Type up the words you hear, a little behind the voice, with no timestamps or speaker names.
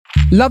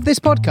Love this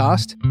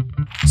podcast?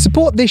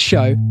 Support this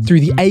show through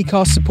the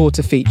Acast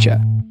supporter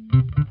feature.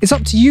 It's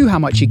up to you how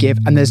much you give,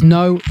 and there's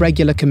no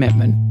regular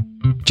commitment.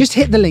 Just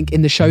hit the link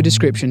in the show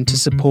description to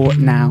support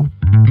now.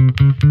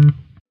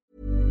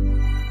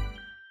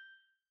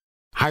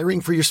 Hiring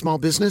for your small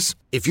business?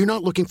 If you're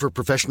not looking for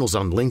professionals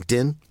on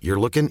LinkedIn, you're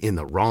looking in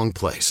the wrong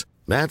place.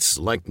 That's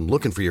like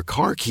looking for your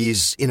car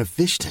keys in a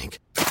fish tank.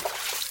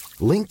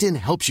 LinkedIn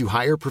helps you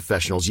hire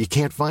professionals you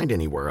can't find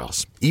anywhere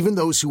else, even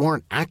those who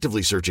aren't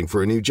actively searching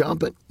for a new job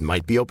but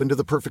might be open to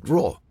the perfect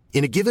role.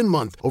 In a given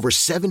month, over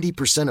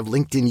 70% of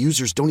LinkedIn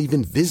users don't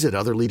even visit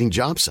other leading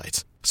job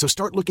sites. So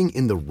start looking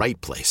in the right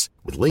place.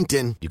 With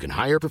LinkedIn, you can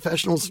hire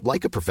professionals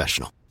like a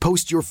professional.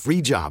 Post your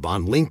free job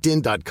on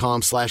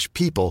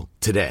linkedin.com/people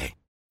today.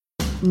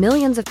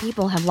 Millions of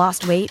people have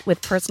lost weight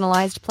with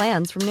personalized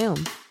plans from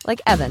Noom. Like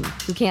Evan,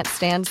 who can't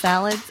stand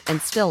salads and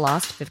still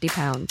lost 50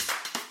 pounds.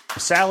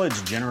 Salads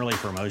generally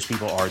for most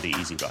people are the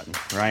easy button,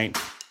 right?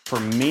 For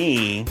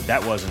me,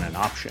 that wasn't an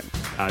option.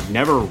 I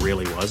never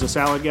really was a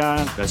salad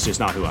guy. That's just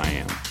not who I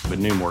am. But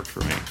Noom worked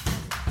for me.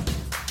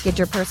 Get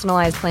your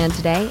personalized plan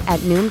today at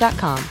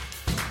Noom.com.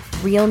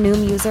 Real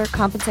Noom user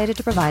compensated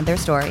to provide their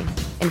story.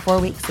 In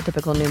 4 weeks, the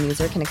typical Noom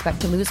user can expect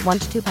to lose 1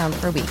 to 2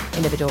 pounds per week.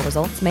 Individual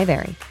results may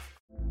vary.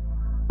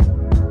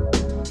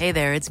 Hey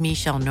there, it's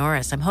Michelle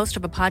Norris. I'm host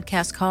of a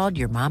podcast called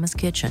Your Mama's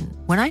Kitchen.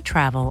 When I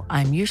travel,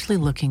 I'm usually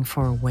looking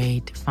for a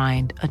way to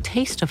find a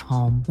taste of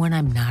home when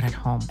I'm not at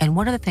home. And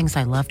one of the things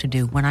I love to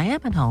do when I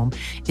am at home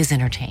is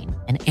entertain.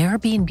 And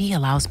Airbnb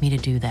allows me to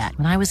do that.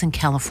 When I was in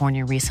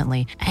California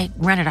recently, I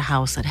rented a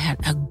house that had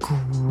a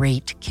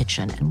great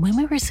kitchen. And when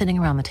we were sitting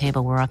around the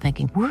table, we're all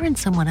thinking, we're in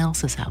someone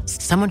else's house.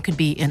 Someone could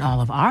be in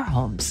all of our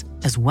homes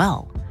as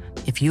well.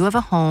 If you have a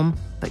home,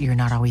 but you're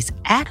not always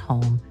at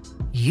home,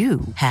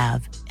 you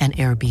have an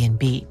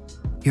Airbnb.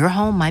 Your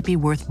home might be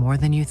worth more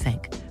than you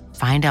think.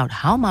 Find out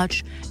how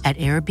much at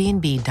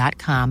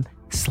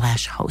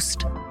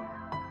airbnb.com/host.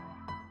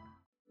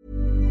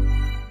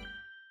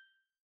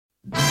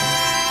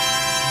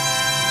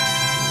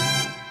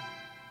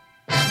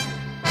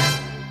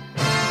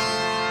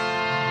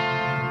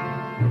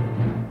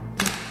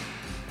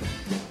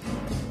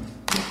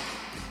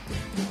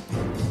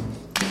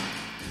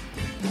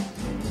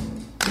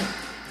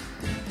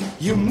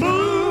 You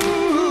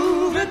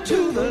move it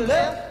to the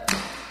left,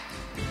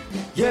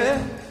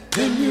 yeah,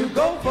 then you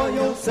go for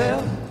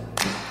yourself.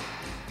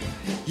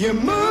 You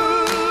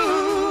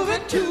move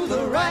it to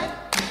the right,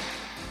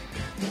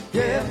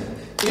 yeah,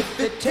 if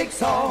it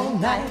takes all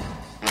night.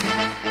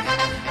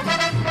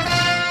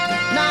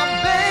 Now,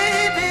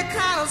 baby,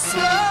 kind of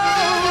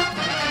slow,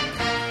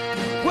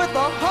 with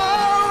a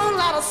whole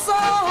lot of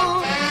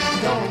soul.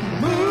 Don't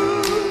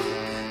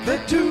move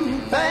it too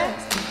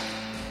fast,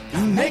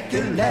 make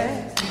it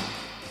last.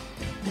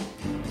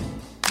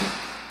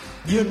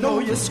 You know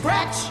you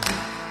scratch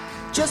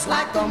just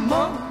like a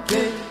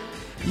monkey,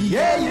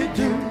 yeah you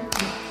do.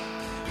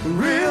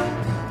 Real,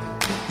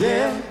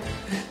 yeah.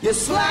 You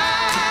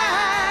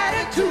slide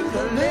into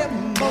the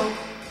limbo,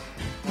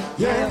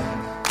 yeah.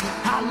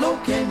 How low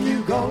can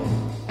you go?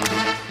 Oh,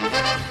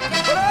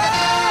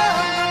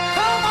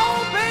 come on,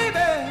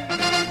 baby.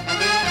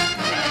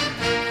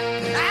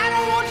 I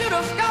don't want you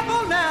to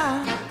scuffle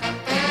now.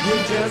 You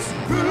just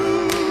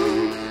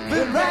groove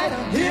it right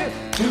up here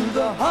to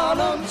the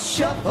Harlem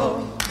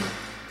Shuffle.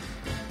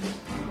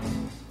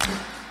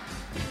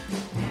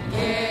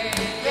 Yeah,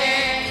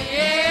 yeah,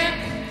 yeah,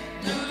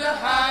 do the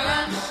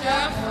Harlem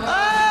Shuffle.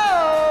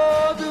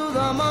 Oh, do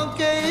the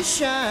monkey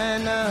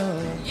shine now.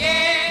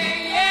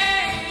 Yeah,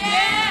 yeah,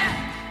 yeah,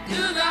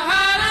 do the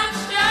Harlem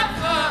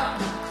Shuffle.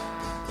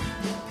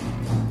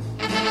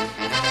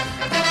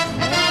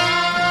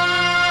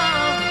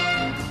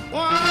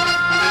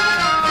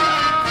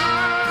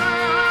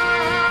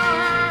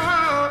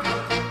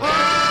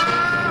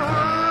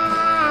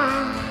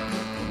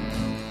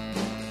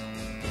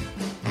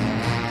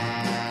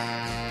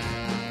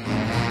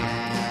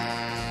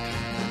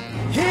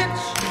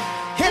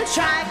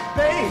 Hitchhike,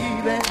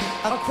 baby,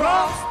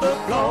 across the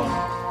floor.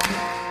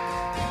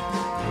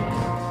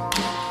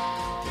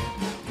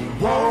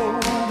 Whoa,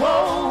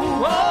 whoa,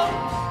 whoa,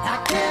 I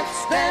can't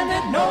stand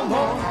it no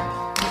more.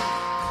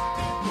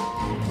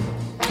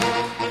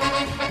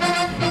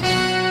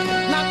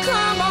 Now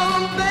come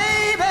on,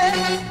 baby,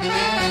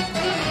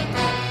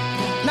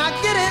 now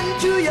get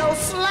into your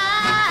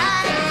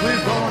slide.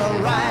 We're gonna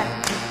ride,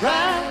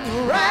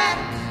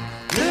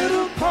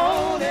 little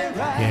pony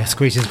ride. Yes,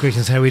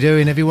 greetings, how we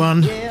doing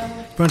everyone?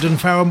 Brendan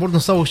Farrell,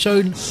 ModnSoul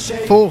Show,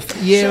 4th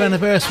year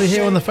anniversary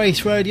here on the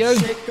Face Radio.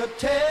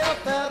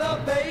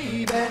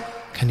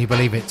 Can you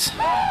believe it?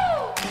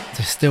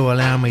 To still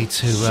allow me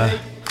to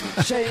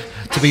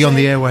be on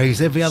the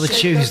airwaves every other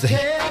Tuesday.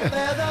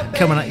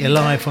 Coming at you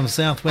live from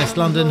South West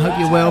London. Hope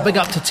you're well. Big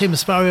up to Tim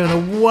Sparrow on a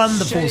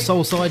wonderful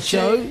Soulside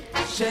show.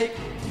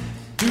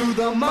 Do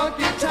the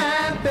monkey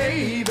time,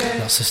 baby.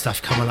 Lots of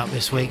stuff coming up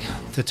this week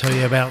to tell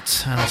you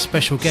about, and a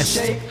special guest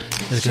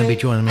is going to be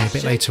joining me a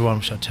bit later on,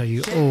 which I'll tell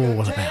you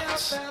all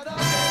about.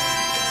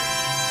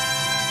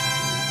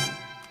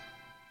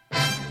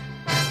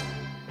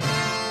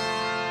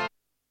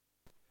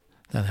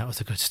 Now that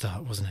was a good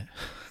start, wasn't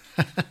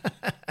it?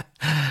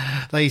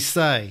 They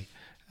say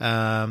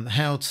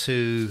how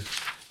to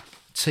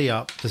tee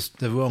up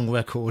the wrong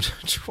record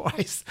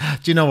twice.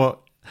 Do you know what?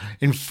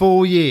 In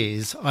 4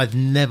 years, I've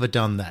never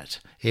done that.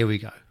 Here we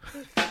go.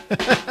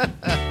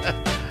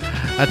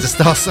 Had to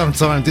start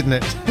sometime, didn't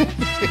it?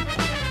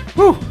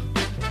 Woo!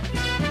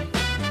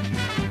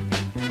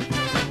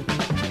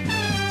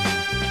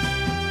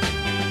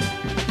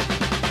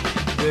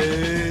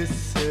 They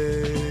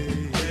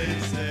say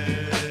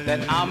that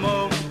I'm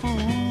a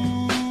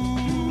fool,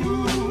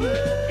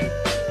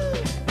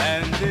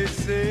 and they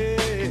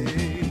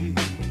say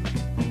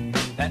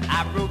that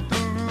I broke the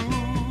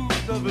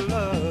rules of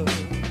love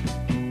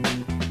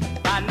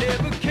by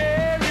never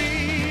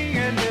caring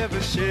and never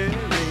sharing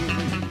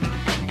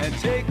and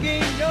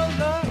taking your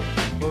love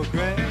for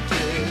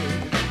granted.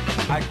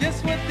 I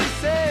guess what they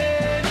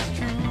said is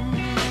true,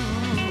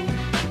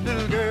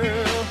 little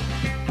girl.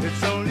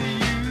 It's only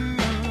you,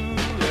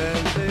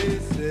 and they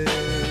say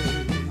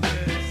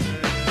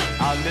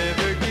I'll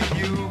never give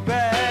you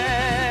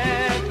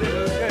back,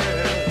 little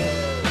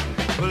girl.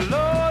 But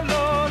Lord,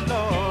 Lord,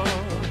 Lord,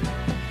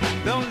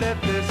 don't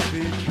let this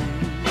be true.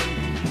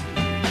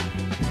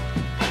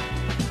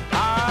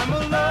 I'm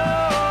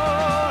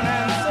alone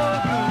and so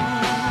blue,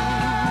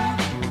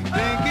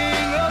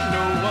 thinking of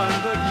no one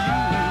but you.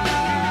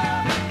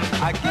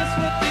 I guess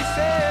what they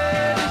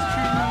said is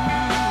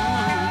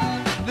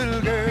true,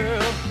 little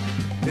girl.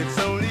 It's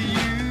only you.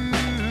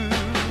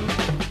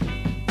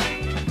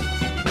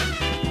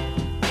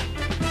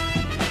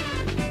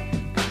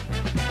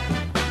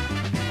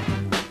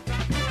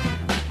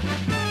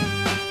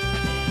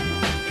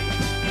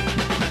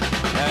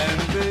 And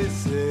they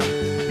say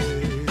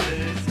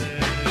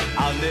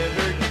I'll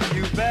never give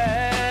you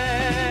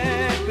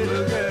back,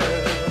 little girl.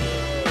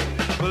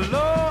 But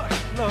Lord,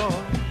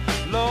 Lord,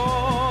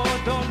 Lord,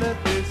 don't let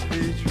this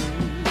be true.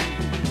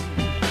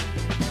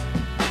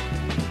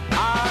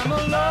 I'm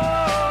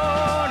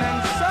alone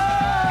and so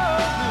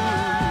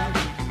blue,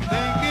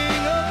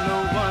 thinking of no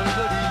one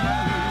but you.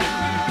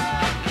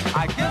 I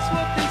guess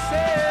what they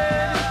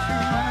said is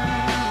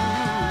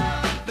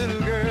true,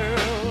 little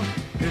girl.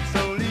 It's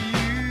only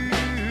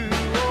you.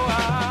 Oh,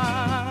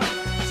 I'm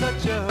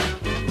such a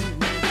fool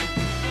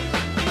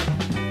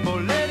for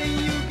letting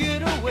you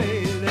get away,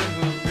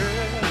 little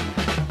girl.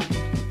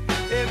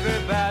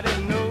 Everybody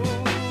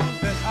knows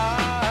that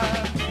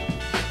I'm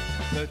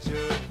such a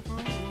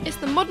fool. It's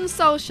the Modern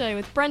Soul Show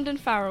with Brendan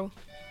Farrell.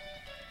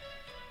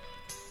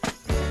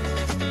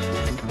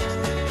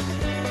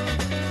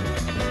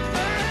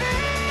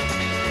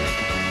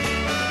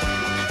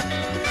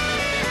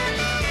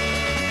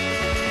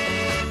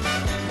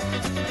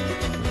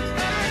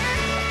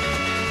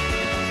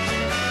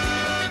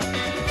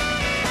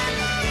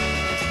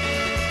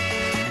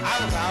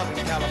 I was out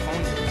in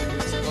California 2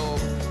 weeks ago,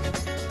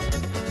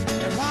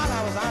 and while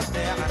I was out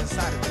there, I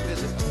decided to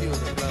visit a few of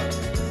the clubs.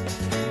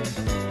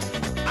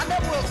 I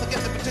never will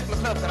forget the particular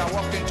club that I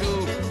walked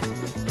into.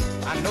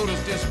 I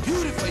noticed this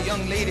beautiful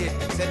young lady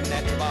sitting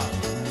at the bar,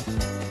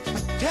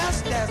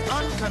 just as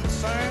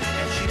unconcerned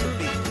as she could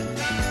be.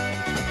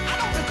 I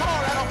don't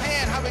recall right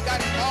offhand how we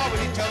got involved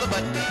with each other,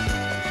 but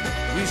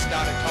we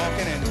started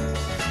talking, and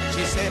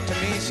she said to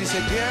me, she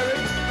said, "Jerry,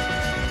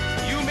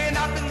 you may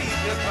not believe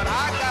this, but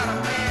I got a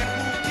man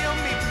who give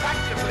me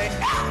practically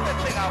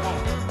everything I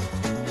want."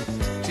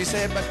 She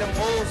said, "But the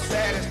most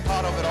saddest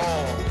part of it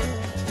all,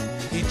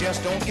 he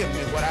just don't give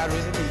me what I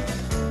really need."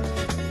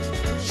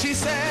 She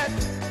said,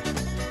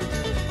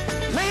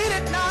 "Late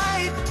at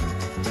night,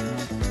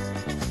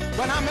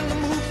 when I'm in the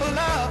mood for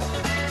love,"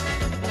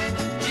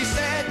 she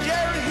said,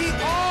 "Jerry,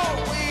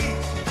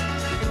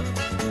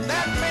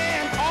 that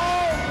man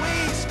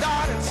always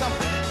started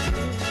something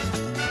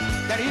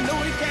that he know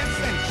he can't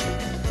finish."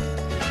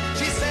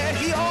 She said,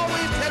 "He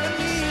always telling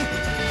me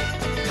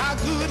how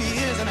good he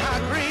is and how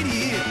great he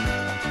is."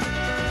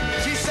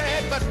 She said,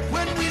 "But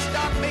when we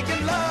start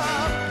making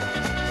love,"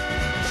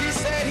 she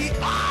said, "he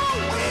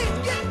always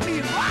gets me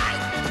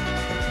right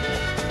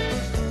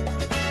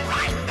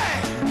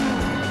there.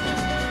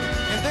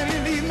 And then he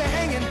leave me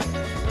hanging."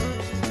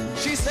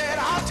 She said,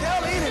 "I'll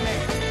tell any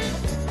man,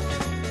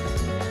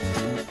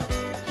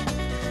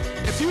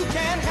 if you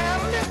can't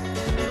handle it,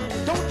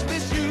 don't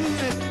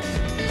misuse it.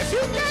 If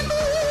you can't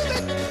move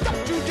it,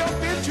 don't you jump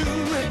into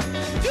it.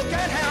 If you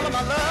can't handle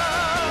my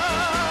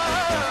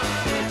love,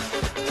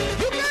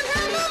 you can't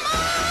handle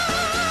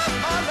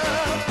my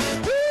love.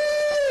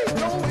 Please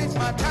don't waste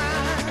my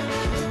time.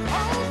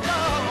 Oh,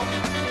 no.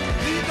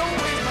 Please don't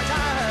waste my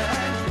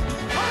time.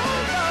 Oh,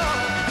 no."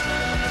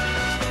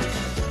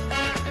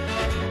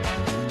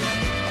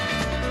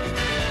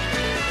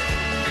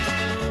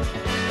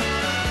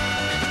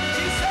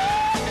 She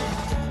said,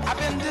 "I've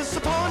been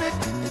disappointed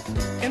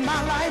in my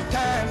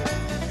lifetime.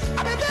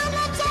 I've been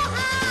down so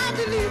high,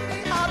 believe me,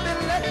 I've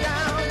been let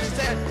down." She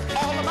said,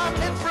 "All of my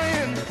men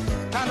friends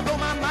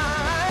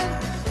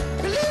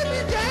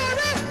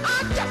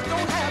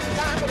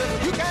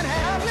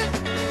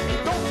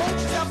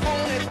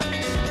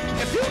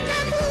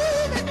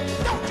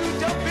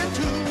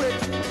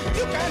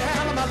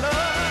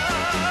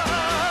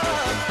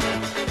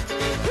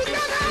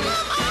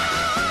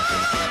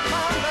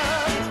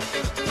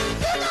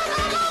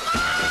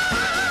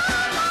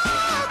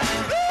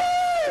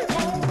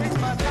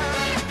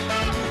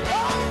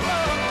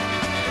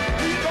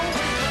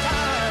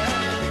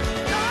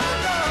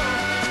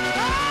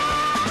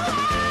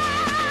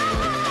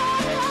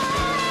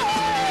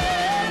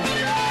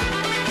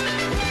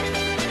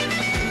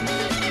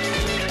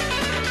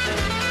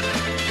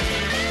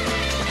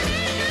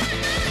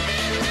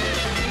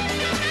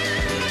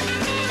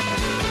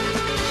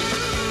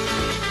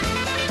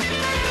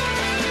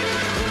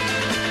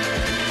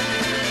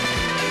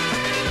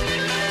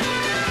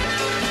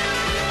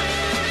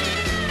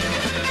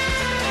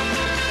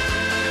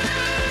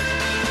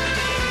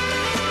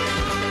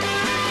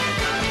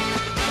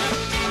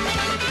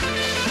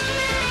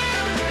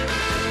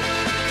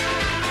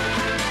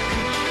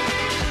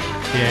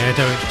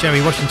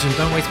Jerry Washington,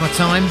 Don't Waste My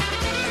Time.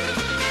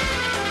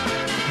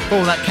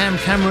 Before that, Cam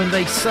Cameron,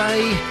 They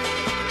Say.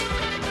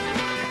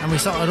 And we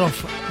started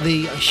off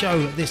the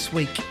show this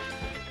week,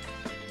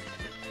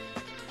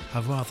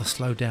 a rather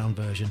slowed down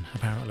version,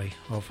 apparently,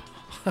 of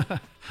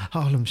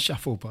Harlem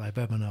Shuffle by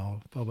Bob and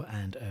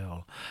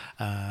Earl.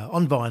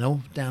 On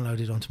vinyl,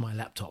 downloaded onto my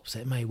laptop, so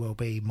it may well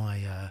be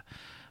my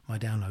my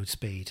download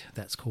speed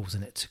that's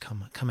causing it to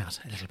come out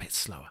a little bit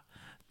slower.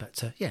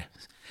 But yeah,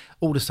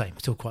 all the same,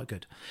 still quite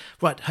good.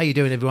 Right, how you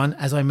doing, everyone?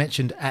 As I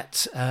mentioned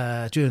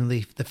during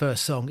the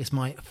first song, it's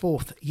my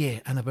 4th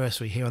year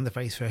anniversary here on the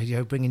Face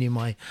Radio, bringing you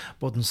my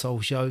Modern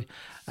Soul show.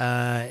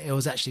 It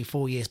was actually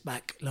 4 years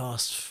back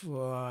last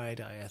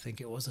Friday. I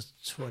think it was the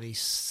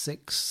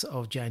 26th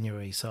of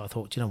January. So I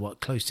thought, you know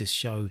what,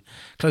 closest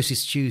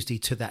Tuesday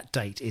to that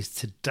date is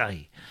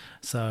today.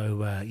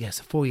 So, yes,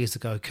 4 years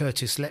ago,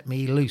 Curtis let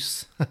me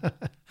loose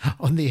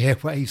on the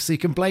airwaves. So you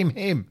can blame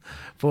him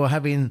for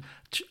having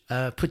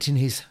putting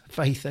his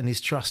faith and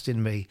his trust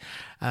in me,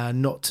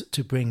 not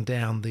to bring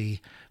down the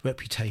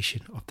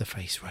reputation of the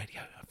Face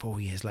Radio. 4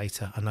 years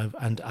later, and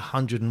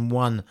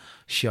 101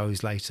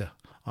 shows later,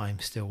 I'm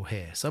still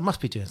here. So I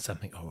must be doing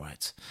something all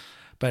right.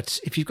 But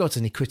if you've got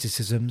any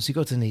criticisms, you've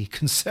got any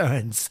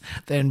concerns,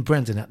 then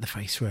Brendan at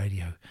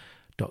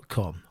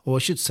thefaceradio.com, or I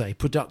should say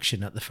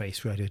production at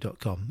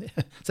thefaceradio.com.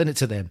 Send it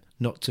to them,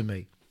 not to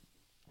me.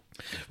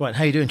 Right,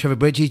 how you doing, Trevor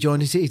Bridge? He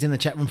joined us. He's in the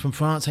chat room from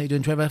France. How you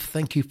doing, Trevor?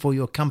 Thank you for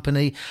your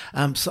company.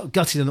 So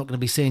gutted I'm not going to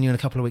be seeing you in a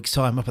couple of weeks'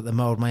 time up at the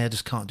Mould. I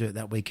just can't do it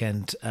that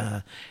weekend.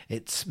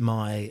 It's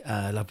my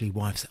lovely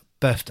wife's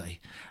birthday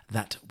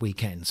that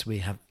weekend, so we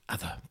have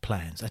other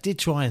plans. I did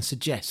try and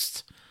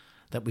suggest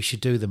that we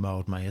should do the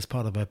Mould May as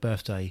part of her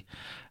birthday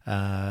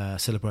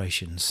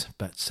celebrations,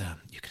 but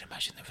you can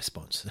imagine the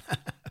response.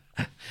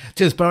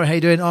 Cheers, Barry. How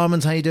you doing?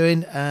 Armand, how you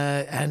doing?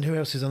 And who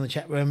else is on the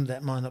chat room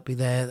that might not be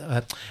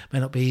there? May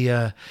not be.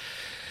 There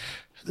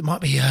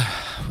might be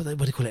what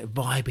do you call it?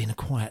 Vibing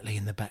quietly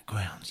in the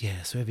background.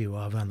 Yeah. So wherever you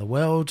are around the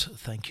world,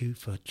 thank you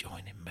for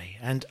joining me.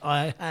 And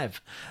I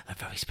have a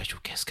very special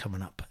guest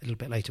coming up a little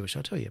bit later, which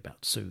I'll tell you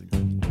about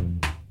soon.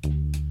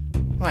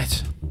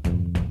 Right.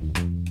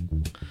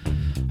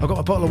 I've got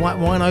a bottle of white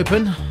wine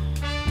open.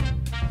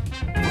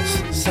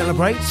 Let's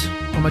celebrate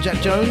on my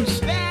Jack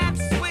Jones.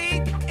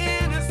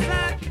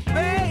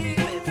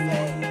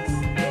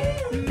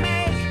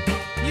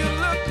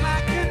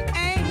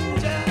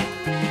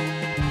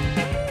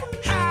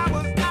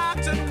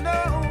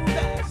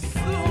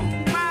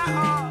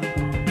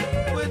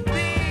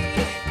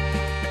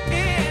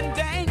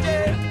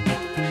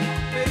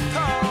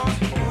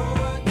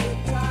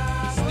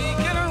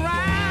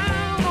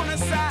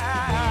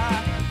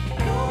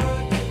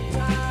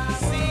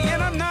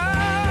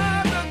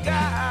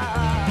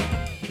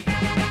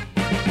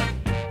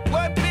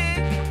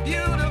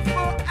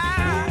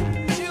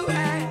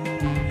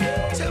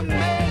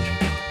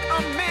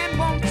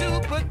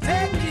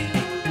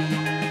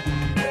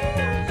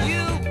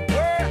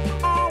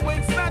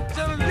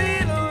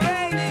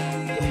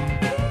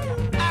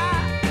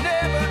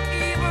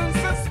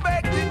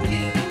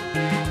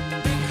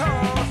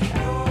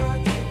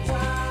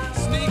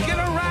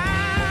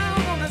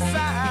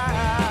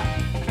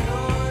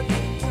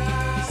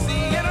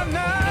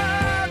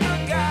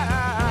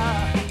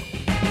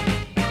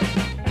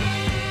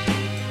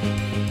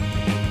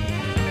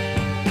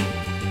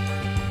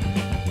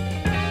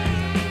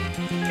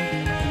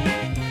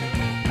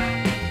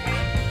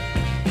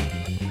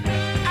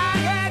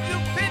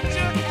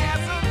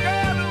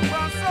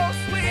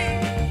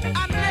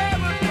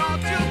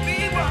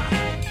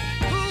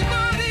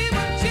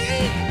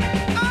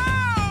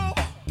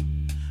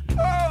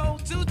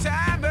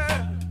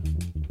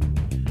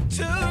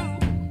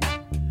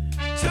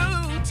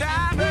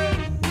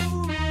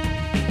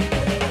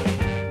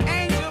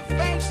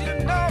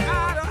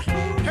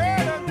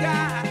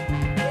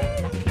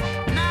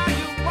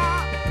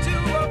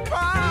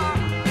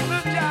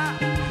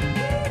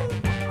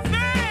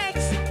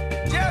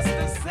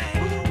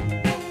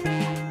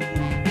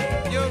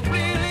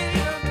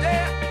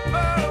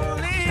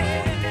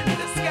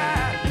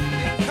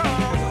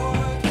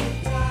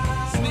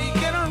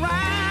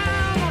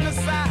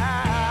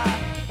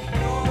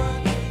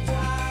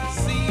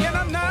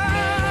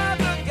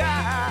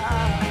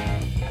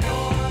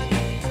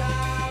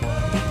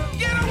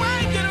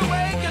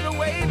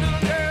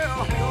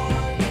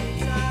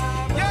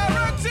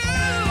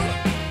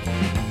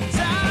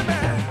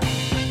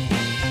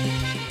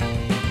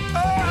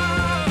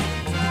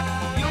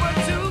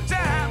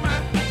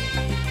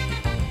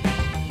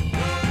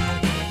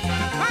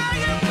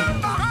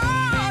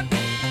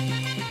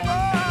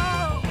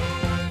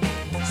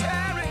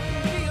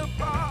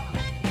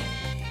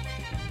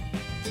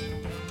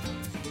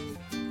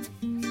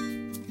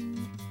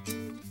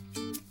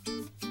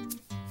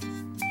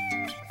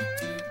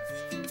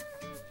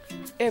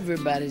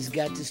 Everybody's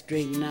got to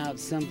straighten out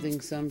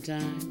something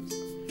sometimes.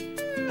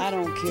 I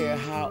don't care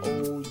how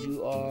old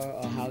you are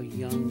or how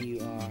young you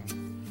are,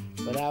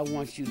 but I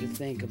want you to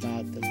think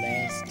about the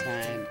last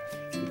time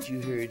you night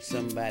you heard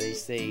somebody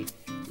say,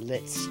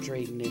 let's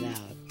straighten it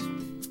out.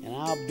 And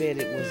I'll bet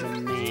it was a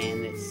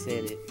man that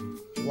said it.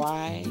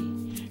 Why?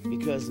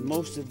 Because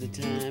most of the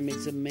time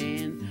it's a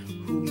man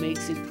who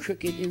makes it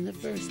crooked in the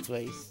first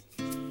place.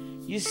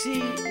 You see,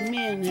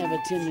 men have a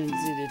tendency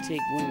to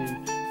take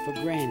women for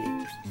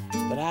granted,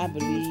 but I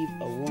believe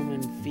a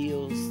woman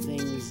feels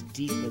things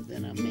deeper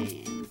than a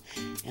man.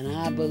 And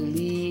I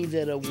believe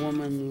that a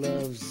woman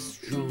loves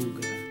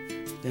stronger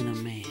than a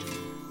man.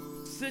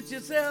 Sit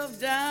yourself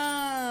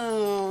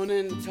down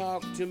and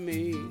talk to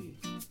me.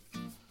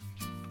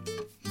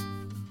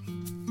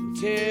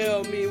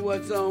 Tell me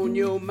what's on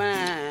your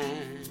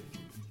mind.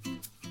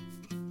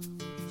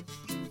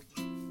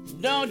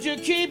 Don't you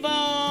keep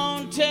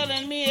on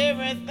telling me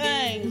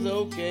everything's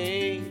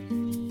okay.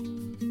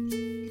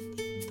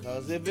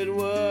 'Cause if it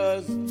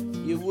was,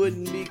 you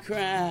wouldn't be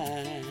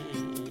crying.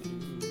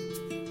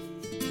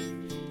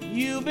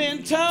 You've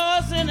been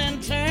tossing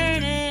and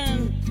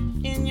turning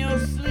in your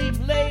sleep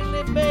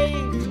lately,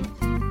 babe.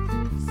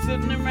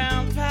 Sitting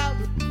around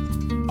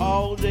pouting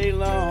all day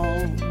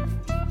long.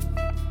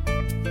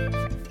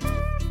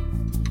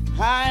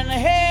 How in the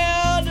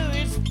hell do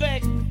you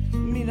expect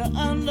me to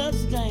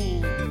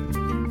understand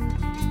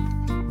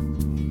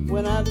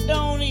when I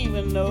don't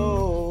even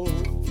know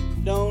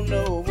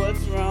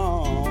what's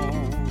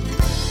wrong?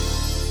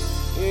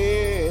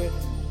 Yeah,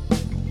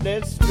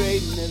 let's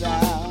straighten it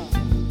out.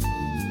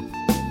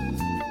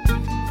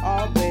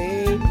 Oh,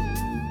 babe,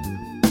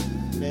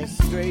 let's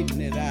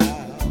straighten it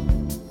out.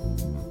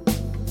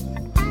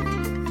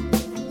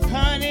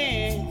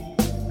 Honey,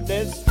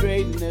 let's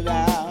straighten it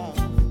out.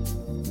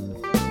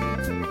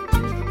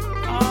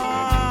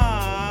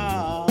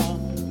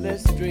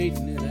 Let's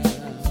straighten it out.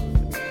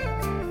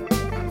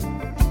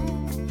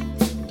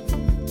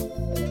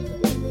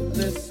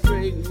 Let's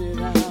straighten it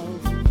out.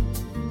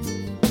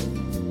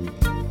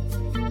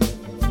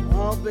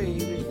 Oh,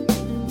 baby,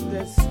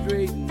 let's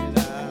straighten it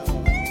out.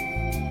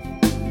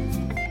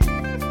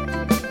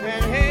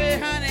 And hey,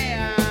 honey,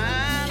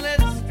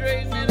 let's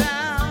straighten it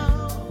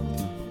out.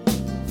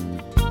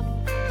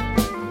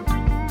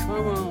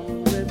 Come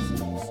on, let's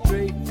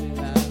straighten it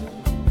out.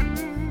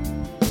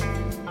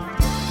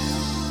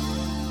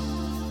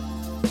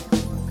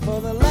 For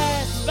the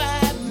last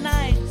 5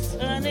 nights,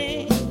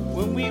 honey,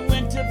 when we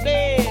went to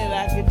bed,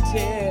 I could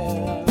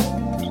tell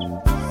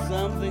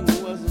something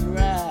wasn't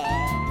right.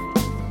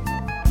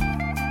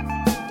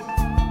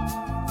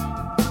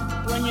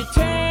 When you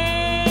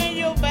turned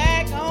your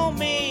back on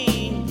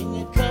me and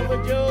you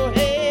covered your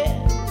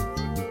head,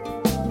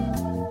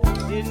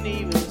 didn't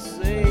even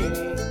say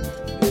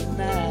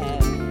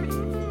goodnight.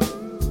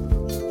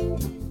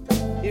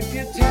 If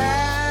you're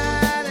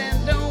tired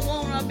and don't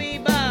wanna be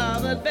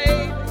bothered,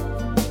 baby,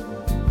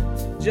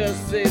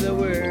 just say the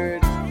word,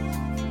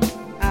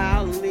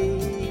 I'll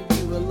leave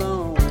you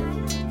alone.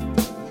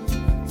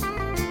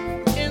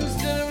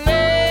 Instead of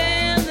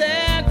laying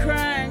there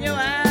crying your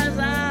eyes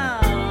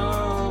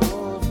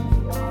out,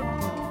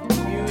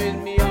 you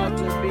and me ought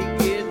to be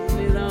getting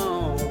it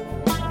on.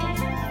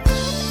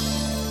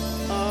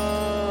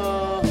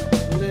 Oh,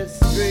 let's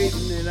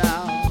straighten it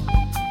out.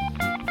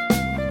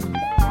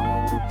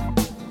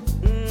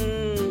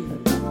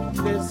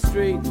 Let's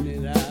straighten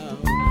it out.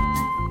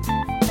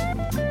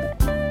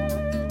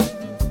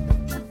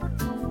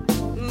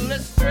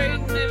 Let's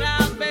straighten it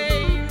out,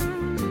 babe.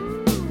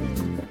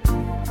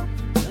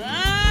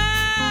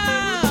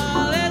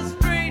 Ah, let's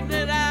straighten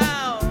it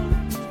out.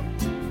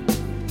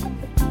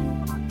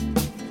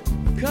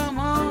 Come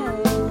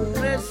on,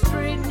 let's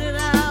straighten it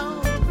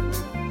out.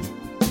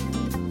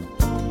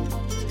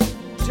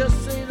 Just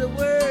say the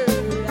word,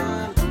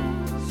 I'll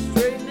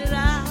straighten it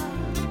out.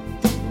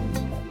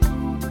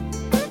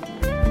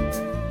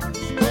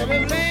 Instead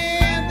of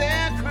laying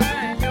there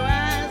crying your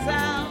eyes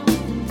out,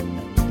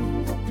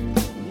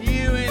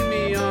 you and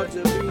me ought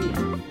to be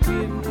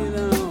getting it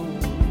on.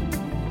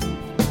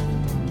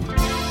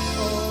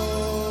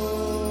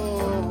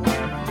 Oh,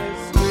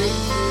 let's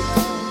straighten it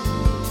out.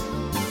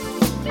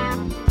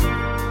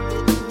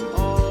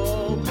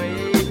 Oh,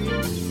 baby,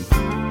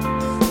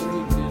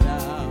 straighten it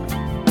out.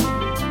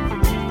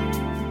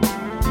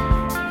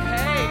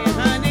 Hey,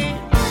 honey,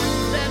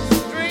 let's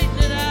straighten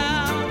it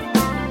out.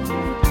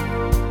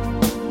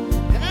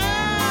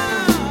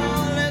 And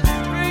oh, let's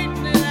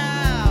straighten it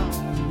out.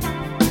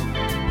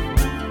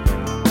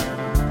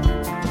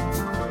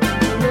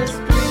 Let's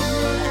straighten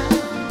it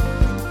out.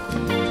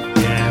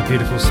 Yeah,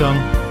 beautiful song.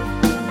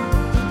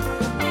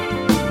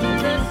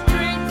 Let's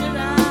straighten it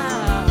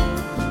out.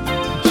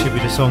 Should be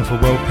the song for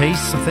world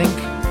peace, I think.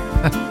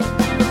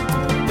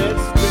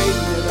 Let's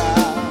straighten it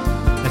out.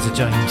 That's a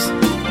James.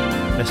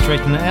 Let's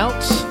straighten it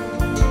out.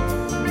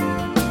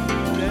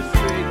 Let's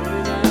straighten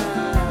it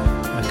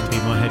out. That could be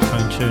my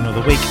headphone tune of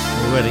the week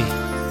already.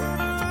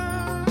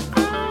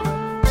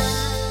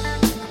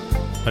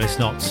 But it's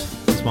not.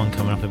 There's one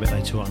coming up a bit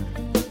later on.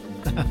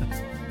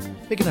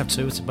 We can have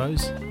two, I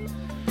suppose.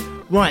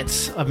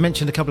 Right, I've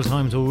mentioned a couple of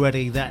times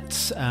already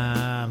that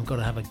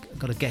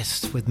got a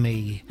guest with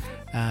me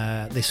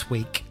this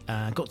week.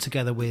 Got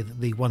together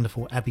with the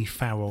wonderful Abby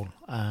Farrell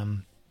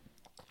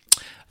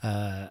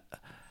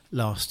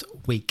last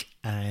week,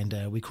 and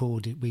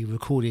we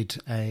recorded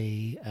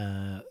a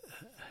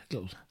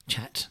little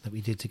chat that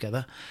we did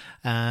together.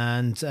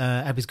 And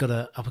Abby's got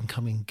a up and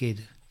coming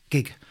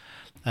gig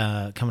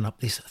coming up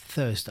this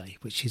Thursday,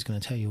 which she's going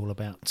to tell you all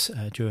about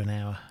during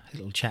our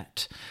little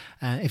chat.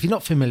 If you're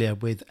not familiar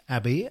with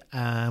Abby,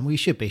 well, you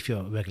should be if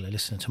you're a regular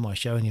listener to my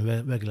show and you're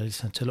a regular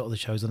listener to a lot of the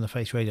shows on the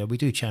Face Radio. We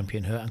do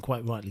champion her, and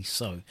quite rightly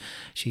so.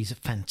 She's a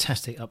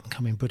fantastic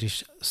up-and-coming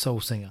British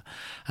soul singer,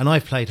 and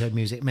I've played her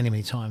music many,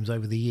 many times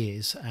over the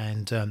years,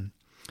 and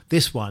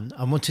this one,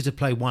 I wanted to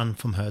play one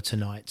from her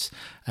tonight.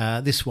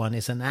 This one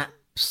is an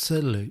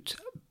absolute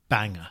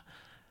banger.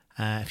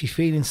 If you're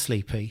feeling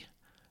sleepy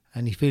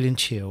and you're feeling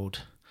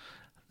chilled,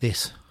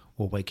 this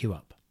will wake you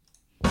up.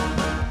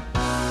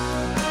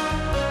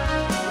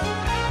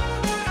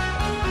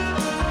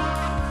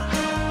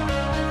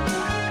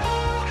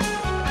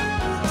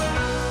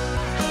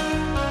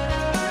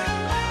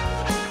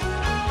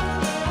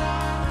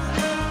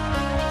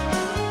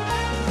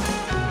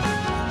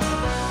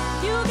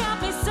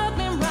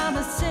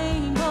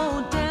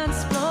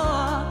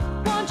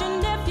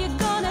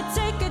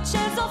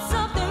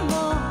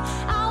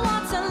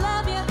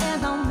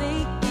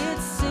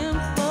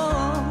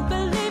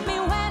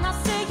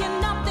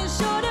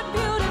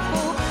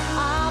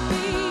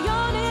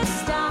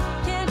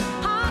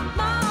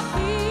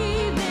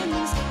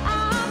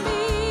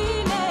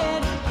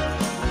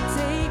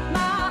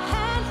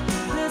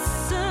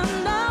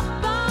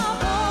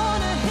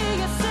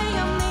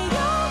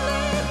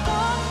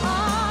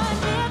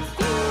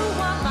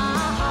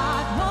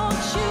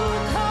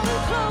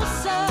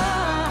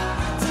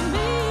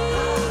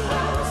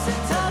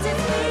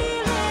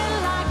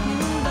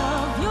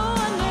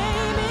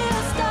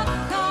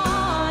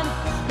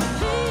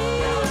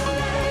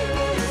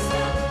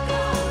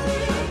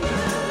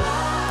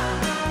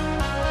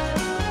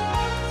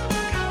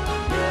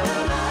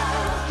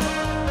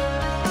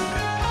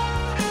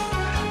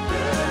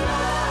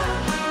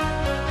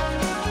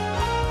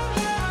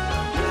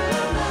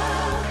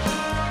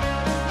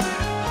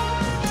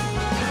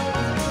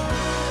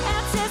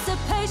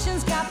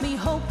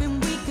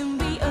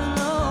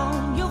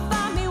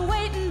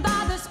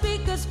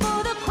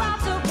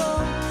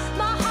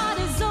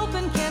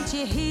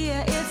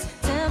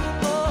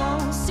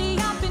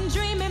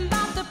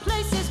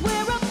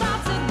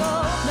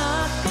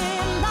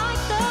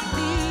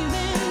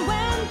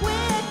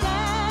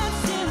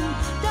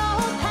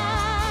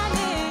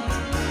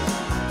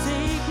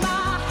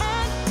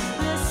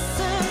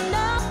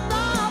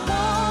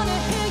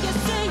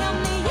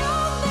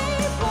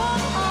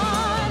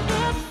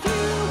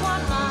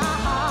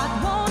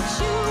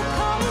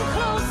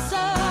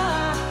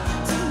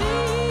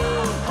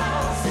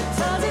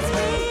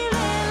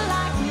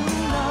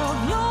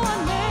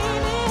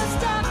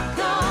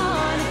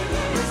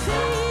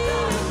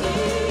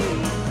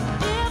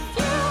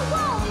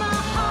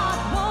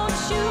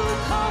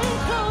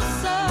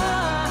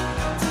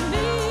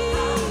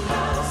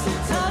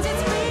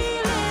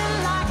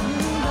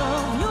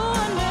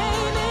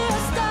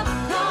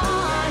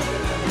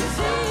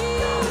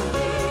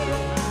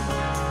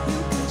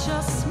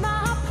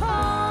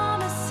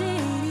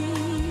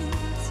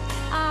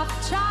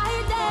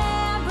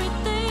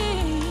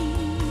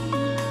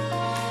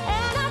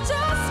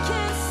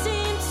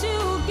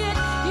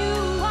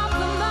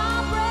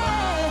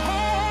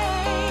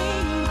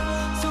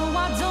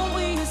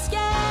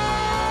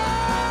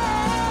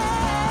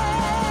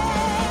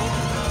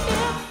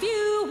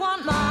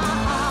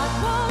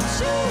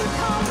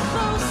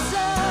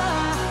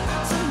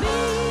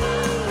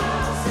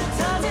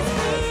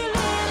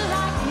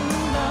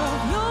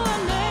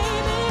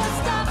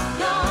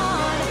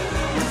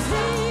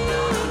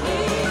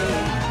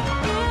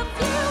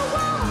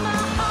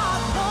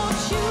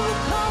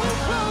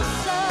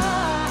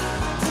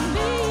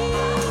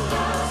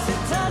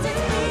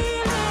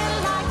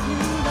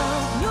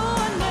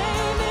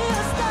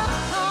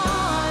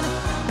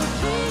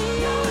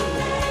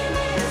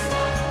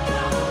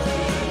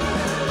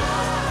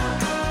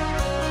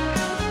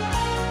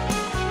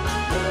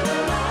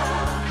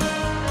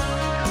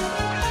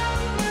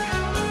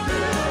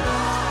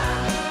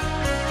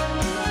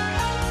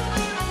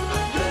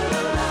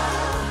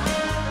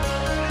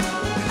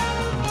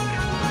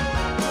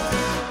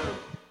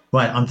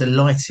 Right, I'm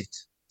delighted,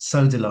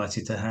 so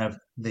delighted to have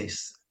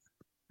this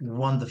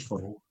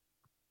wonderful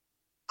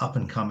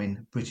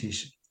up-and-coming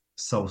British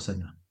soul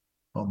singer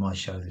on my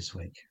show this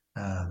week.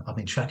 I've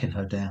been tracking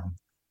her down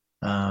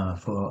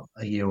for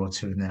a year or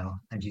two now,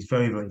 and she's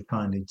very, very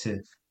kindly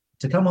to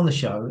come on the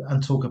show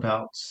and talk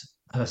about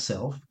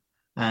herself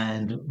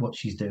and what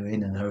she's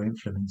doing and her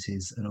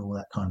influences and all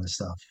that kind of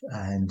stuff.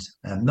 And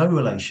no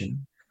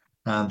relation,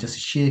 just a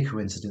sheer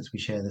coincidence we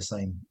share the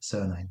same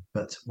surname.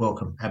 But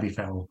welcome, Abby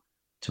Farrell,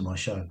 to my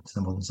show, to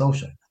the Modern Soul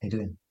Show. How you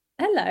doing?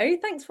 Hello,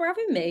 thanks for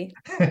having me.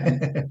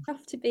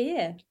 Happy to be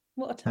here.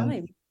 What a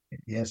time.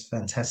 Yes,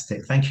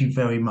 fantastic. Thank you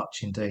very much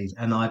indeed.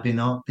 And I've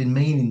been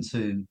meaning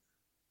to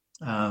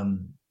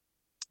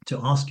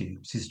ask you,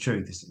 this is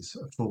true, this is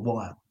for a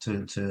while,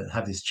 to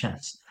have this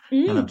chat.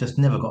 And I've just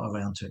never got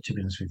around to it, to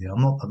be honest with you.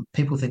 I'm not,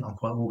 people think I'm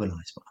quite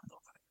organized, but I'm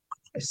not very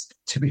organized,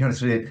 to be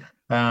honest with you.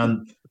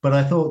 But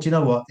I thought, you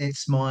know what?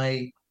 It's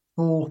my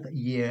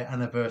 4th-year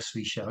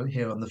anniversary show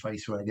here on the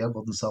Face Radio,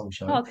 ModnSoul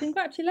Show. Oh,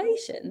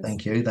 congratulations.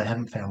 Thank you. They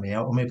haven't found me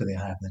out, or maybe they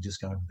have, and they're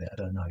just going with it. I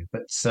don't know.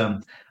 But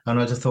and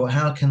I just thought,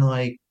 how can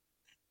I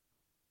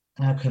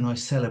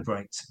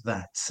celebrate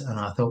that? And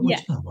I thought, well, Yeah.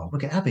 you know what, we'll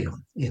get Abby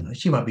on. You know,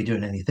 she won't be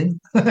doing anything.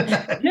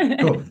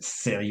 Cool,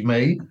 silly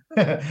me.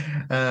 But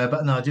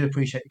no, I do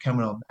appreciate you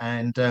coming on.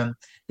 And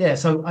yeah,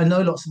 so I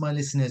know lots of my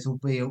listeners will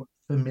be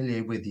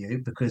familiar with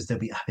you because they'll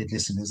be avid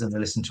listeners and they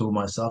listen to all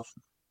my stuff,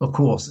 of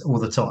course, all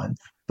the time.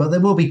 But there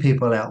will be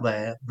people out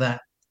there that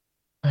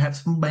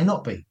perhaps may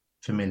not be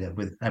familiar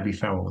with Abby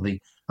Farrell,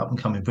 the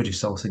up-and-coming British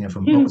soul singer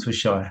from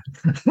Oxfordshire.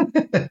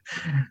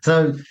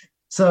 so,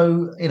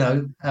 you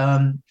know,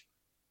 I'm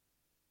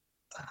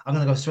going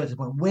to go straight to the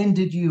point. When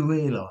did you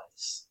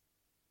realise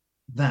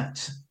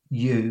that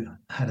you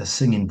had a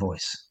singing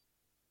voice?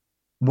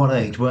 What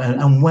age?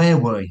 And where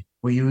were you?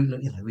 Were you in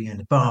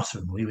the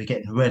bathroom? Were you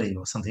getting ready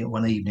or something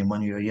one evening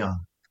when you were young?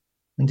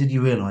 And did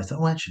you realise that,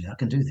 oh, actually, I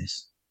can do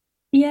this?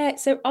 Yeah,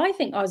 so I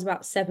think I was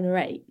about 7 or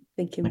 8,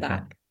 thinking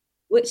back,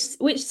 which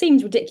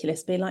seems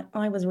ridiculous, being like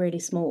I was really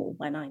small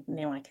when I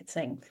knew I could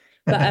sing.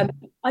 But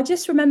I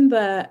just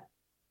remember,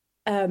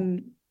 I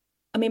mean,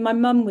 my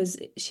mum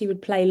she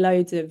would play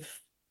loads of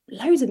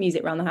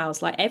music around the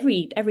house, like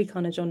every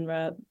kind of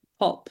genre,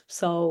 pop,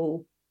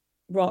 soul,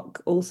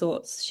 rock, all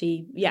sorts.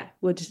 She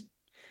would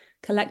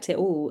collect it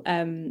all.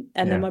 And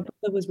then my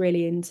brother was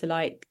really into,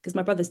 like, because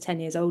my brother's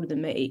 10 years older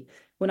than me.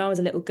 When I was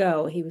a little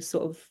girl, he was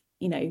sort of,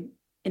 you know,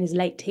 in his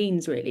late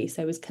teens really,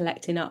 so was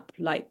collecting up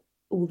like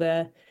all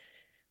the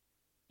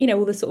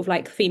sort of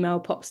like female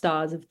pop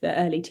stars of the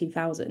early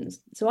 2000s.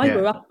 So I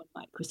grew up on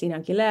like Christina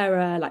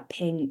Aguilera, like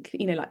Pink,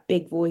 you know, like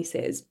big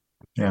voices.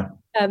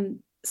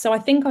 So I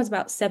think I was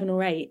about 7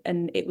 or 8,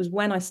 and it was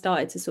when I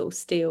started to sort of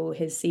steal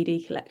his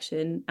CD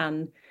collection,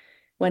 and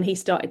when he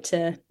learned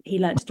to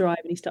drive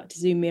and he started to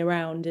zoom me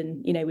around,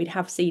 and, you know, we'd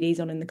have CDs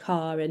on in the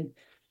car. And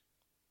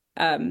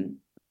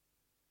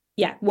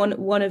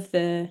one of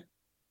the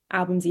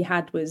albums he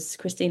had was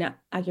Christina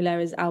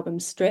Aguilera's album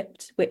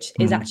Stripped, which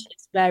is actually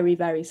very,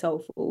 very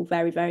soulful,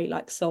 very, very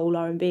like soul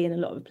R&B in a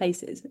lot of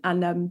places.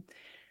 And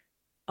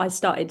I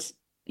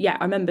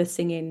remember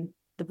singing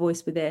The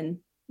Voice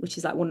Within, which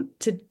is like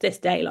to this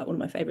day, like one of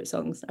my favorite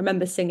songs. I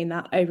remember singing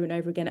that over and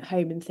over again at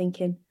home and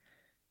thinking,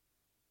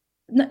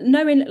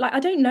 knowing, like, I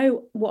don't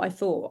know what I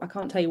thought. I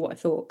can't tell you what I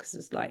thought because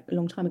it's like a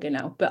long time ago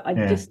now, but I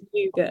just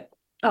knew that,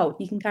 oh,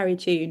 you can carry a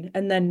tune.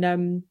 And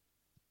then,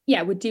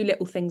 would do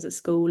little things at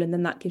school, and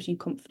then that gives you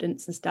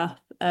confidence and stuff.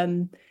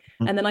 And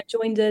then I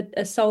joined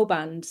a soul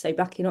band. So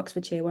back in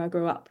Oxfordshire, where I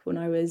grew up, when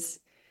I was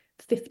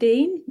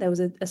 15, there was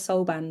a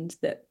soul band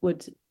that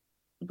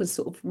was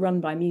sort of run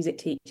by a music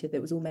teacher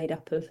that was all made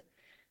up of,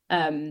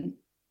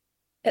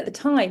 at the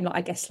time, like,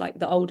 I guess like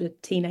the older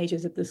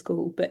teenagers of the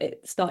school, but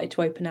it started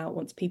to open out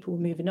once people were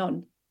moving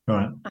on.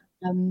 Right.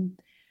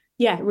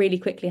 Really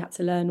quickly had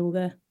to learn all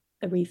the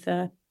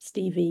Aretha,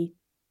 Stevie,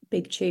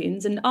 big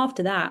tunes, and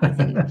after that, I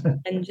think,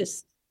 and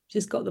just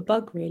got the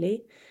bug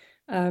really.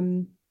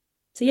 So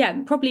yeah,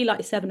 probably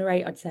like 7 or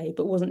 8, I'd say,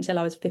 but it wasn't until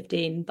I was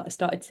 15 that I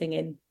started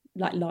singing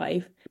like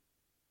live.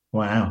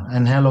 Wow!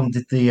 And how long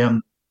did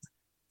the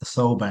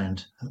soul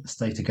band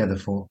stay together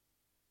for?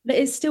 But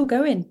it's still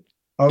going.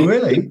 Oh,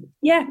 really?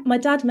 Yeah, my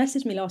dad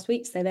messaged me last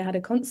week to say they had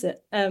a concert.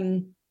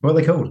 What are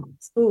they called?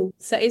 School.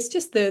 So it's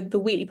just the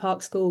Wheatley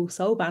Park School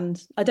Soul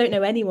Band. I don't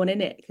know anyone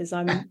in it because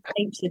I'm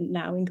ancient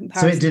now in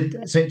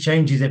comparison. So it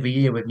changes every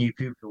year with new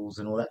pupils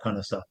and all that kind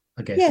of stuff,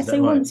 I guess. Yeah,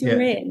 so right? once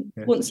you're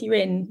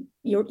in,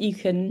 you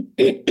can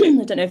I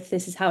don't know if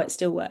this is how it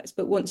still works,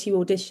 but once you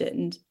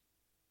auditioned,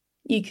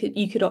 you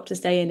could opt to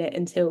stay in it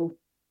until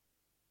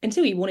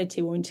you wanted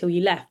to, or until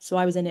you left. So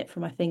I was in it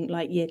from, I think,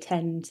 like year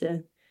 10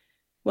 to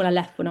when I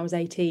left when I was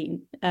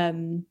 18.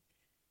 And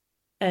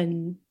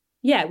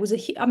yeah, it was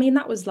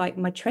that was like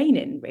my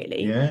training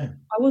really. Yeah.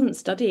 I wasn't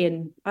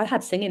studying. I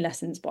had singing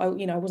lessons, but I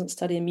wasn't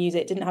studying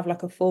music, didn't have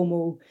like a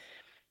formal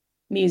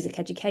music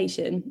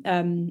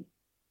education.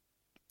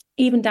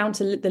 Even down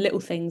to the little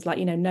things like,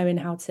 knowing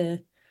how to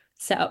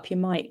set up your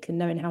mic and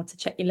knowing how to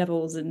check your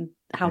levels and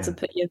how to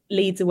put your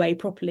leads away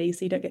properly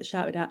so you don't get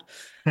shouted at.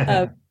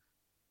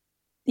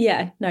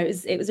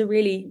 It was a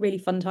really, really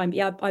fun time.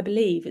 Yeah, I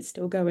believe it's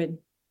still going.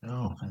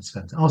 Oh, that's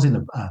fantastic. I was in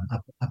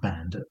a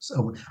band.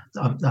 So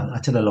I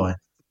tell a lie.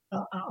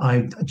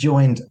 I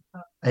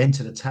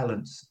entered a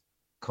talents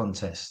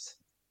contest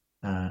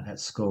at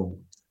school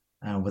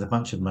with a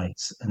bunch of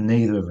mates, and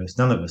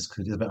none of us,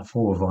 because there's about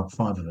 4 or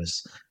 5 of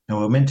us, and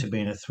we were meant to be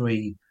in a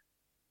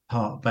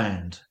 3-part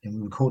band,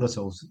 and we called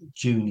ourselves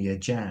Junior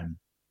Jam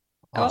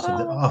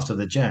after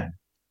the jam.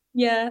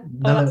 Yeah.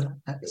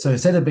 So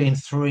instead of being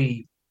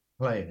 3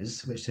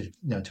 players, which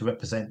to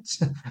represent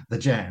the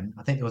jam.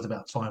 I think there was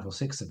about 5 or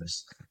 6 of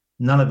us.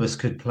 None of us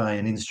could play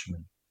an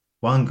instrument.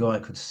 One guy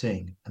could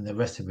sing, and the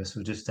rest of us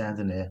were just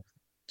standing there,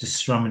 just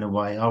strumming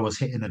away. I was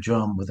hitting a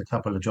drum with a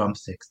couple of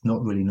drumsticks,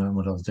 not really knowing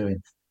what I was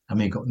doing. I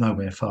mean, got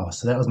nowhere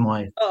fast. So that was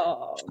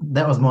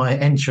my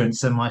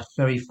entrance and my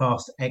very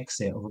fast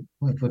exit of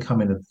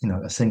becoming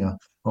a singer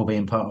or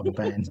being part of a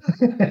band.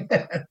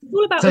 It's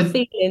all about So, the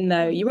feeling,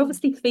 though. You're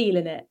obviously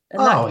feeling it,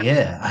 and oh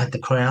yeah, I had the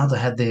crowd. I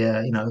had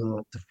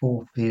the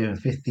 4th year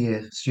and 5th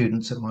year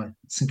students at my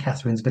St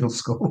Catherine's Middle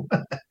School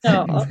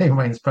oh, in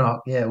Rains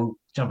Park. Yeah, all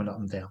jumping up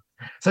and down.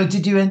 So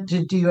did you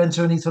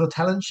enter any sort of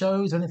talent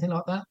shows or anything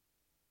like that?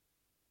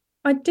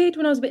 I did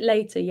when I was a bit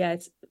later.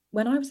 Yes,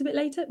 when I was a bit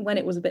later, when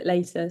it was a bit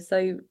later.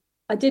 So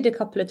I did a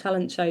couple of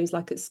talent shows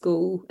like at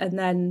school, and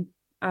then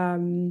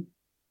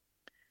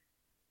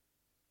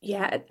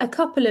yeah, a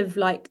couple of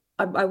like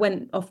I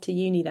went off to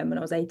uni then when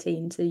I was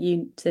 18 to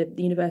the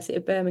University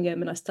of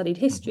Birmingham, and I studied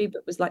history,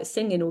 but was like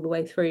singing all the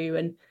way through,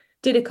 and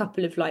did a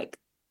couple of like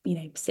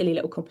silly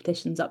little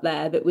competitions up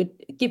there that would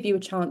give you a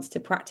chance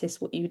to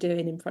practice what you were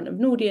doing in front of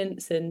an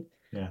audience and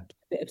Yeah. a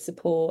bit of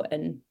support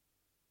and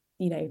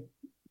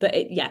but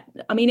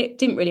I mean it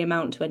didn't really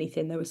amount to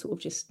anything. They were sort of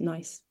just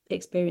nice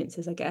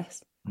experiences, I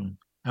guess. Mm.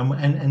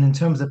 And in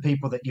terms of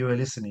people that you were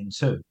listening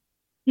to,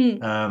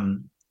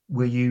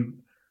 were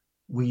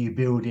you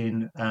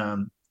building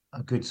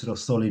a good sort of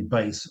solid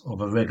base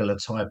of a regular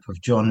type of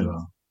genre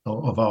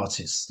of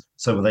artists?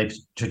 So were they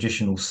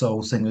traditional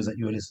soul singers that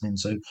you were listening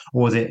to,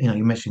 or was it,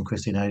 you mentioned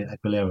Christina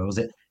Aguilera, was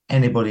it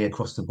anybody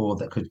across the board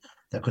that could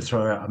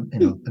throw out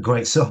a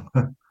great song?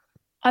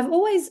 I've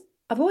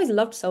always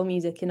loved soul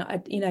music, and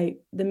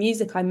the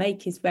music I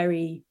make is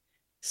very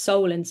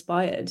soul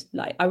inspired.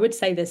 Like I would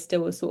say there's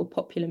still a sort of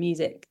popular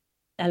music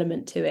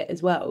element to it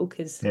as well,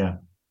 because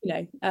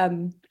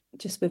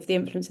just with the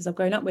influences I've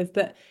grown up with.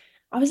 But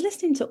I was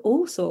listening to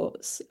all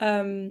sorts.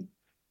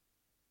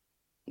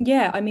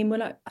 Yeah, I mean,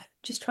 when I'm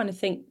just trying to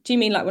think, do you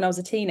mean like when I was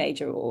a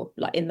teenager or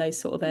like in those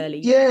sort of early?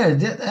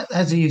 Yeah,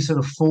 as you sort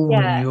of form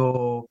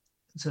your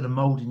sort of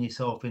molding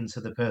yourself into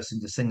the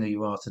singer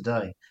you are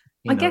today.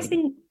 I guess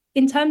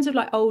in terms of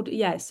like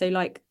so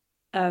like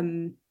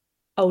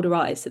older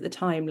artists at the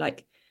time,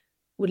 like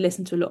would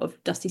listen to a lot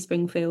of Dusty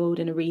Springfield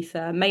and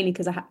Aretha, mainly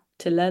because I had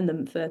to learn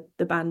them for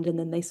the band, and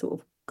then they sort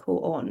of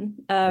caught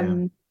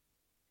on.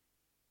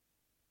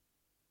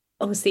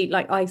 Obviously,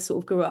 like I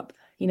sort of grew up,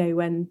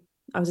 when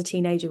I was a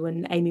teenager,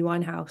 when Amy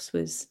Winehouse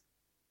was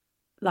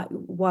like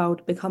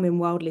becoming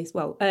wildly,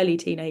 well, early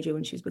teenager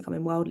when she was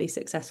becoming wildly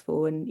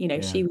successful, and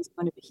she was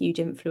kind of a huge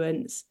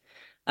influence.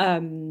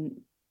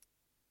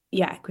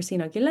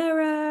 Christina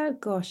Aguilera,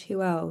 gosh,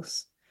 who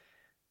else?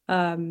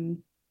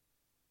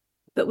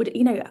 But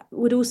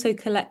would also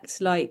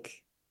collect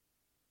like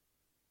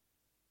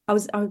I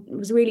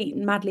was really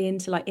madly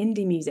into like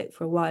indie music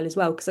for a while as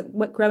well, because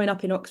growing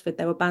up in Oxford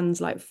there were bands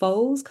like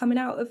Foals coming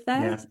out of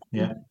there.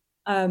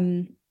 I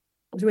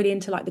was really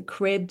into like the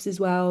Cribs as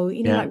well,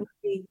 like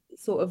really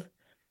sort of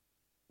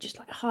just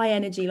like high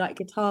energy like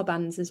guitar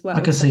bands as well.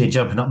 I can see you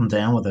jumping up and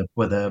down with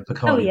a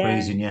Bacardi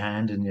Breeze in your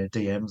hand and your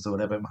DMs or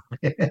whatever.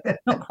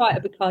 Not quite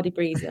a Bacardi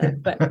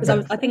Breezer, but because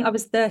I think I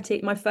was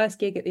 13. My first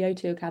gig at the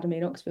O2 Academy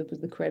in Oxford was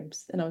the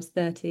Cribs, and I was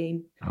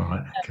 13. All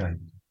right, okay.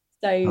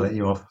 So I'll let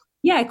you off.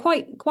 Yeah,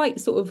 quite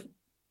sort of,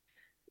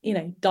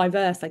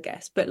 diverse, I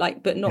guess, but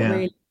not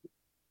really.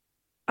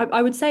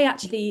 I would say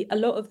actually a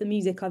lot of the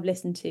music I've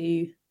listened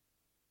to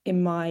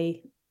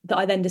that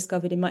I then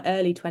discovered in my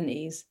early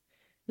 20s,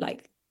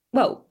 like,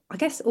 well, I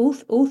guess all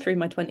through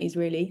my 20s,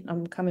 really.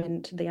 I'm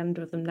coming to the end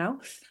of them now.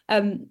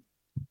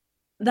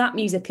 That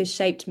music has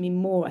shaped me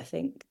more, I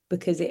think,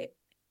 because I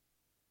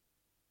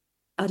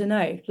don't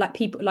know, like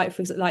people, like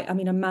for example, like, I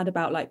mean, I'm mad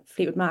about like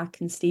Fleetwood Mac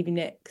and Stevie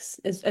Nicks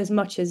as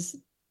much as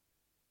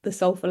the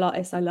soulful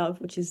artists I love,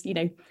 which is,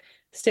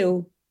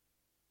 still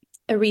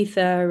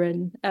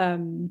Aretha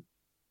and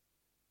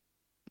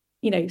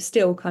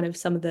still kind of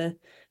some of the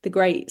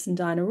greats, and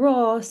Diana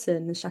Ross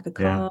and Shaka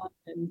Khan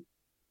and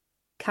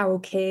Carole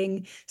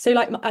King. So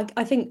like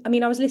I think, I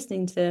mean, I was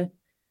listening to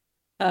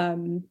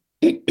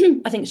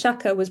I think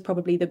Shaka was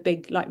probably the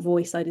big like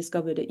voice I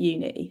discovered at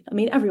uni. I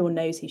mean, everyone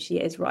knows who she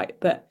is, right?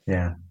 But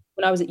when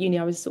I was at uni,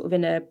 I was sort of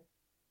in a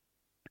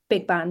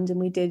big band, and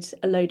we did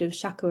a load of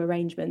Shaka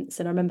arrangements,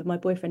 and I remember my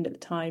boyfriend at the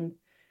time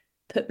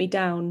put me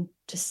down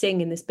to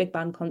sing in this big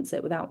band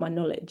concert without my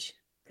knowledge,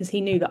 because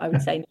he knew that I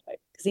would say no,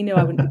 because he knew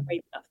I wouldn't be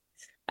brave enough,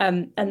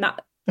 and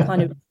that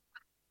kind of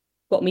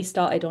got me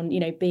started on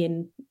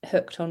being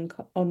hooked on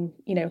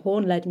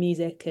horn-led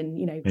music, and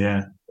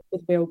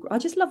with real, I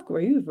just love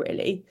groove,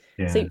 really.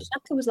 So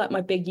Shaka was like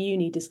my big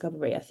uni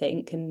discovery, I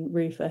think, and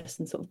Rufus,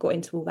 and sort of got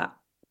into all that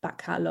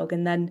back catalogue.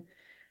 And then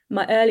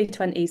my early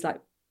 20s,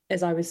 like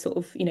as I was sort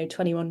of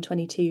 21,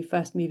 22,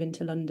 first move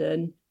into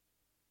London,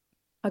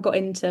 I got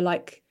into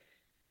like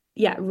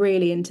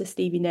really into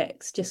Stevie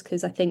Nicks, just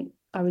because I think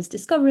I was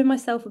discovering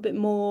myself a bit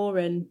more,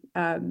 and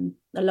I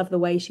love the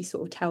way she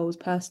sort of tells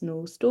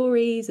personal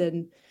stories,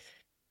 and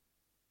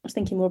I was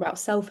thinking more about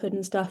selfhood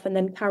and stuff. And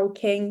then Carole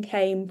King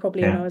came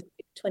probably when I was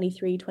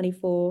 23,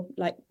 24,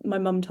 like my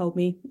mum told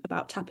me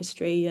about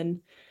tapestry and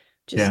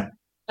just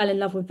fell in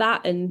love with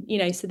that. And, you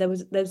know, so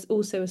there's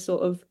also a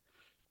sort of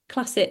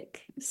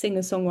classic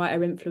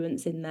singer-songwriter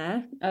influence in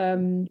there.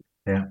 And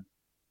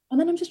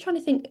then I'm just trying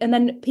to think, and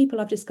then people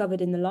I've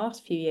discovered in the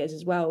last few years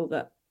as well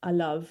that I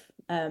love.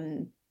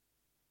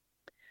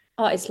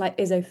 Artists like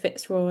Izzo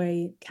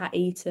Fitzroy, Cat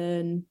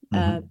Eaton,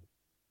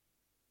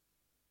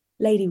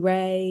 Lady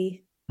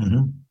Ray,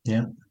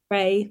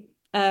 Ray,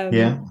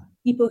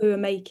 people who are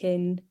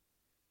making,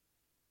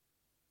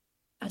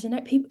 I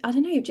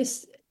don't know,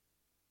 just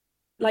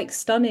like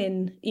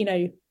stunning, you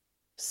know,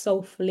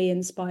 soulfully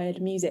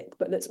inspired music,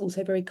 but that's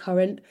also very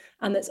current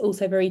and that's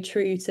also very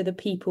true to the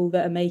people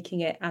that are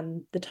making it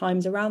and the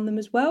times around them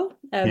as well.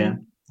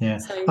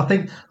 So, I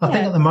think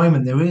at the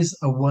moment there is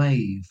a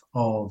wave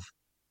of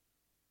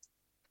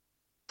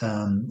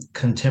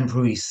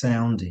contemporary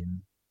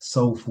sounding,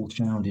 soulful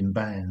sounding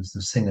bands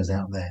and singers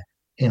out there.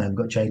 You know, we've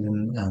got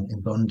Jalen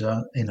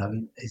Mbonda. You know,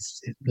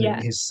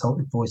 his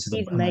soul voice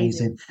is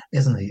amazing,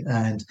 isn't he?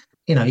 And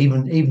you know,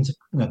 even to,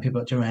 you know,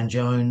 people like Duran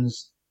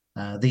Jones,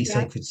 The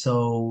Sacred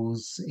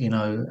Souls. You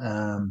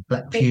know,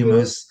 Black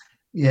Pumas.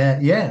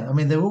 Yeah. I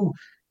mean, they're all.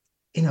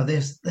 You know,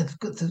 they've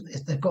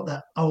got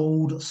that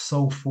old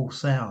soulful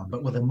sound,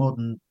 but with a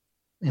modern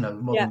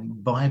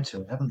vibe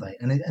to it, haven't they?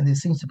 And there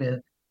seems to be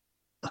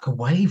like a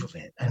wave of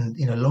it, and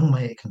you know, long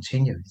may it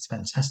continue. It's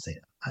fantastic.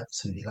 I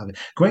absolutely love it.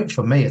 Great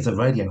for me as a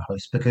radio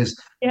host because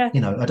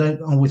you know, I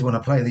don't always want to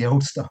play the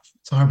old stuff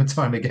time and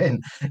time again.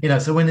 You know,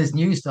 so when there's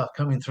new stuff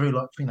coming through,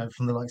 like, you know,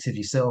 from the likes of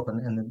yourself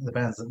and the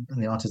bands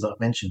and the artists I've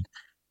mentioned,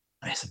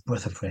 it's a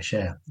breath of fresh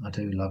air. I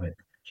do love it.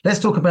 Let's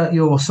talk about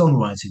your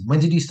songwriting. When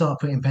did you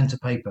start putting pen to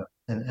paper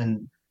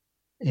and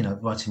you know,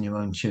 writing your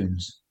own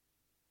tunes?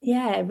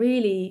 Yeah,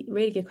 really,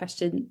 really good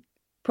question.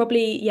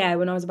 Probably,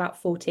 when I was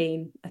about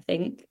 14, I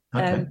think.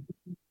 Okay.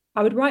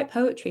 I would write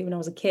poetry when I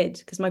was a kid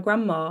because my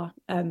grandma,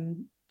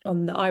 on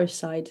the Irish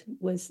side,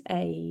 was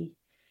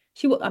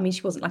she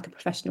wasn't like a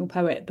professional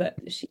poet, but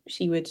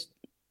she would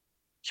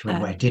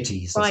write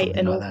ditties or write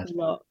something like that.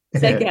 Lot.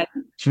 So again,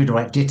 she would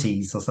write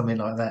ditties or something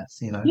like that,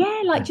 you know.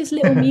 Yeah, like just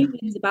little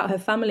musings about her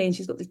family, and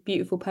she's got this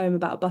beautiful poem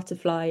about a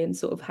butterfly and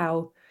sort of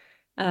how,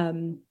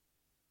 you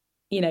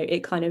know,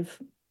 it kind of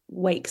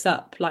wakes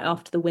up like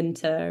after the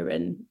winter,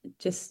 and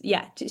just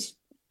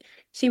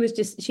she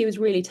was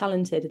really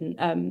talented.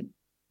 And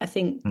I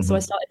think so I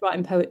started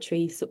writing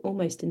poetry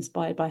almost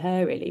inspired by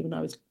her really when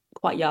I was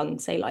quite young,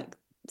 say like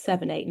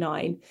 7, 8,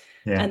 9.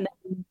 And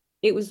then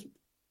it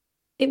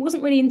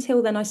wasn't really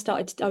until then I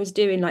was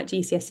doing like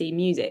GCSE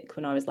music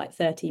when I was like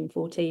 13,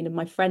 14, and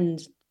my friend,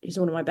 who's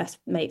one of my best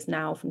mates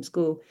now from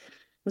school,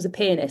 was a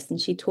pianist,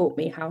 and she taught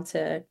me how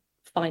to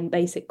find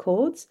basic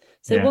chords.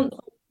 So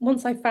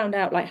once I found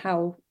out like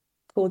how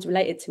chords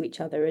related to each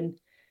other, and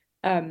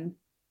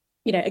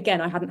you know, again,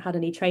 I hadn't had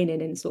any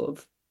training in sort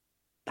of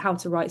how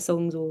to write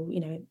songs, or, you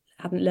know,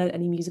 hadn't learned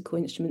any musical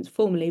instruments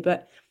formally,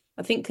 but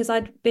I think because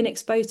I'd been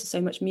exposed to so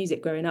much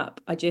music growing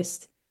up, I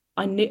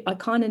knew,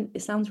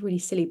 it sounds really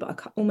silly, but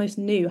I almost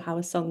knew how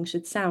a song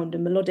should sound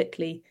and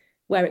melodically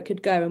where it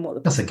could go and what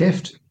the... That's a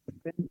gift.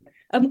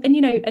 And,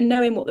 you know, and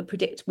knowing what the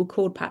predictable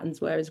chord patterns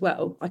were as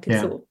well, I could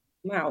sort of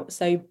them out.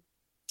 So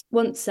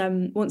once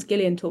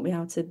Gillian taught me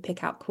how to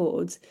pick out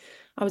chords,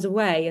 I was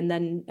away, and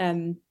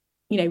then,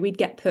 you know, we'd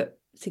get put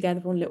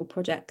together on little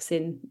projects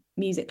in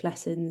music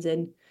lessons,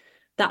 and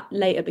that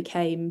later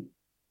became,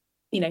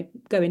 you know,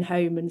 going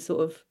home and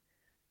sort of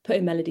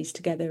putting melodies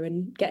together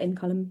and getting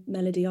kind of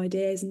melody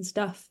ideas and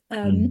stuff.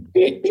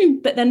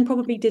 But then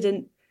probably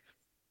didn't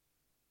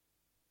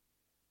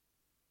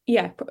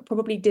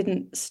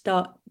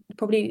start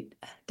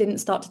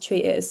to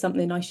treat it as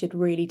something I should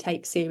really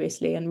take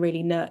seriously and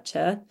really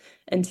nurture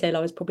until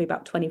I was probably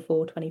about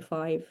 24,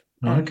 25.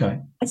 Okay.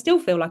 I still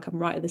feel like I'm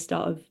right at the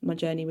start of my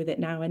journey with it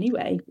now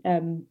anyway.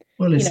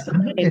 Well,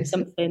 it's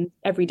something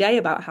every day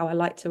about how I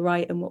like to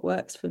write and what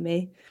works for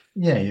me.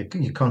 Yeah,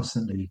 you're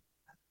constantly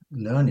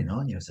learning,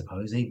 aren't you? I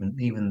suppose even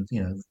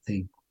you know,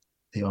 the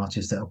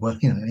artists that are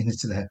working, you know,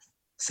 into their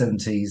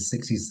 70s,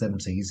 60s,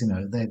 70s, you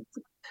know,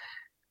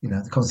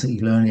 they're constantly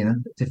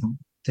learning different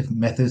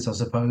methods, I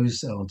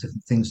suppose, or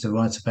different things to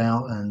write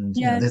about, and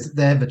you know,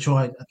 they have a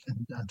tried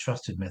and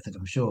trusted method,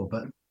 I'm sure,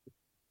 but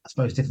I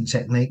suppose different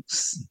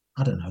techniques.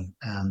 I don't know.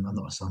 I'm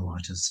not a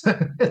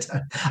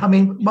songwriter. I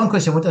mean, one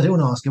question I do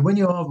want to ask you: when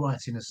you are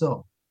writing a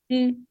song,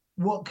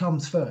 what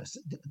comes first?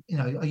 You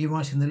know, are you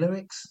writing the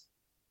lyrics,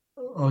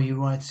 or are you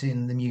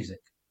writing the music?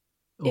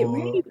 It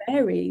really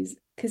varies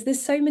because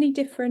there's so many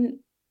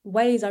different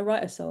ways I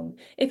write a song.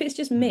 If it's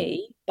just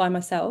me by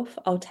myself,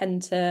 I'll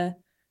tend to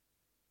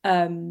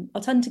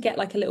get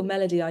like a little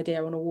melody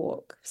idea on a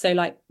walk. So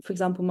like, for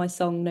example, my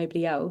song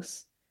Nobody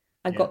Else,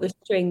 I got the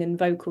string and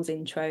vocals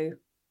intro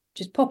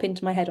just pop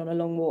into my head on a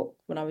long walk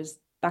when I was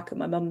back at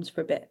my mum's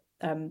for a bit,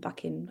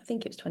 back in, I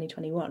think it was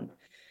 2021.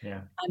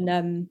 Yeah.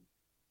 And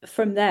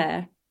from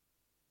there,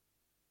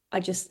 I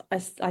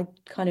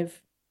kind of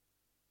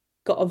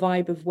got a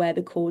vibe of where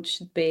the chords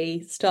should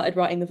be, started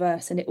writing the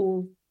verse, and it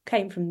all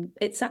came from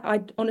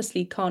I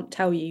honestly can't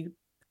tell you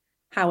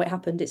how it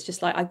happened. It's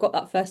just like I got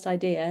that first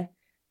idea,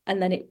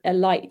 and then a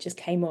light just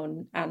came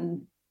on,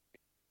 and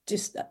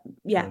just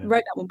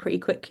wrote that one pretty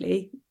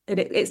quickly. And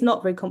it's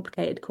not very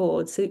complicated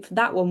chords, so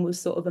that one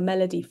was sort of a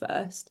melody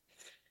first.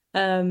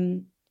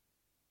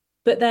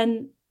 But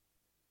then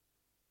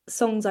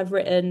songs that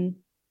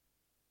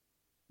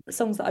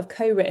I've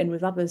co-written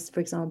with others, for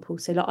example,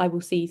 so like I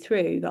Will See You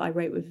Through, that I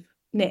wrote with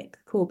Nick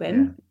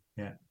Corbin.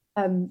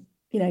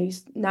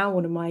 He's now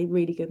one of my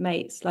really good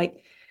mates.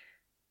 Like,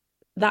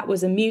 that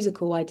was a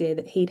musical idea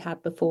that he'd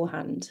had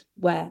beforehand,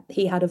 where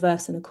he had a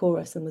verse and a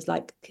chorus and was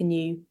like, can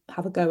you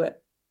have a go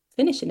at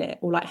finishing it?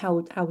 Or like, how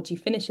would you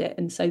finish it?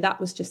 And so that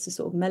was just a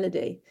sort of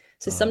melody.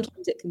 So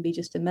sometimes it can be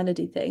just a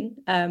melody thing.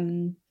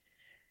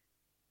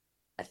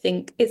 I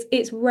think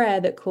it's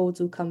rare that chords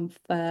will come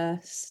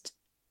first.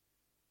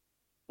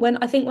 When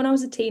I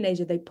was a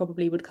teenager, they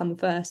probably would come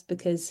first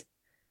because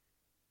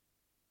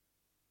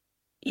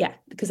I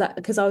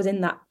was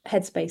in that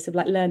headspace of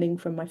like learning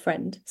from my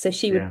friend. So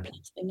she would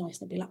play something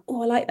nice and I'd be like,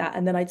 oh, I like that.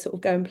 And then I'd sort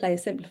of go and play a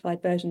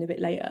simplified version of it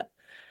later.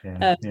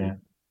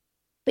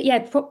 But yeah,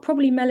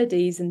 probably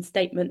melodies and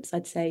statements,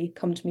 I'd say,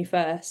 come to me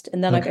first.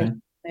 And then I go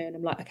there and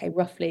I'm like, okay,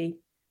 roughly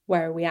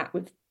where are we at?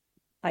 But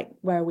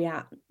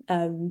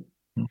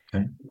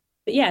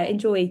yeah,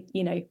 enjoy,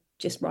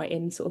 just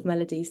writing sort of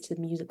melodies to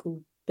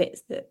musical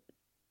bits that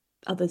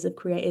others have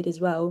created as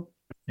well.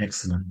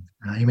 Excellent.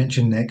 You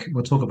mentioned Nick.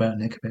 We'll talk about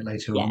Nick a bit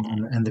later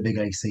on, and the Big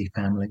AC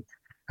family.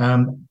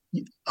 I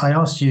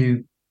asked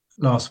you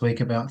last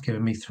week about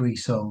giving me 3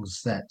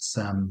 songs that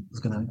I'm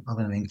going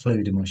to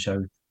include in my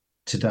show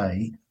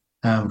today.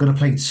 I'm going to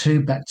play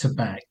 2 back to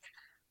back.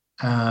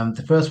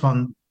 The first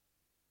one,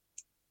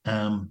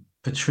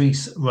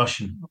 Patrice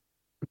Rushen.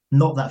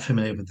 Not that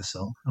familiar with the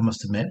song, I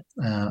must admit.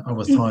 I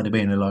was tired of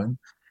being alone.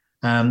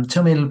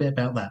 Tell me a little bit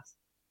about that.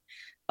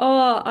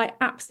 Oh, I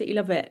absolutely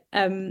love it.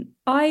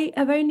 I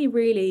have only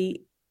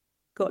really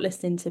got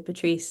listening to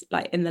Patrice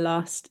like in the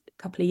last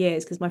couple of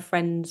years because my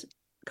friend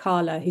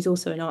Carla, who's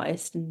also an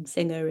artist and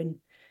singer, and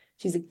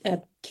she's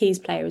a keys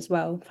player as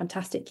well,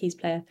 fantastic keys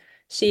player.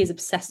 She is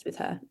obsessed with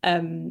her.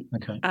 And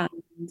I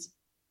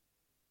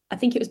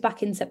think it was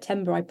back in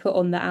September I put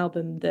on the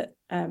album that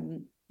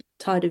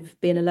Tired of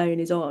Being Alone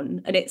is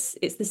on, and it's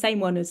the same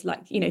one as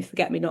like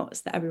Forget Me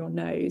Nots that everyone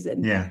knows,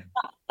 and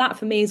that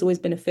for me has always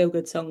been a feel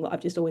good song that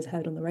I've just always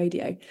heard on the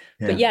radio.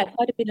 But Tired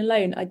of Being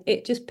Alone,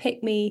 it just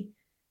picked me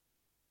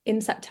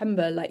in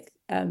September. Like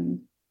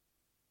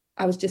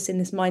I was just in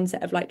this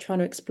mindset of like trying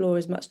to explore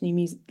as much new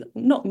music,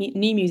 not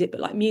new music,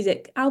 but like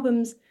music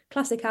albums,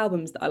 classic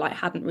albums that I like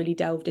hadn't really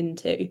delved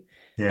into.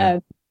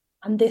 And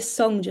this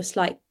song just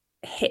like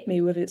hit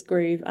me with its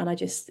groove, and I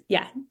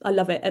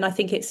love it, and I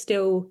think it's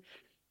still,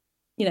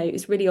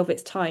 it's really of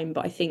its time,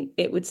 but I think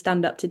it would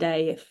stand up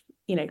today if,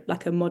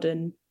 like a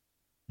modern.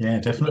 Yeah,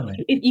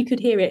 definitely. If you could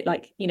hear it,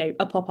 like,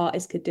 a pop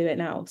artist could do it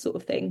now, sort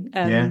of thing.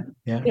 Anyone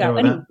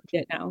could do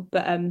it now.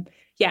 But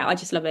I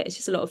just love it. It's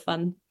just a lot of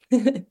fun.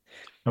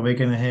 Are we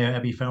going to hear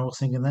Abby Farrell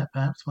singing that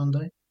perhaps one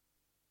day?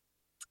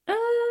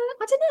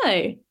 I don't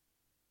know.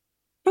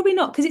 Probably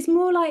not, because it's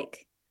more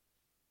like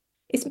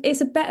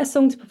it's a better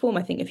song to perform,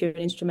 I think, if you're an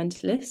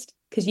instrumentalist,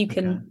 because you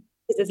can,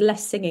 because there's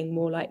less singing,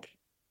 more like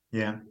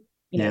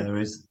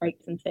there is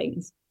breaks and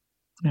things.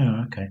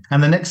 Oh, okay.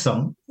 And the next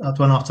song, the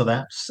one after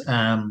that,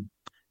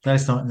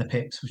 Gladys Knight in the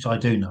Pips, which I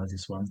do know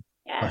this one.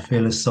 I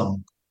feel a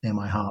song in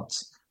my heart.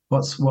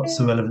 What's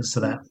the relevance to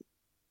that?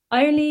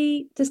 I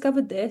only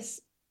discovered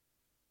this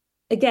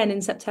again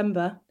in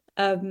September,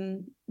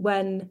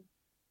 when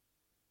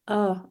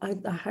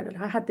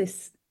I had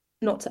this,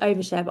 not to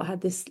overshare, but I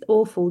had this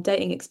awful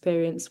dating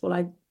experience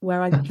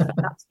where I felt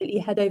absolutely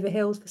head over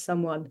heels for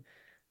someone.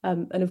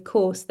 And of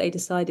course, they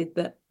decided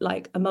that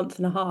like a month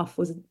and a half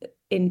was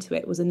into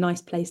it was a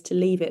nice place to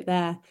leave it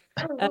there.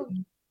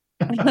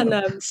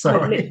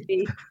 Sorry.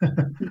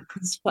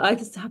 It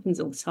just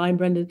happens all the time,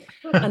 Brendan.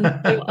 And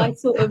so I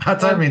sort of I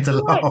don't mean to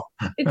laugh.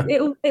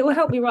 It will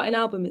help me write an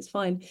album. It's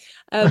fine.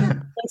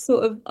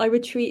 I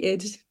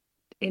retreated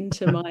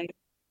into my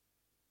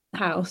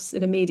house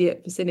in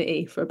immediate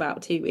vicinity for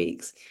about 2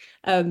 weeks,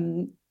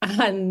 and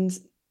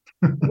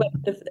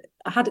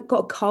I had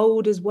got a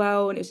cold as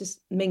well, and it was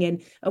just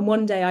minging. And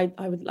one day I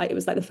would like, it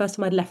was like the first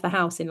time I'd left the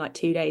house in like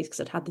 2 days because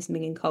I'd had this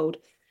minging cold.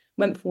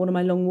 Went for one of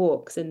my long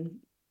walks, and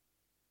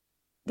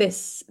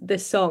this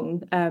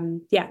song,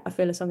 I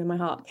Feel a Song in My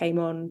Heart, came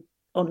on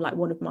like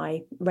one of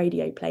my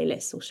radio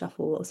playlists or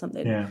shuffle or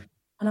something.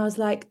 And I was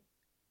like,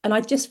 and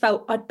I just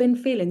felt I'd been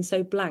feeling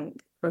so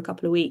blank for a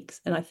couple of weeks,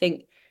 and I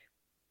think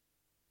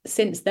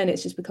since then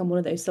it's just become one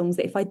of those songs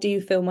that if I do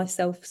feel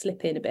myself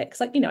slip in a bit, because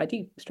like I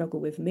do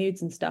struggle with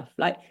moods and stuff,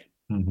 like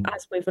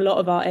as with a lot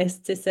of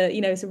artists, it's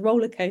a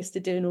roller coaster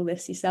doing all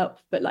this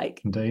yourself. But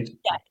like, indeed,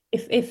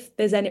 if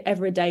there's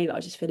ever a day that I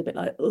just feel a bit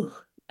like,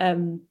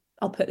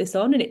 I'll put this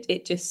on, and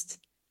it just,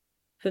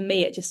 for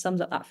me, it just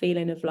sums up that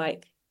feeling of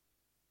like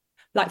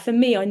for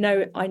me, I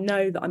know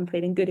that I'm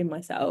feeling good in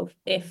myself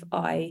if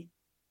I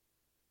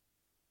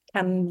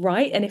can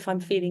write and if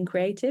I'm feeling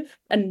creative.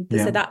 And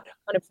so that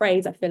kind of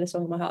phrase, I feel a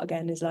song in my heart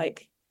again, is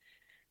like,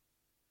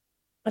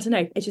 I don't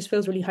know, it just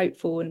feels really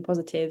hopeful and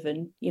positive,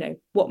 and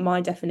what my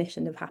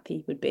definition of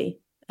happy would be.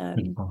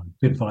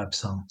 Good vibe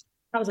song.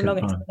 That was a long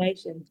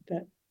explanation,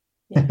 but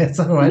yeah. It's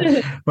all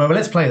right. Well,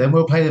 let's play them.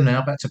 We'll play them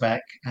now back to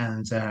back,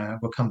 and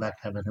we'll come back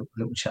and have a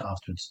little chat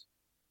afterwards.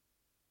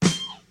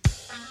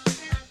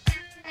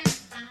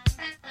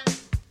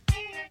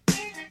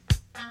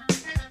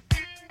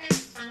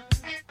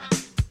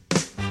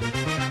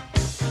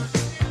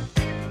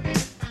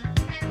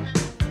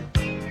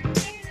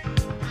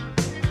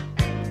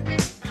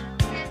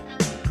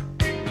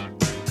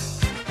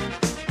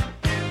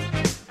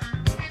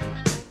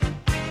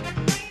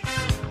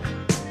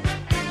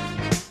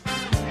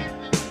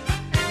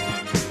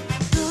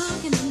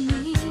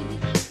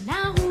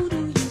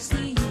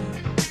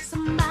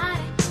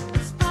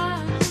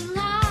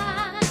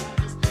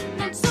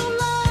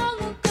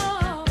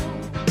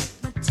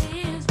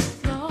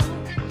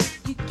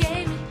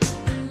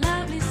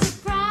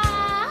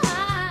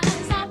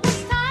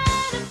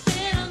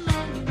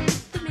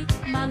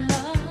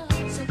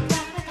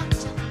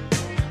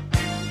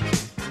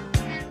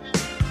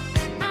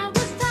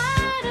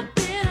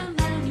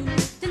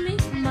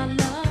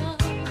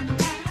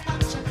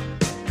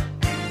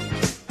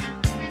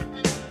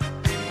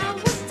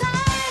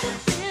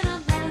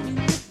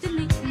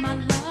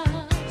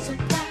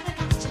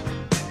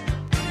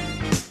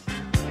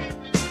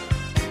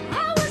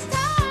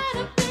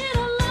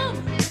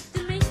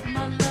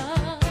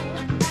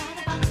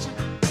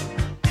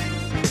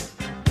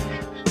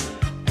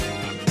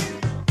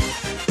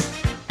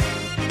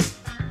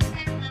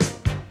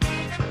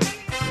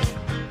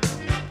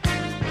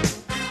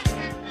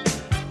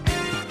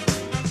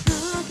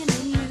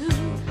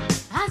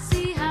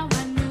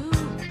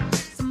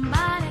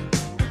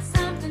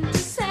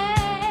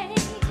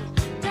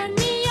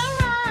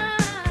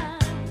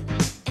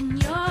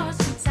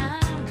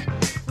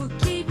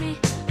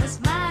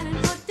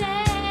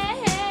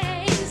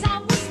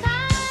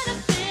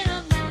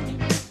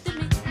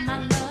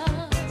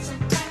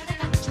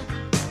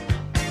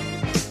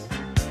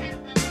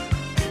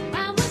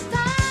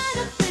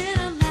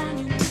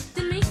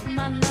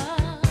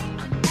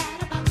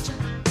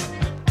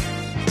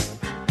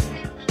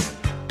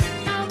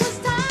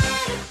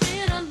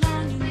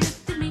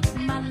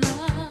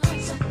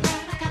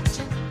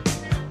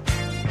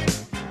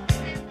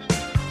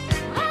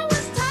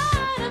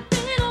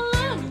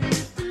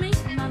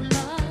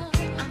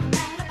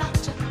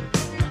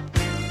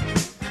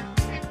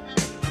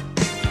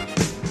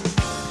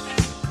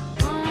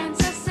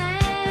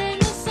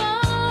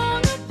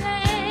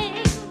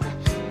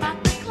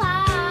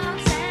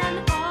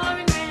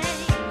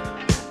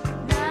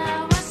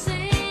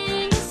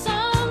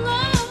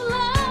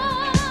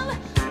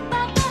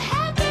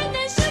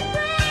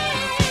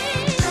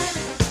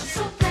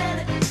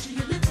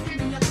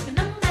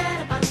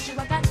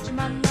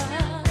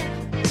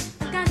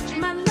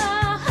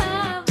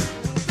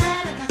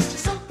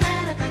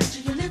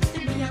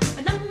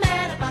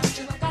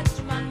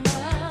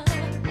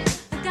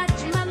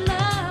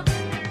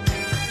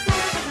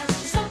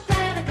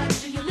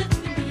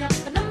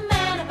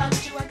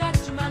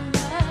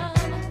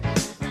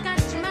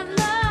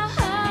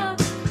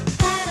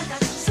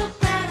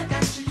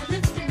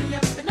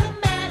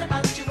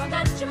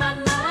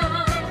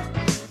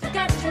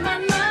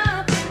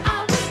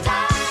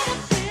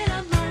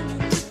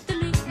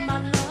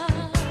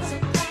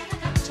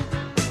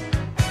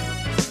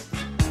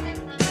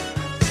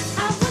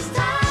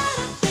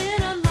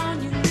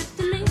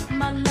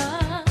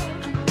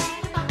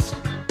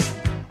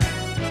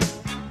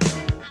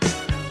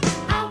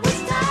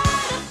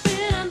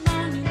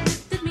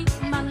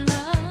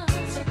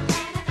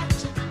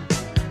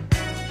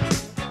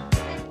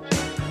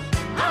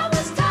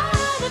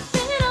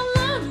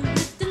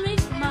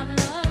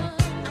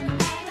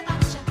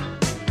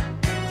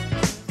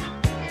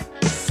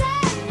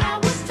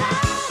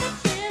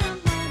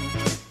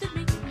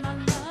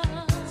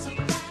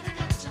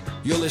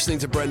 You're listening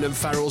to Brendan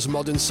Farrell's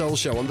Modern Soul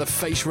Show on The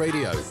Face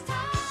Radio.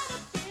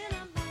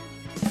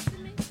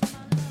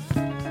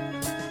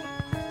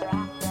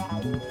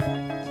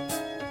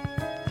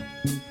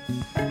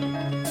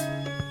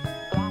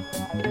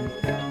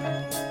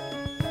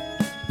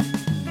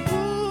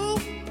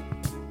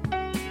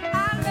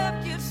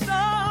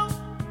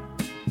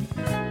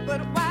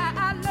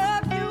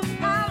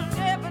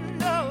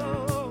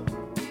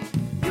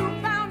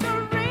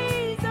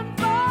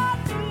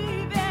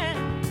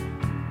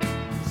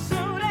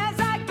 Soon as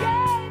I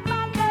gave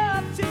my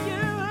love to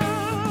you,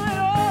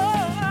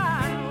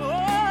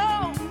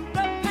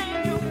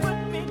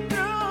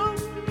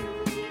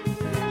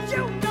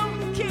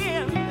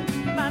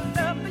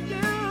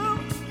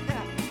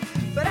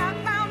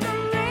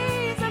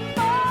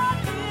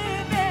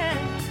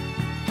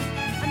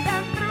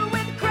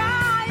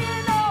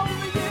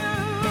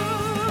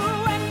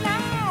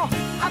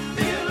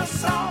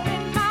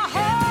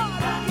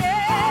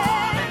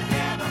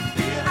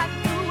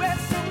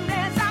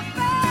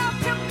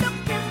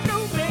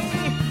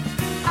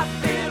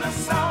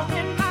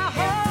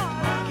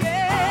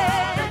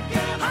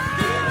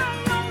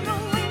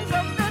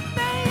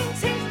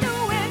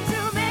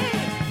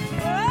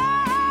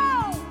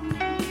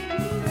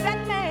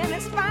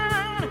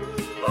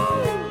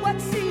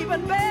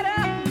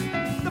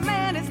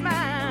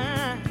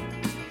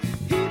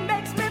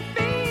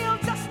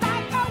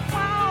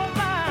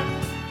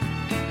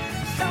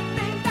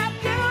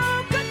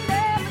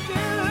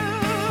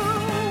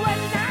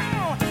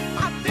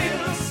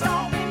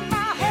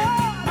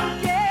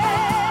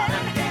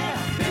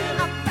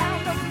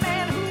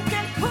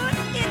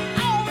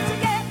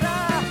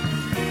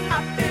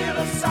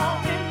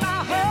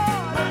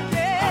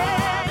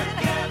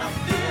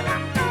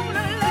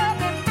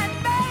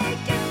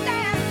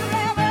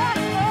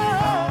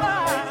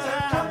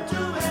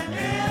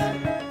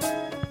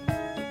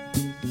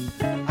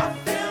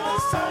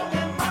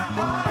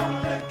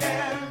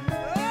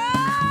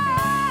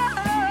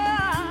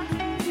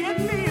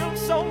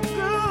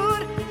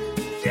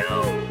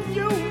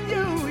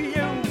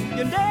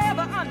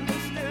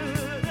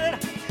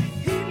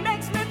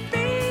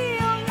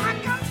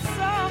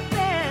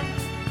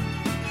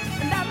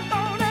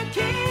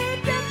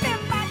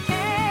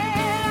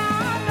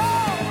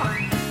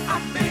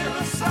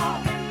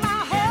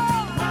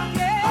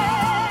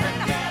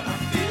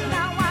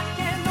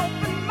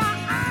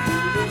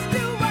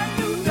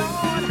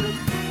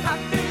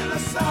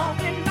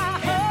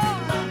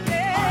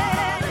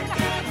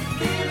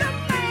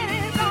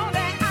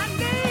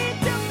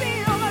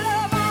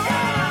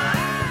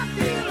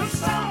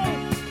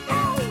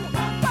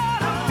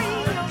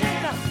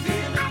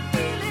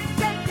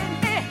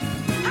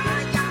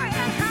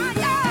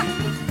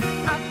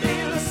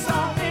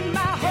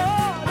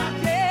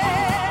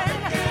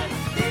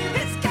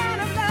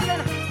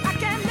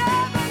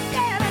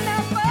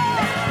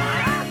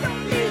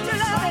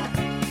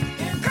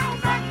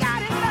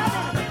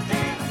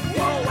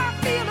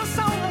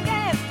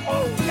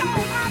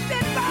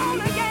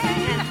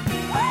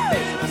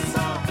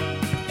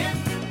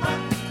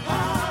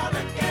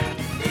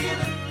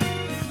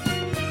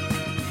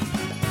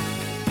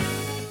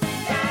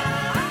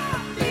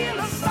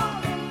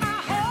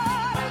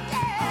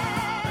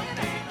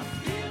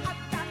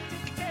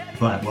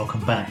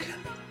 welcome back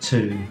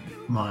to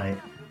my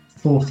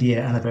 4th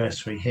year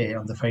anniversary here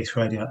on the Face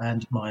Radio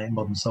and my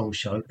Modern Soul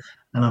show.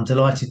 And I'm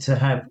delighted to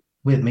have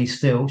with me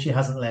still, she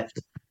hasn't left,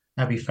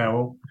 Abby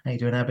Farrell. How you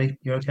doing, Abby?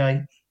 You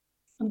okay?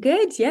 I'm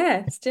good,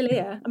 yeah, still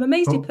here. I'm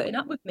amazed you're Cool. putting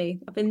up with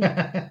me. I've been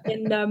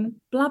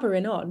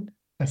blabbering on.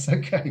 That's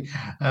okay.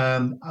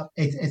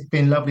 It's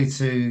been lovely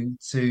to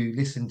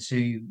listen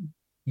to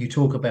you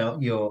talk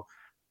about your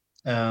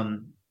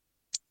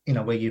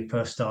where you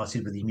first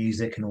started with your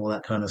music and all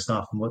that kind of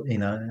stuff, and what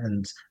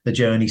and the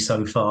journey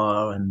so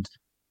far, and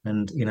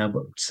what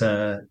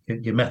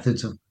your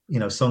methods of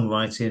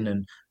songwriting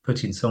and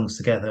putting songs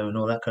together and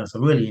all that kind of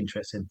stuff. Really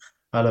interesting.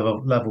 I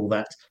love all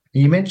that.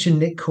 And you mentioned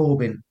Nick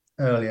Corbin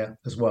earlier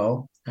as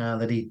well,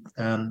 that he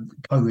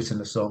co-written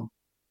a song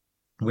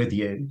with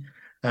you,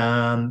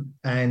 and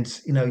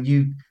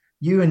you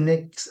and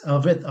Nick.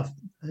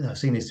 I've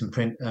seen this in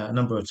print a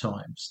number of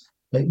times.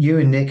 But you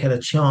and Nick had a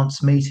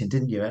chance meeting,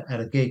 didn't you, at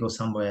a gig or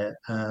somewhere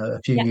a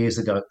few years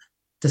ago?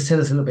 Just tell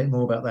us a little bit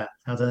more about that.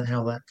 How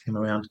that came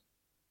about.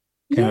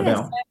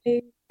 So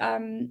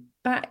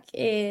back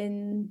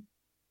in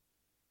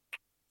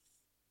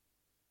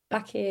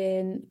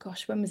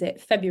gosh, when was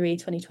it? February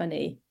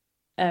 2020.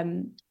 I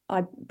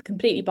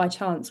completely by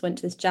chance went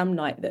to this jam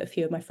night that a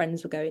few of my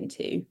friends were going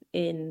to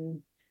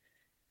in,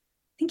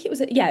 I think it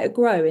was a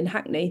Grow in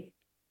Hackney.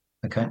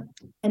 Okay.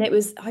 And it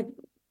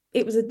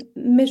was a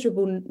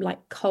miserable, like,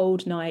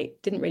 cold night.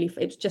 It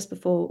was just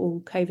before all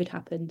COVID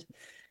happened.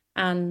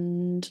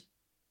 And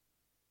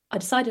I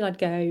decided I'd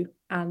go,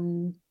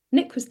 and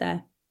Nick was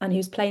there and he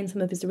was playing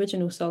some of his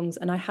original songs.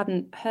 And I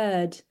hadn't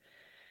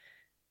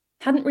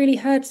really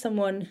heard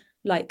someone,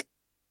 like,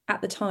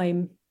 at the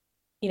time,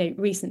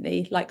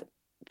 recently, like,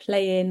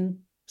 playing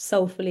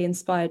soulfully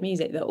inspired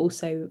music that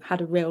also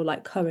had a real,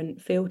 like,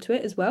 current feel to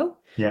it as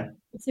well. Yeah.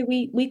 So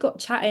we got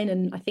chatting,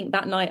 and I think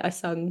that night I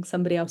sung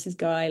Somebody Else's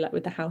Guy, like,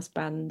 with the house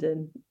band,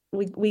 and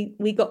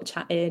we got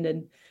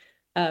chatting,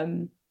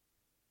 and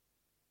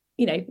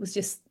it was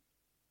just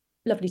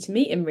lovely to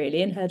meet him,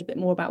 really, and heard a bit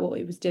more about what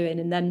he was doing.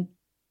 And then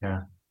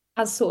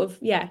as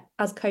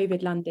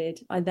COVID landed,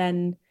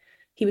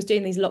 he was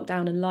doing these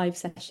lockdown and live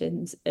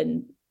sessions,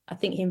 and I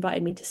think he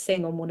invited me to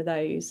sing on one of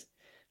those.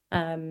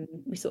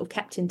 We sort of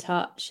kept in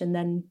touch, and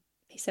then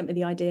he sent me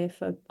the idea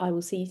for I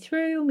Will See You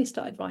Through, and we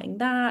started writing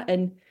that.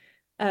 And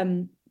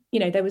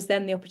there was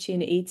then the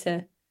opportunity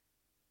to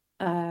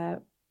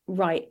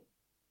write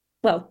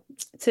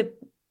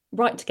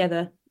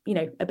together,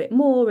 a bit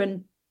more,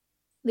 and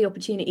the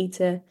opportunity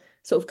to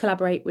sort of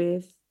collaborate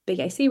with Big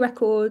AC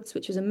Records,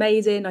 which was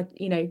amazing.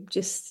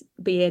 Just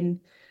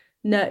being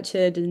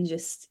nurtured and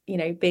just,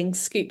 being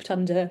scooped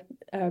under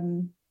a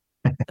wing.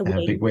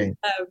 Big wing.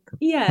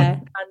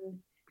 And,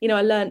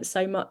 I learned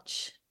so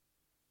much,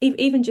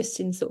 even just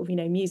in sort of,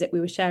 music we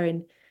were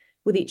sharing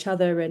with each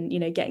other, and,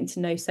 getting to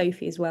know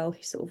Sophie as well,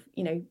 who's sort of,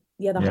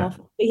 the other half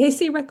of Big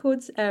AC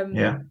Records,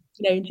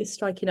 just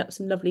striking up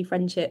some lovely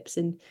friendships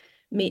and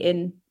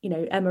meeting,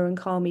 Emma and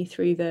Carmi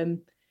through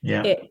them.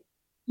 That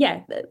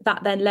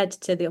then led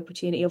to the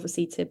opportunity,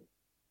 obviously, to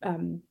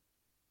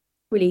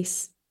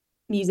release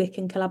music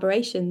in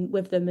collaboration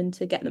with them and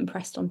to get them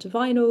pressed onto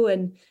vinyl.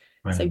 And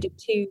so did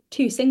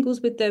two singles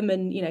with them,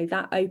 and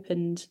that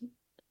opened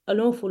an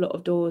awful lot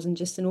of doors, and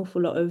just an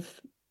awful lot of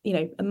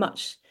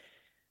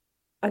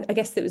I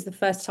guess it was the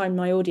first time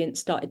my audience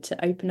started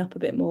to open up a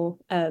bit more,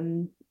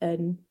 and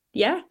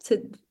they're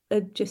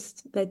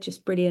just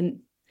brilliant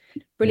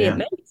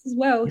mates as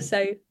well.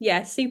 So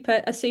a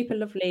super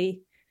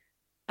lovely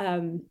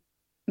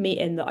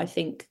meeting that I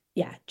think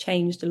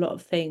changed a lot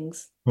of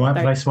things. Right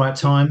place, right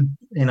time.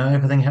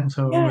 Everything happens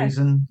for a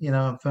reason. I'm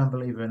a firm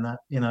believer in that.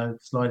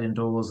 Sliding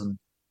doors and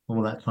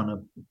all that kind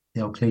of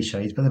the old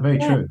cliches, but they're very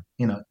true.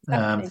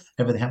 Exactly.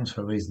 Everything happens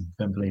for a reason.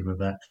 Firm believer of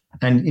that.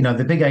 And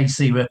the Big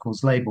AC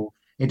Records label,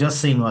 it does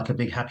seem like a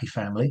big happy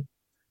family,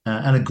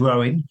 and a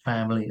growing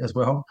family as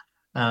well.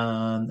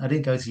 I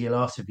didn't go to your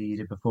last review you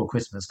did before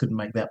Christmas, couldn't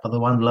make that, but the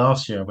one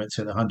last year I went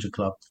to, the 100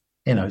 Club,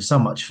 so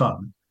much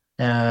fun.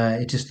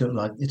 It just felt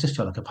like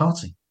a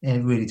party.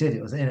 It really did.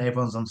 It was,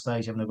 everyone's on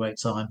stage having a great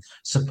time.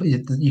 So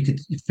you could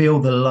feel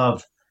the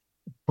love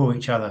for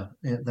each other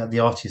that the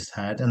artists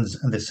had, and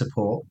the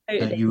support.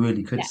 Totally. You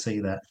really could see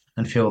that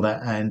and feel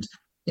that. And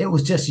it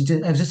was just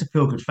a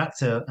feel good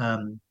factor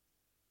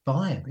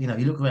vibe. You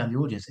look around the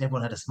audience,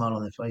 everyone had a smile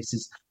on their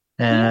faces,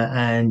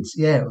 and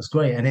it was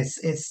great. And it's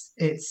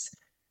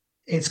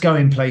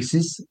going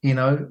places.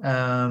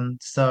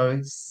 So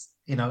it's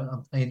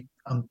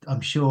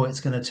I'm sure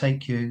it's going to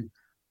take you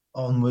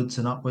onwards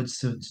and upwards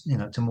to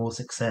more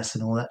success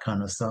and all that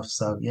kind of stuff.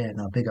 So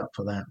big up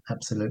for that.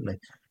 Absolutely.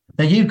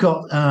 Now you've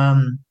got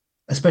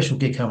a special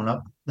gig coming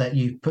up that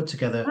you've put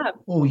together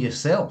all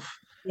yourself.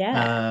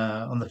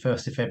 On the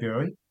 1st of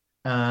February.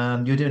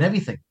 You're doing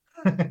everything.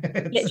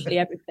 Literally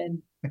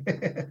everything.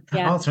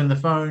 Answering the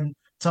phone,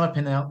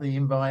 typing out the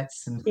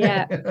invites, and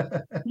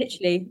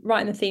literally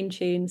writing the theme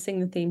tune,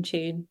 sing the theme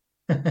tune.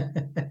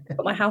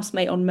 Got my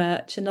housemate on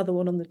merch, another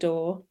one on the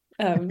door.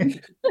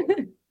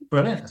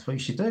 Brilliant. That's what you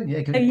should do. Yeah,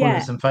 Oh, pull in yeah.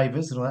 some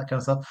favours and all that kind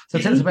of stuff. So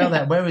tell us about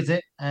that. Where is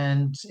it?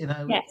 And,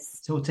 Yes.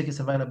 still tickets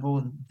available,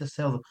 and just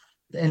tell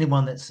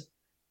anyone that's,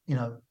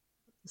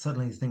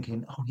 suddenly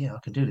thinking, oh, yeah, I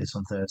could do this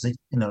on Thursday.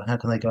 How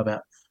can they go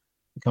about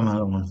coming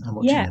along and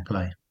watching Yeah. their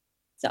play?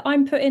 So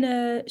I'm putting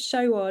a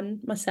show on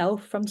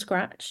myself from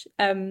scratch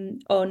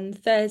on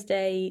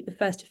Thursday, the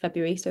 1st of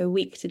February, so a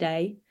week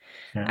today,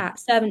 at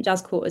Servant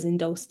Jazz Quarters in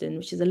Dalston,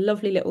 which is a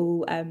lovely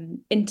little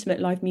intimate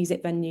live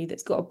music venue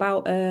that's got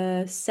about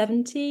a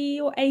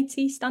 70 or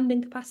 80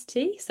 standing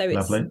capacity. So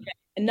it's Lovely.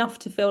 enough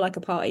to feel like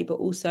a party, but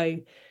also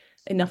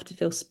enough to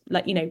feel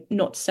like,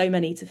 not so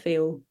many to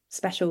feel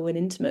special and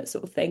intimate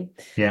sort of thing.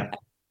 Yeah.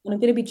 And I'm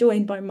going to be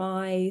joined by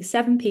my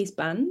 7-piece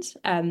band,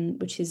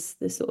 which is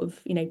the sort of,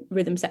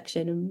 rhythm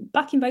section and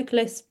backing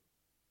vocalists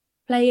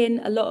playing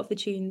a lot of the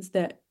tunes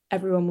that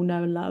everyone will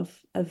know and love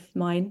of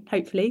mine,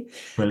 hopefully.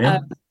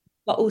 Brilliant.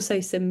 But also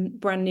some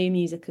brand new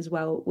music as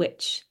well,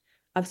 which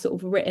I've sort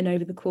of written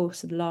over the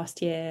course of the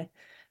last year,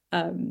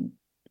 a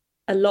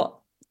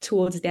lot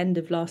towards the end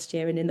of last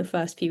year and in the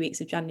first few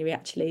weeks of January,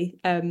 actually.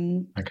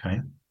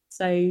 Okay.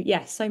 So,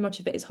 yeah, so much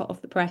of it is hot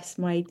off the press.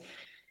 My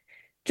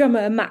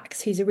drummer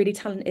Max, who's a really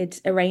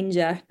talented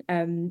arranger,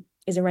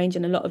 is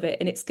arranging a lot of it,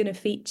 and it's going to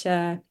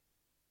feature.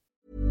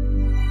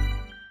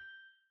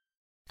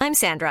 I'm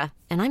Sandra,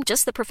 and I'm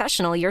just the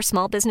professional your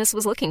small business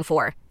was looking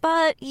for.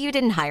 But you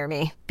didn't hire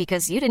me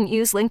because you didn't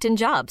use LinkedIn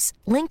Jobs.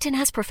 LinkedIn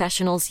has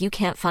professionals you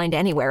can't find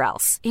anywhere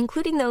else,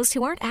 including those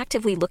who aren't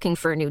actively looking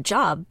for a new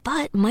job,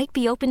 but might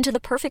be open to the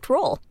perfect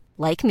role,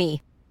 like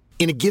me.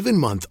 In a given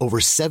month, over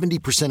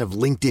 70% of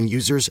LinkedIn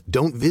users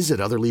don't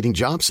visit other leading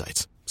job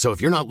sites. So if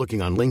you're not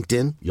looking on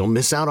LinkedIn, you'll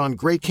miss out on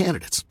great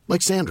candidates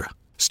like Sandra.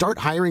 Start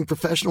hiring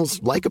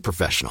professionals like a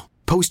professional.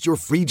 Post your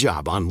free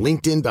job on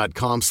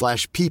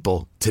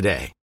linkedin.com/people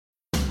today.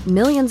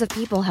 Millions of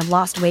people have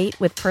lost weight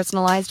with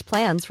personalized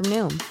plans from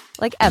Noom,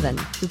 like Evan,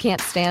 who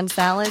can't stand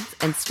salads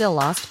and still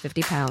lost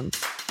 50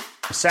 pounds.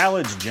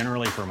 Salads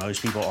generally for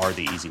most people are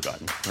the easy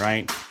button,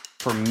 right?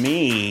 For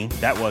me,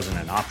 that wasn't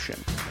an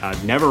option. I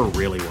never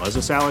really was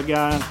a salad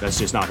guy. That's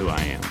just not who I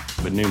am.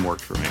 But Noom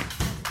worked for me.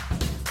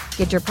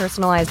 Get your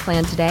personalized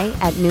plan today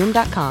at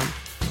Noom.com.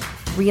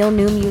 Real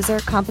Noom user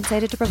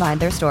compensated to provide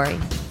their story.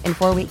 In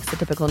 4 weeks, the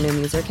typical Noom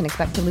user can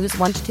expect to lose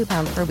 1 to 2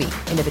 pounds per week.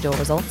 Individual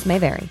results may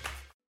vary.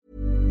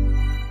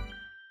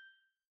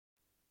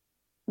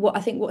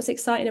 What's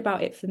exciting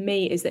about it for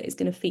me is that it's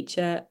going to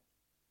feature,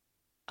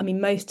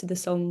 most of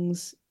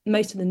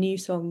the new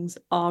songs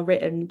are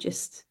written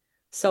just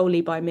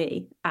solely by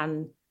me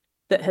and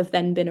that have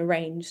then been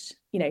arranged,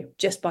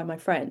 just by my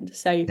friend.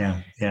 So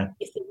yeah.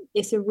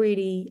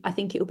 I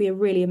think it'll be a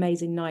really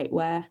amazing night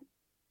where,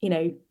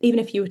 even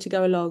if you were to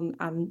go along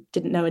and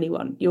didn't know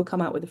anyone, you'll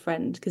come out with a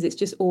friend, because it's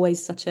just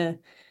always such a,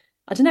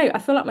 I don't know, I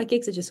feel like my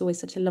gigs are just always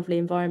such a lovely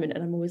environment,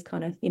 and I'm always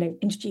kind of,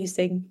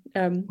 introducing.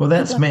 Well,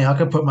 that's me. I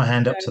could put my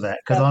hand up to that,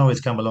 because I always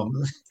come along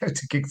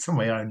to gigs on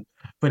my own,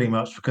 pretty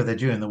much, because they're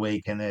during the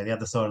week and they're the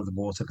other side of the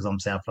water, because I'm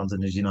South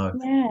London, as you know.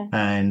 Yeah.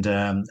 And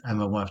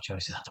my wife Jo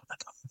says,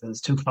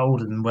 it's too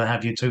cold and what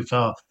have you, too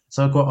far.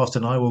 So quite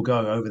often I will go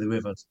over the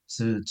river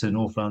to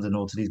North London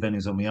or to these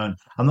venues on my own.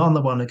 I'm not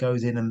the one that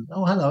goes in and,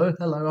 oh, hello,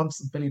 I'm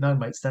Billy No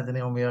Mate standing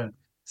there on my own.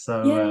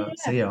 So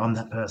I'm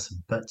that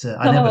person. But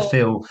I never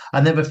feel,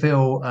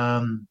 for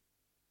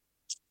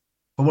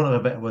want of a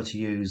better word to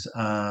use,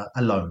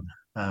 alone.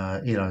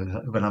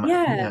 When I'm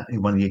at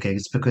one of your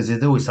gigs, because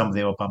there's always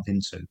somebody I'll bump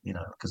into,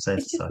 because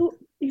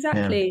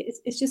exactly. Yeah.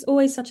 It's just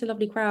always such a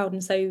lovely crowd.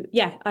 And so,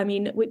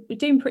 we're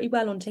doing pretty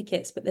well on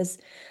tickets, but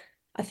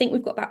I think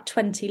we've got about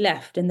 20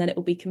 left, and then it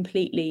will be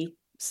completely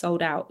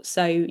sold out.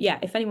 So yeah,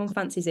 if anyone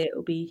fancies it,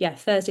 it'll be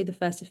Thursday the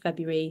 1st of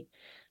February,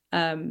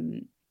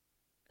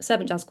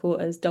 Servant Jazz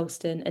Quarters,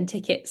 Dalston, and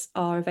tickets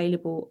are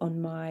available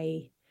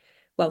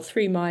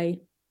through my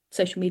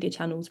social media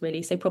channels,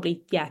 really. So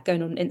probably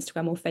going on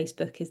Instagram or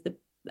Facebook is the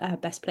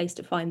best place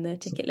to find the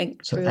ticket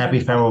link. So Abby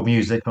Farrell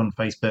Music on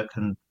Facebook,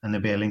 and there'll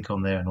be a link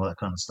on there and all that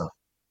kind of stuff.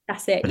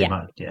 That's it. Pretty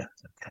much, yeah.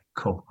 Okay,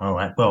 cool. All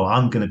right. Well,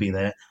 I'm going to be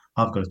there.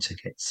 I've got a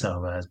ticket,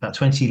 so there's about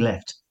 20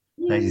 left,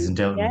 ladies and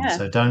gentlemen.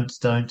 So don't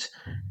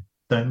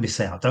miss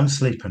out. Don't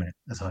sleep on it,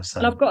 as I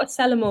say. And I've got to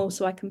sell them all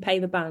so I can pay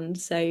the band.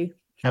 So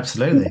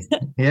absolutely,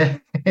 yeah.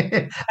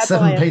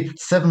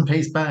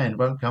 7-piece band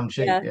won't come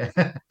cheap.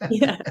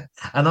 Yeah.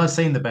 And I've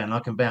seen the band.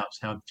 I can vouch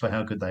for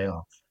how good they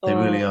are. They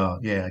really are.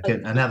 Yeah,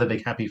 good. And now the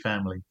big happy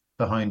family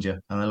behind you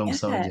and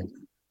alongside you.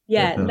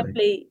 Yeah,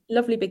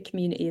 lovely big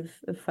community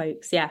of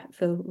folks. Yeah, I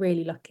feel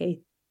really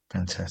lucky.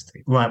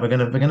 Fantastic. Right, we're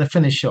gonna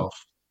finish off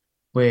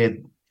with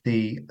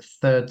the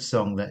third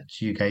song that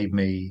you gave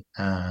me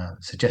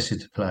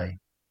suggested to play,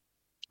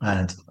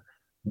 and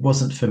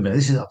wasn't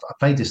familiar. I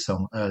played this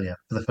song earlier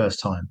for the first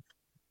time,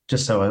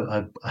 just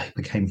so I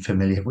became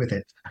familiar with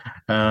it.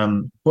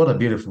 What a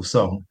beautiful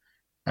song.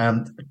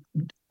 I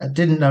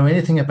didn't know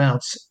anything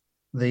about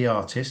the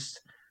artist.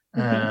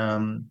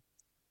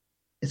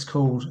 It's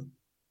called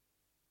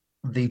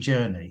The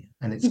Journey,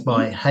 and it's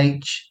by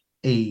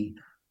H.E.R.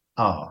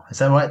 Is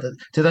that right?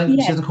 She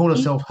doesn't call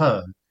herself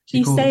her.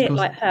 You say it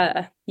like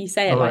her. You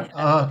say it like her.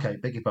 Oh, okay,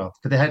 beg your pardon.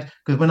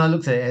 Because when I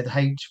looked at it, it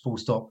had H full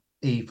stop,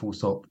 E full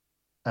stop,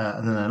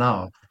 and then an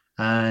R.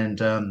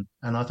 And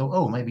I thought,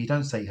 oh, maybe you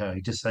don't say her,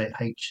 you just say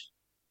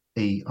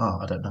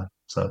H-E-R. I don't know.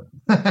 So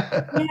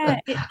yeah,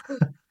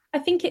 I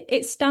think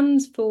it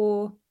stands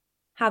for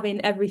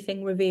having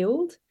everything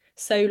revealed.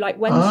 So like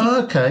when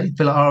okay,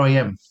 feel like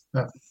REM.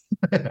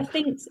 I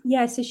think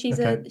so she's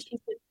Okay. she's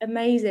an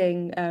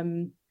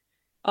amazing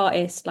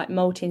artist, like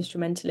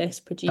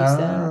multi-instrumentalist,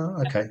 producer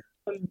Okay.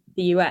 from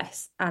the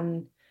US.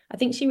 And I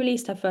think she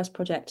released her first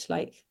project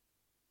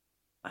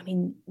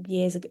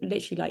years ago,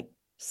 literally like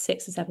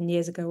 6 or 7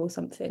 years ago or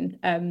something.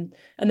 And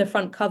the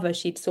front cover,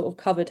 she'd sort of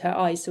covered her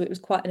eyes, so it was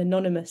quite an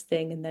anonymous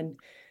thing. And then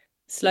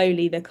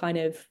slowly the kind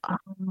of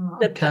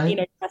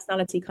the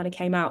personality kind of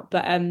came out.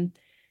 But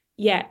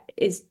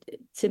is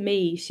to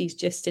me, she's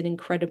just an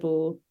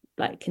incredible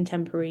like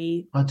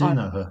contemporary I do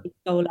know her.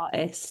 soul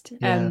artist.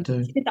 Yeah, I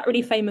do. She did that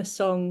really famous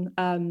song,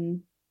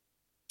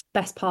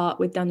 Best Part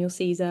with Daniel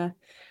Caesar.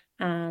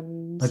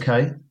 And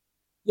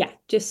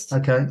just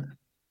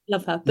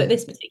love her. But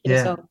this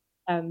particular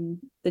song,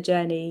 The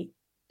Journey,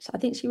 I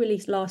think she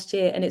released last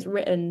year, and it's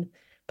written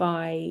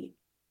by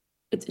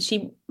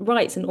she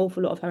writes an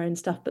awful lot of her own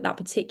stuff, but that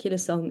particular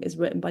song is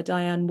written by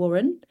Diane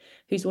Warren,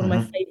 who's one of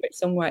my favorite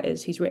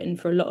songwriters, who's written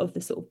for a lot of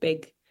the sort of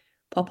big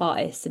pop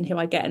artists and who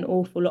I get an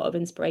awful lot of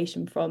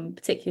inspiration from,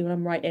 particularly when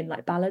I'm writing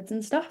like ballads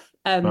and stuff.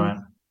 Right.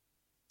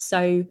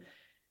 So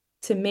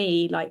to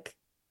me, like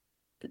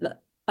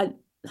I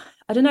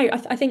don't know,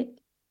 I think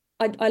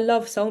I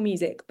love soul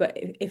music, but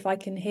if I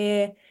can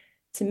hear,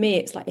 to me,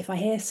 it's like if I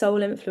hear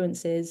soul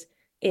influences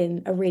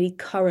in a really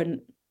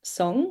current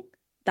song,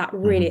 that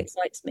really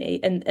excites me,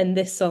 and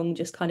this song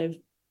just kind of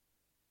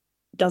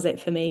does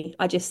it for me.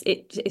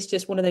 It's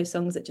just one of those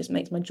songs that just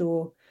makes my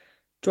jaw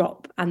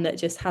drop, and that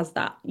just has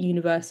that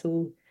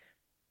universal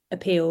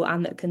appeal,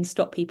 and that can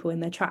stop people in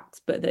their tracks,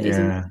 but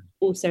that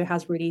also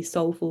has really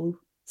soulful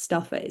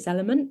stuff at its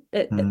element.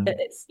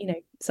 It's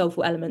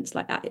soulful elements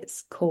like at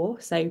its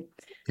core. So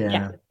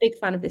big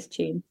fan of this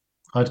tune.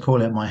 I'd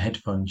call it my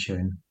headphone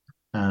tune,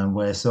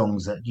 where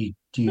songs that you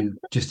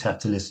just have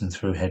to listen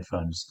through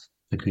headphones,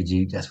 because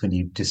that's when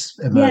you just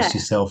immerse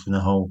yourself in the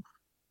whole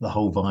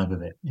vibe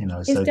of it,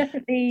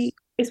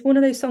 it's one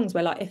of those songs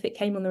where, like, if it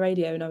came on the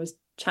radio and I was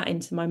chatting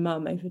to my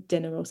mum over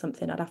dinner or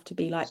something, I'd have to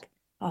be like,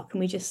 oh, can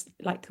we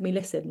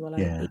listen while I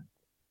eat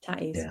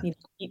chatties?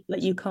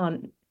 You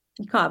can't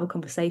have a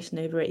conversation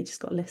over it, you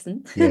just got to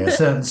listen.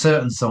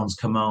 certain songs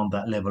command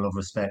that level of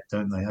respect,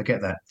 don't they? I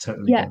get that,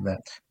 totally get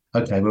that.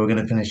 Okay, well, we're going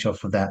to finish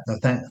off with that.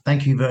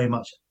 Thank you very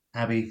much,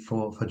 Abby,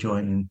 for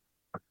joining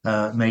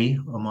me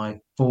on my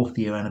 4th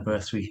year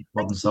anniversary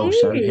ModnSoul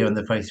show here on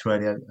the Faith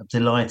Radio. I'm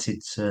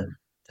delighted to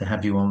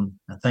have you on.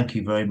 Thank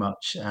you very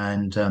much,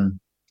 and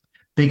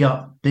big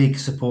up, big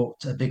support,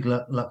 big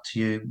luck to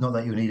you. Not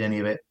that you'll need any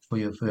of it for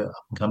your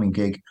upcoming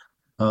gig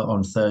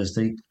on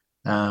Thursday.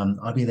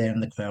 I'll be there in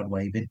the crowd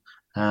waving,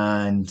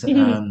 and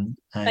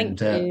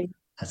Thank you.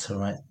 That's all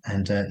right.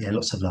 And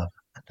lots of love.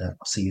 And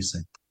I'll see you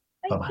soon.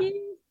 Thank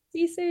you.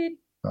 See you soon.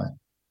 Bye.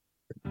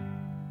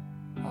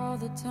 All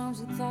the times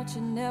you thought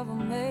you'd never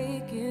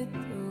make it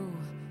through,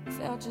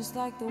 felt just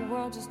like the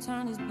world just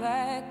turned its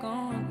back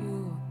on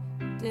you.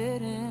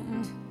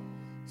 Didn't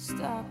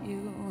stop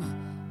you.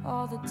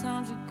 All the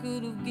times you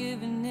could have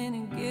given in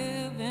and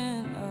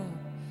given up,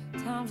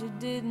 times you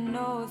didn't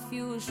know if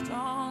you were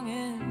strong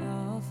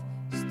enough.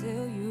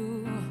 Still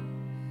you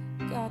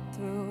got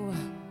through.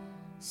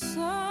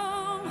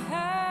 Somehow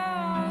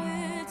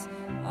it's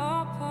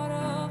all part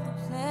of the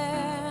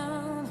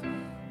plan,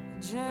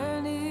 the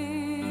journey.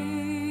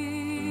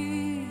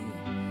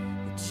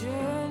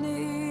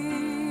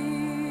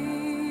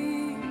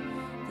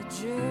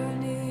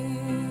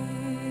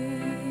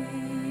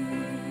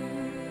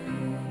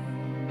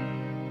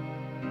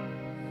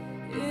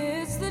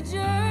 It's the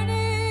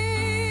journey,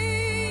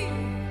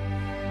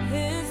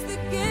 it's the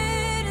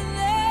getting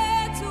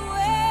there to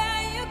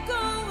where you're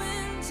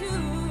going to.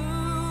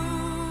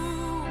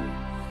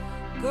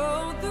 Go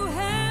through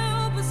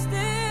hell, but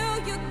still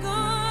you're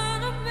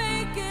gonna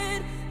make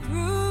it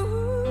through.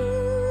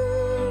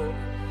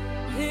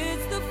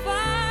 It's the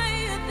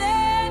fire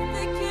that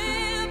they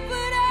can't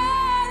put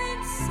out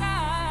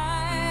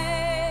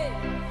inside.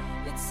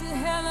 It's a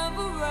hell of a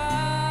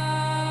ride.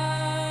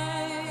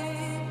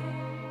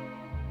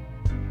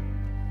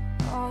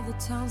 All the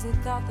times they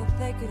thought that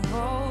they could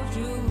hold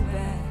you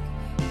back,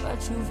 but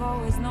you've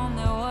always known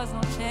there was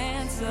no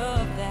chance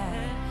of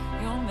that.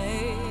 You're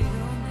made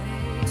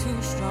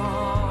too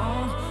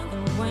strong,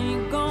 and when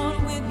you're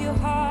gone with your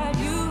heart,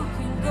 you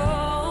can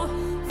go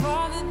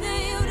farther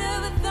than you'd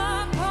ever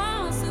thought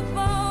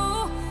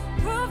possible.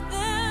 Prove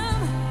them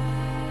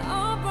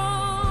all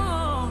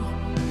wrong.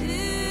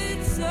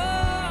 It's a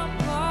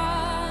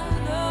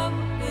part of a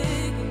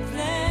bigger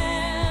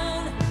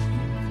plan.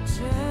 The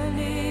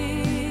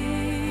journey,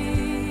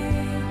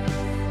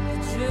 the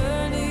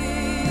journey,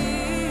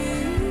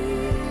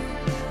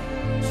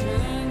 the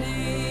journey.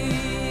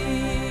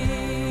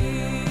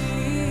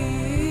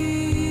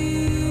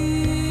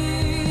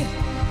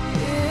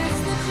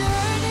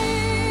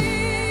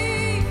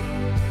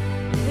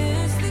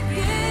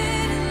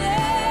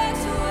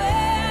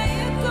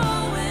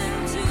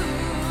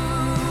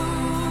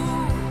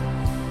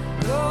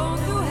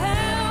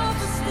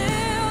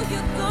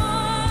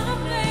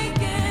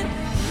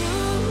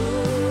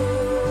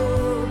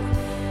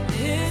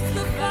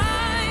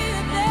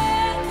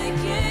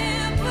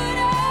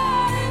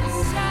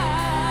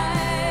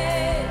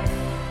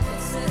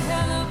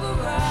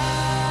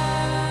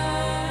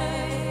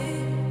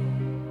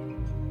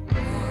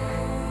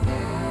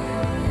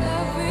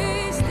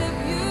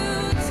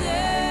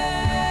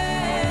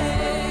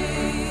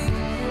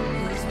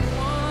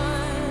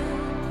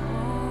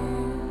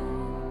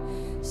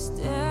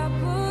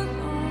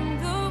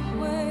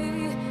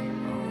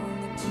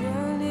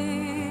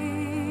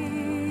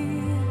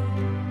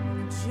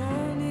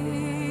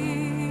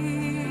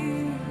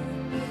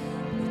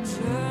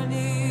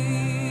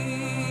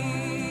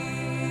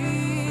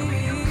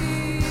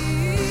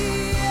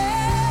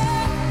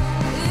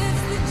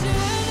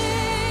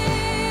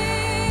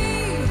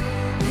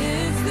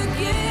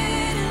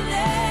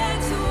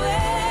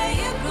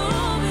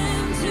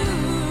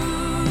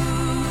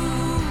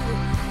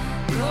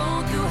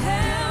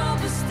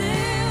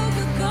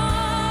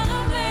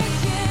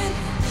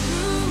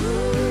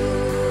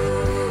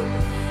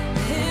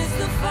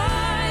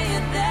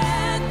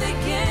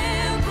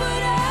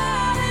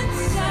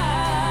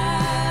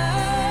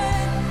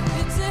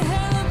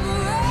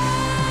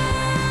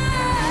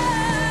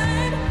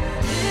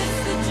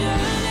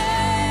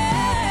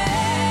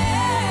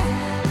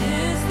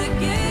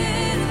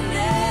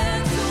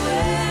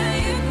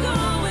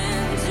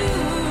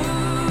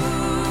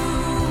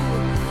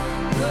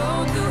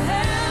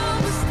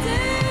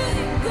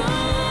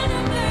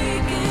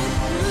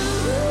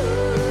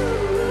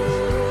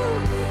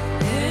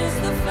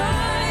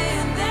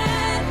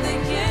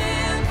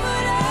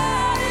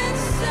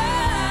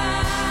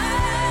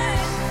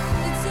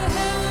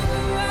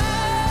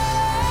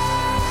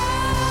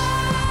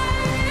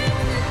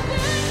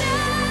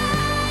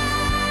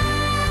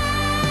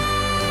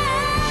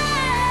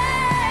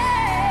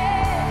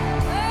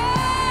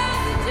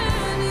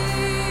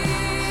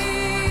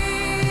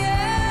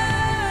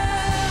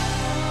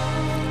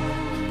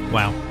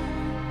 Wow.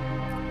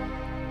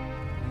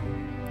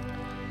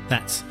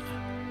 That's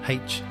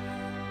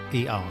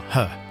H-E-R,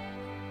 her.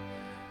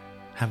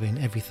 Having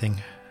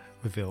everything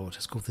revealed.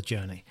 It's called The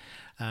Journey.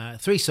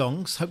 3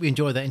 songs. Hope you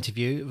enjoyed that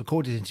interview,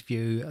 recorded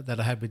interview that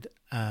I had with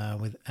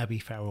Abby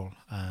Farrell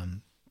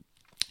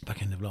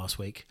back end of last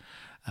week.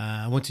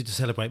 I wanted to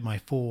celebrate my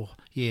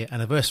 4-year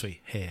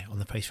anniversary here on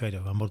the Face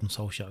Radio, our Modern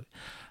Soul show.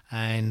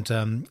 And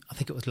I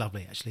think it was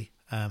lovely, actually,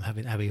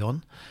 having Abby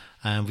on.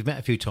 We've met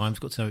a few times,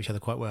 got to know each other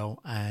quite well.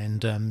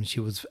 And she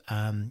was,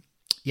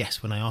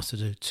 yes, when I asked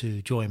her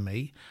to join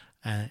me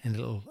in a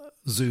little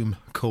Zoom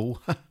call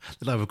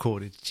that I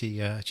recorded, she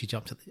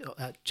jumped at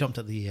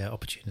the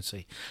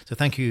opportunity. So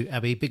thank you,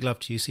 Abby. Big love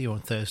to you. See you on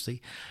Thursday.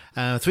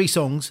 3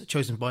 songs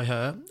chosen by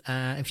her.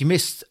 If you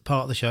missed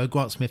part of the show,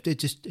 Grant Smith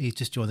he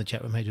just joined the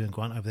chat room. How you doing,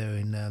 Grant, over there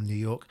in New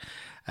York?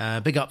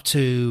 Big up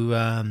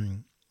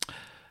to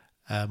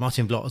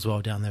Martin Blott as well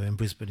down there in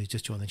Brisbane, who's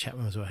just joined the chat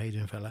room as well. How you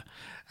doing, fella?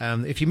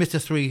 If you missed the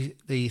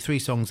three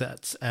songs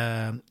that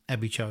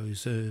Abby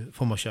chose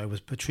for my show was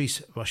Patrice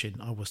Rushen,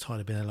 I Was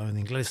Tired of Being Alone,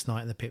 then Gladys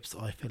Knight and the Pips,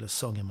 I Feel a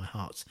Song in My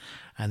Heart,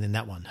 and then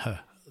that one,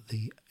 Her,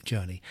 The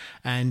Journey.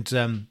 And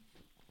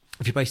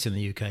if you're based in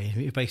the UK, if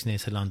you're based near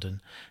to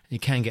London, you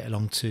can get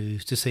along to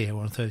see her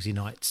on Thursday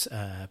nights,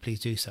 please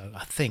do so.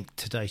 I think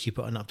today she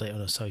put an update on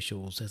her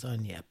socials. There's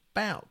only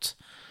about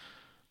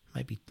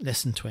maybe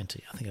less than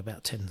 20, I think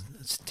about 10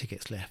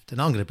 tickets left.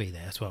 And I'm going to be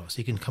there as well, so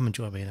you can come and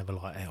join me and have a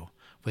light ale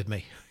with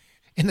me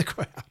in the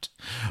crowd.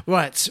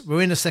 Right,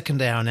 we're in the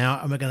second hour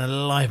now, and we're going to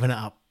liven it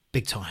up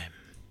big time.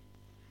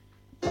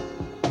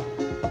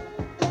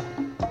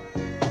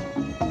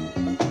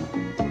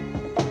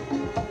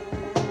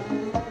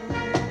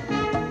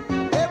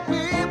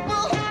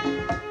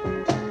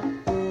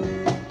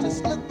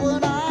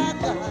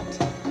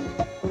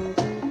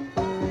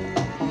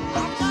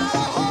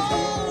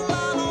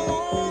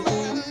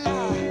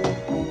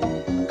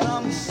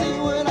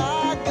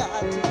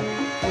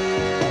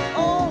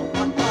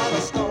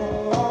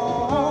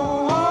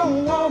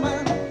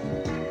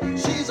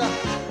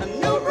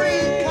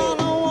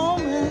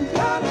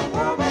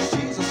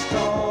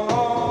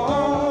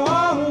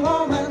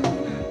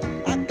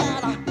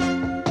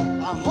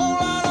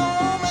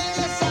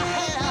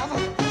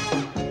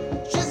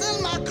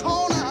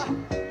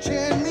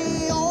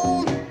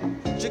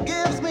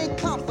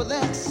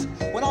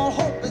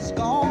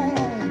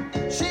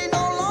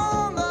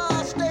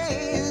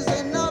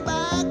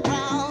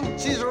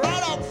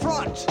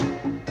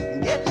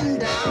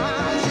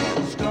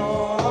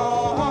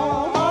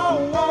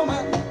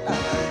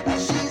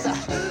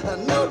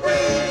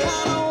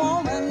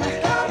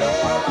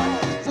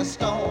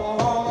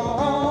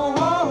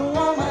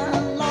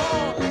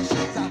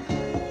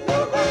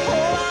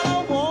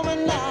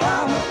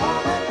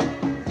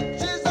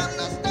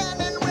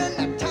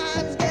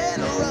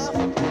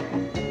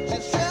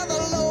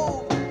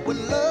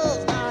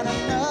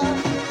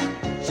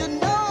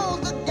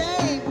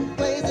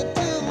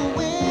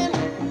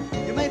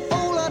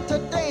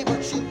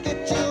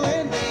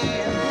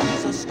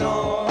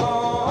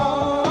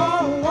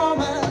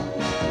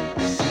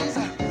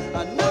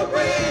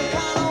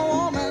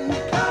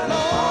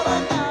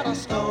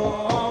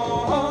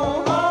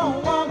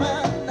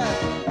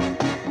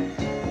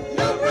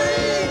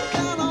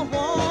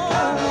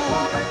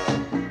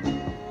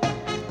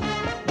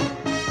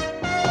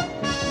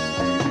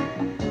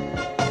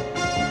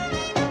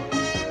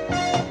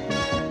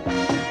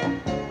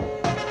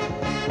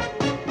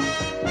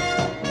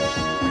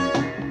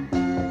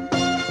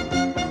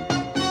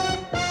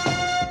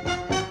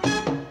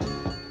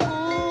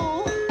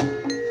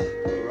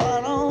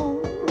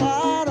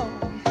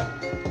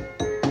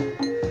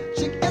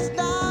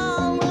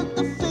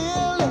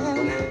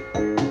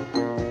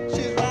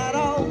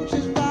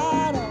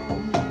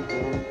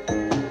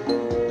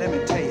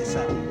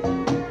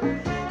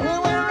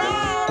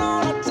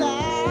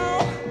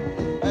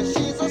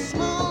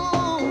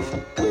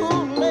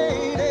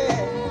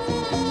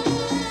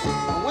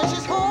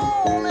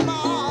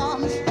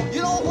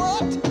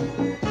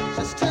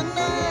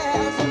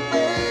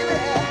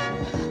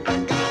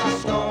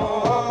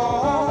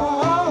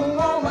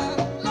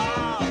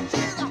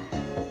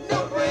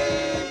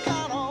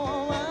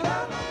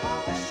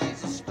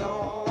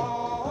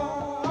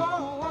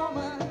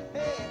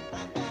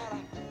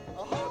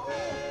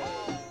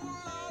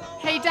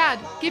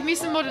 Give me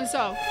some Modern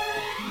Soul.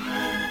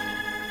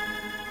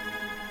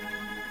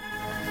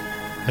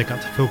 Pick up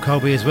to Phil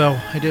Colby as well.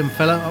 How you doing,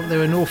 fella, up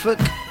there in Norfolk?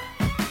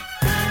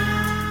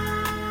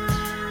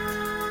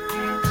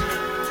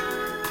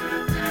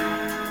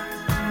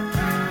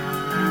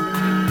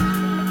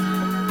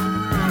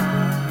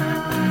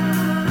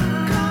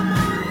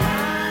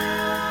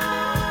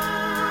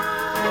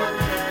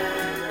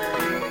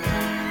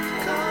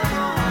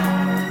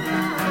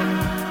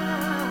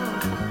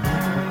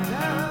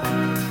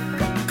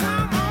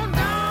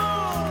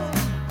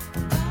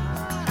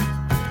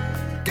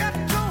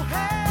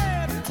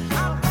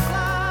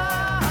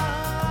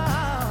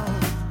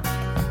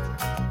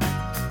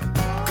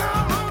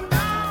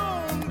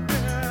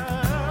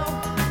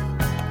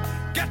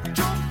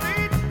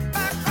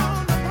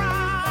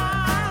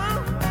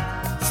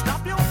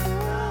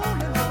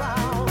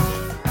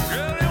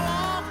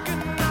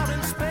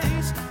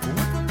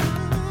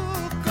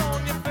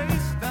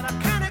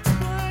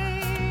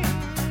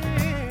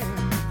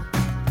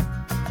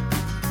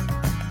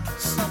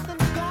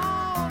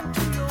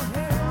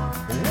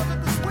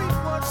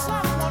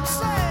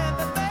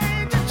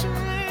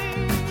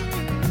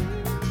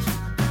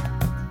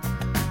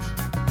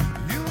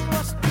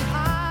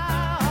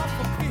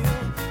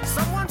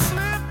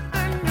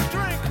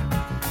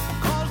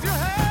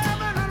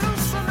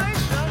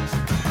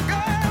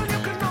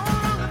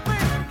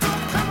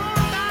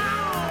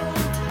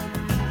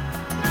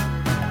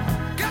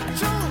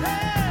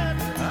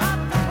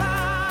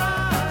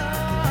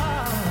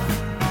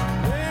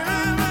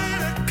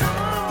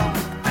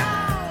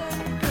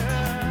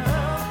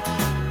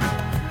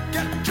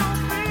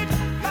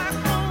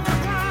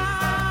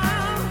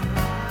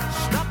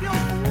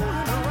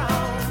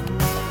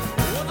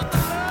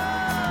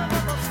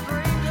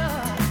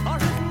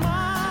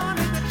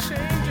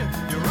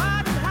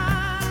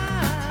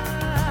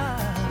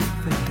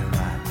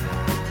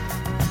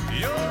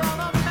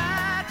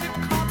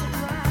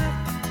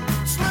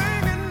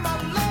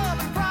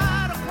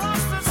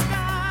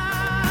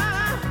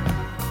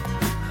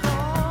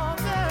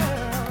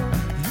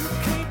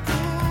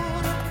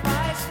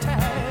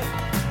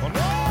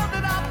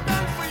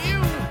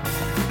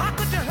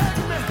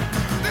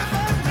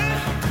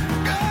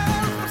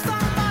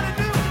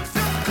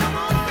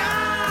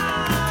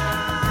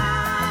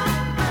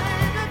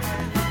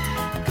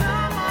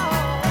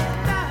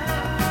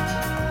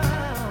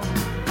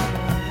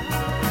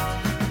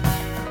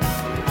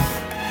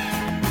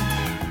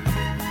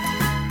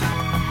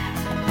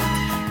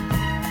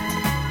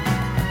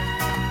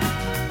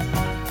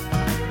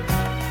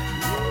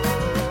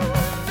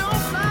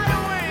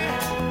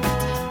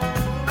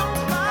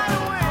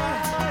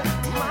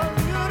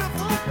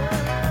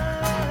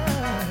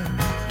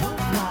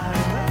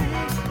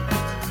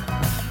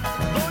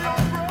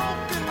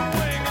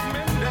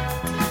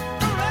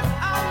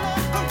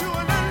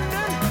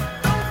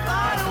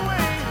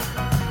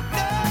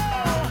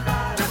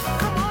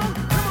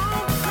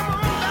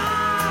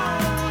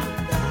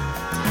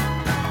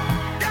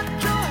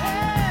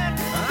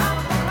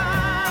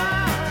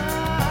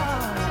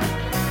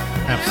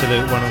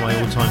 absolute one of my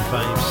all-time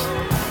faves.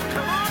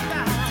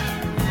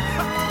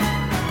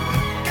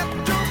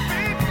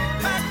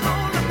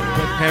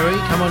 Red Perry,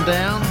 come on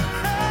down.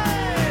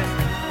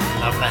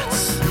 Love that.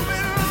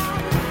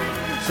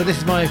 So this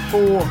is my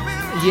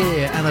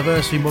 4-year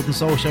anniversary Modern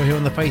Soul show here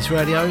on the Face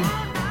Radio.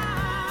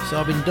 So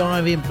I've been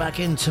diving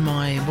back into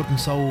my Modern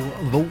Soul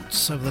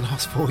vaults over the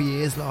last 4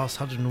 years, last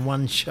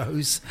 101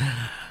 shows,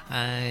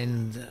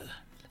 and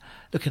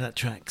looking at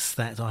tracks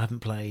that I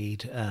haven't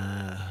played.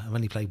 I've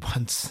only played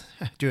once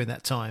during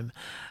that time,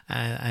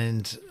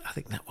 and I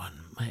think that one,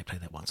 I may have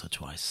played that once or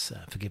twice,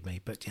 forgive me,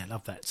 but yeah,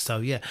 love that. So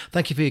yeah,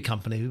 thank you for your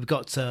company. We've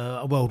got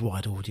a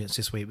worldwide audience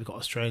this week. We've got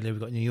Australia,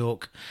 we've got New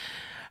York,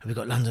 we've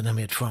got London, and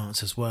we had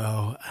France as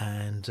well,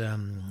 and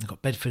we've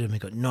got Bedford, and we've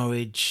got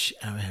Norwich,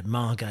 and we had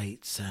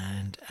Margate,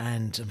 and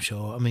I'm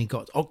sure, I mean,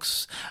 got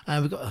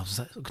we've got, I was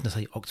going to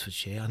say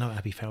Oxfordshire. I know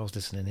Abby Farrell's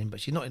listening in, but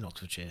she's not in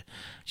Oxfordshire.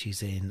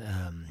 She's in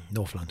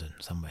North London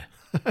somewhere.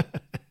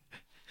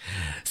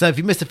 So if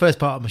you missed the first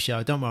part of my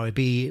show, don't worry,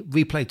 be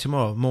replayed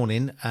tomorrow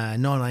morning,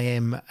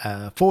 9am,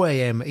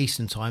 4am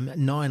Eastern time,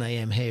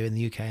 9am here in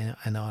the UK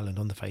and Ireland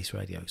on the Face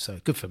Radio. So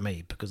good for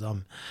me, because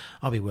I'll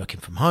be working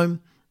from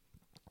home,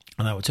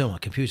 and I will turn my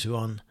computer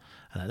on,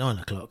 and at 9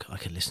 o'clock I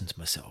can listen to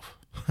myself.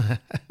 And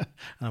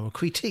I will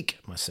critique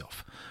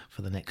myself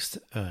for the next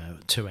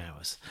 2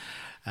 hours.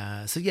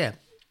 So yeah.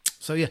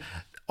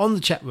 On the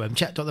chat room,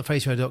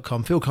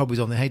 chat.thefaceradio.com, Phil Colby's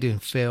on there. How you doing,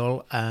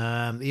 Phil?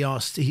 He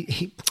asked,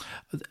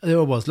 there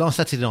I was, last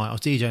Saturday night, I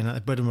was DJing at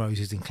the Bread and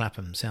Roses in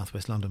Clapham,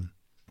 southwest London.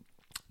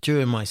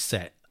 During my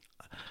set,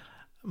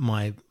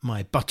 my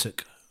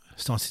buttock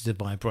started to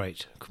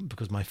vibrate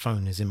because my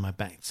phone is in my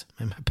back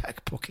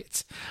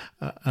pocket,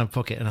 and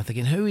I'm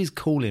thinking, who is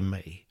calling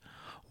me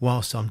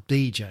whilst I'm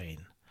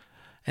DJing?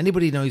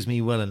 Anybody knows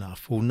me well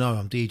enough will know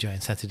I'm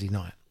DJing Saturday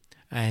night.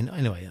 And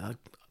anyway, I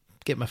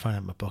get my phone out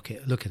of my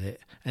pocket, look at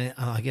it, and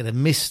I get a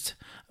missed,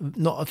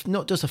 not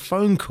just a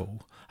phone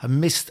call, a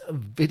missed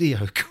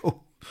video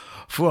call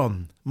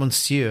from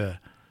Monsieur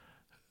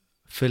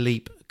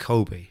Philippe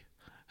Colby,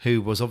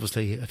 who was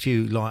obviously a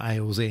few light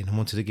ales in and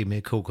wanted to give me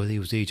a call because he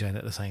was DJing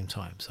at the same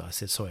time. So I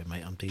said, sorry,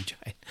 mate, I'm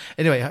DJing.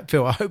 Anyway,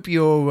 Phil, I hope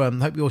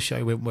your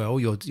show went well,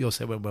 your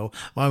set went well.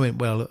 Mine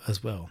went well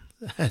as well,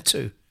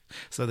 too.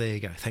 So there you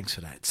go. Thanks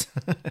for that.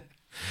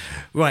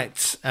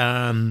 Right.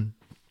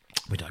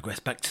 We digress.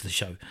 Back to the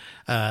show.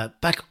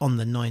 Back on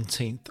the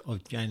 19th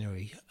of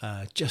January,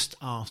 just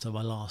after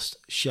my last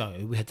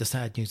show, we had the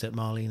sad news that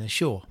Marlena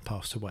Shaw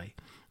passed away.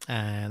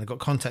 And I got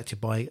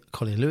contacted by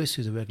Colin Lewis,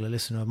 who's a regular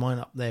listener of mine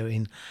up there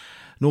in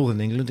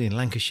Northern England, in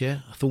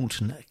Lancashire,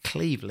 Thornton,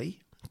 Cleveley,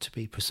 to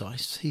be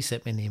precise. He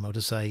sent me an email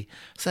to say,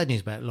 sad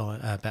news about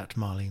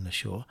Marlena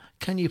Shaw.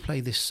 Can you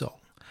play this song?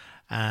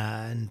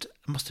 And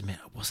I must admit,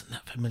 I wasn't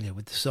that familiar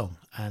with the song,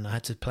 and I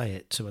had to play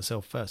it to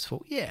myself first. I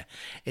thought, yeah,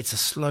 it's a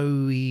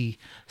slowy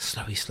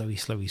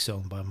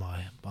song by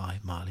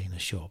Marlena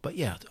Shaw. But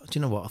yeah, do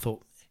you know what? I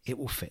thought it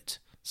will fit.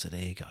 So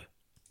there you go.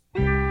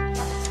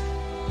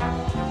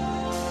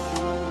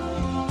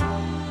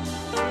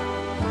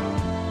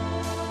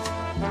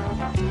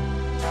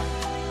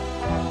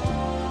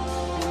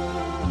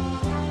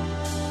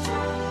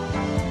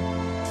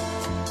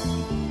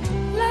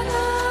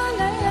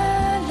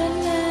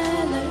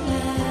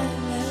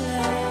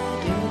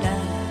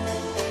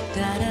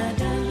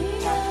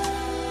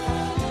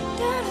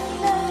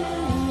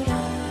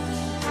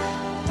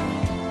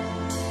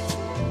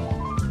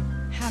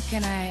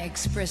 Can I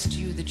express to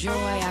you the joy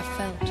I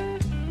felt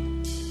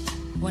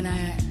when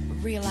I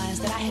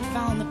realized that I had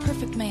found the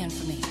perfect man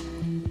for me?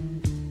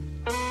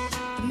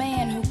 The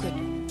man who could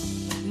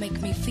make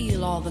me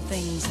feel all the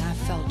things I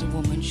felt a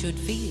woman should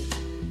feel.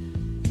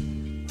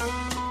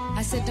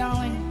 I said,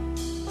 darling,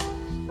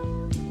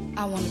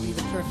 I want to be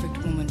the perfect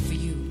woman for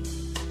you.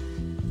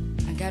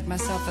 I got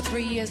myself a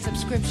 3-year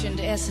subscription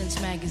to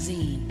Essence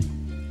magazine.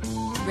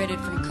 Read it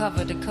from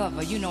cover to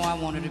cover. You know I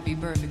wanted to be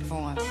perfect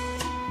for him.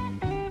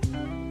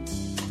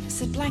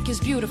 I said, black is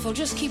beautiful,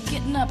 just keep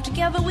getting up.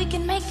 Together we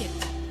can make it.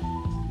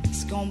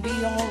 It's gonna be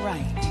all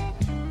right.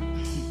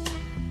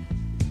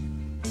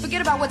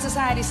 Forget about what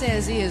society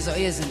says is or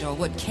isn't, or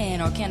what can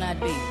or cannot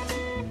be.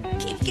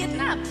 Keep getting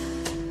up.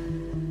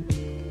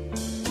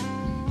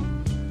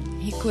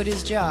 He quit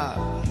his job.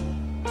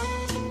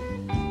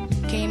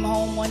 Came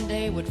home one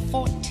day with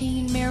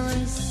 14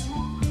 mirrors,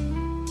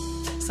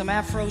 some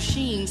Afro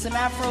sheen, some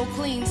Afro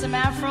clean, some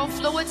Afro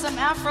fluid, some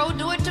Afro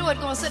do it to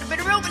it. Gonna sit up in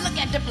the room and look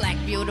at the black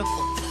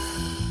beautiful.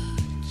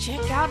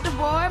 Check out the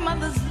boy,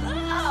 mother's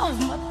love,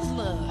 mother's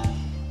love.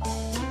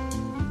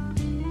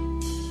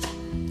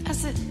 I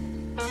said,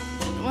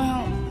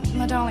 well,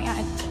 my darling,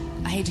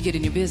 I hate to get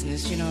in your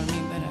business, you know what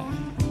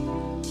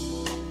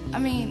I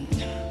mean,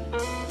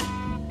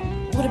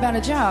 but, what about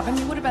a job? I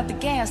mean, what about the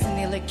gas and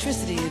the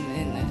electricity?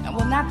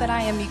 Well, not that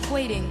I am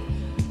equating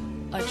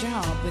a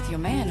job with your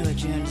manhood,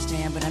 you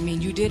understand, but I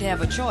mean, you did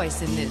have a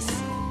choice in this.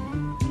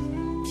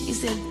 He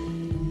said,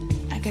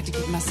 I got to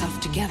get myself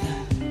together.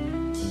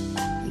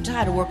 I'm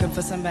tired of working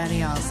for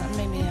somebody else.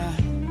 Maybe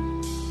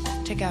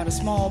take out a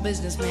small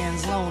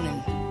businessman's loan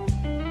and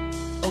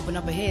open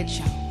up a head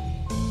shop.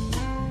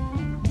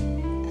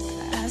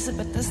 I said,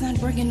 but that's not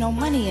bringing no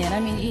money in. I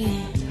mean,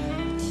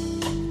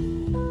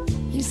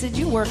 he said,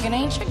 you working,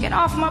 ain't you? Get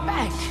off my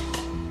back.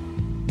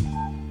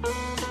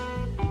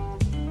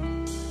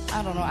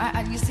 I don't know.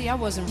 You see, I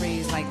wasn't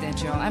raised like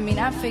that, y'all. I mean,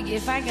 I figure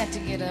if I got to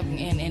get up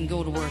and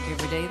go to work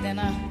every day, then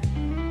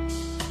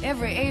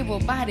every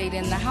able-bodied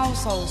in the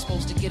household is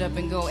supposed to get up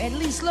and go, at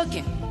least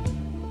looking.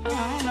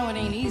 I know it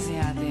ain't easy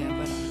out there,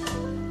 but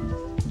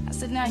I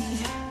said, now,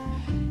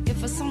 if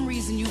for some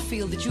reason you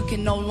feel that you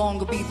can no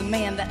longer be the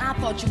man that I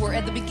thought you were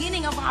at the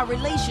beginning of our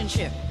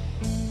relationship,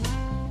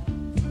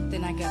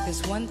 then I got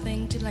this one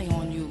thing to lay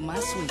on you, my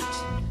sweet.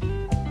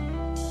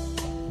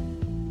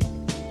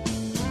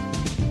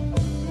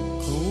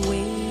 Go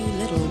away,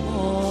 little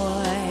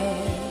boy.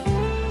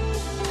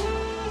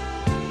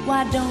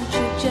 Why don't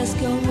you just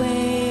go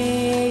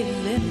away,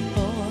 little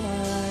boy?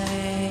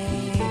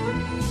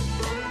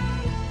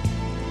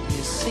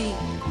 You see,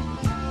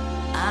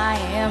 I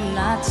am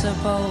not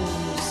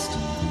supposed to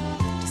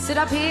sit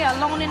up here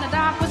alone in the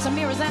dark with some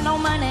mirrors and no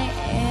money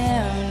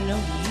and no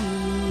you.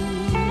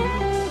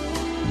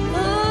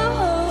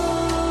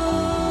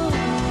 Oh,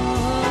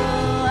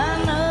 I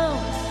know,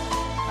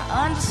 I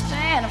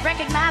understand, I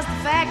recognize the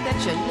fact that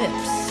your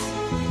lips,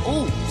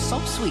 oh,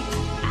 so sweet,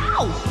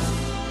 ow,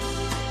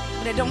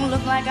 but it don't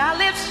look like our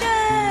lips,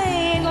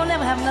 ain't gonna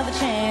never have another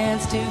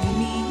chance to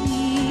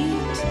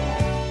meet.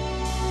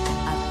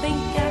 I think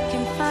I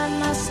can find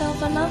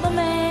myself another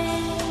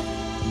man,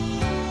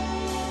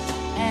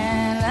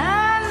 and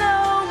I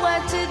know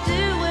what to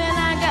do when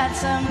I got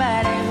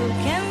somebody who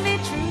can be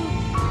true.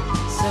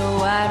 So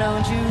why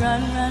don't you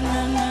run, run,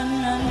 run, run,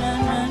 run, run,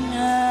 run,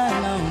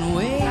 run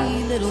away,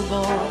 little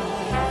boy.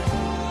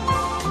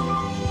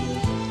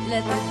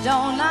 Let the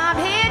doorknob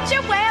hit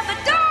you where the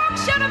dog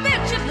should have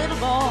bit you, little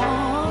boy.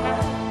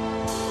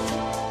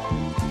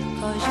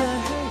 'Cause you're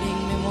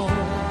hurting me more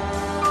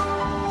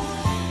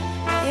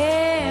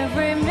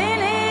every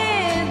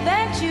minute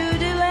that you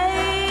delay.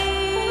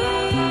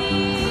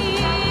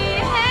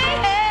 Hey,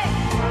 hey.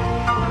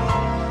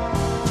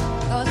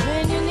 'Cause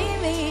when you need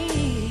me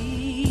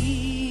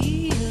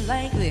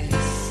like this,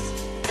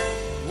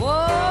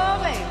 whoa,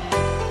 baby,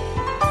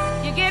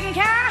 you're getting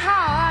kind of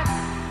hard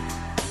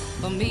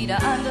for me to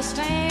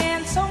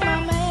understand. So my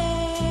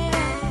man,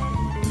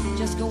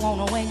 just go on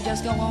away,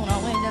 just go on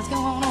away, just go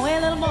on away,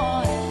 little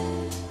boy,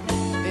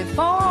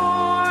 before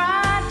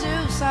I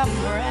do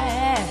something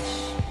rash.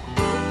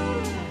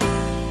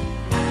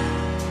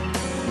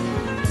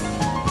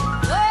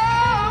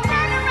 Oh,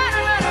 run, run, run,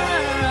 run,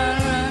 run, run,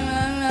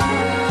 run,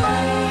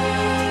 run,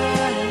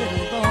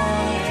 little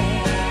boy.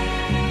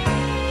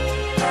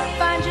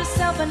 Find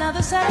yourself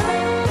another set of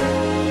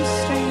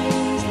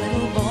strings,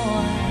 little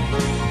boy,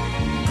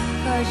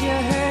 'cause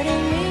you're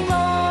hurting me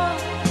more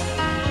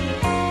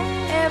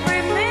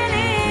every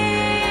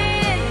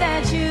minute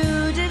that you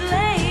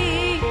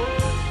delay.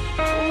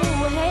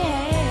 Ooh, hey,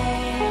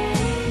 hey.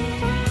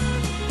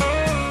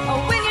 Oh,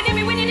 when you need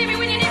me, when you need me,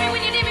 when you need me,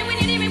 when you need me, when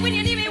you need me, when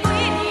you need me,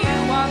 when you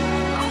walk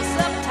on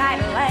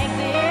subtitle like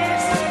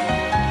this,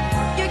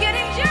 you're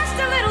getting just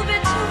a little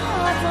bit too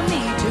hard for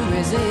me to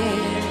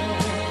resist.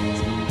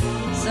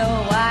 So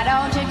why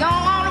don't you go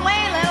on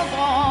away, little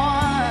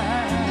boy?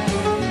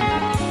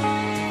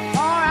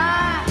 All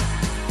right.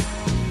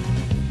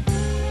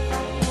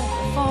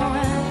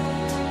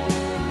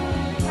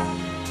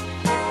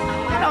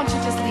 Why don't you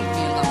just leave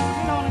me alone?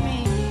 You know what I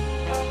mean?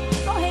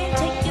 Go ahead and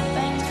take your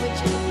things with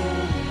you.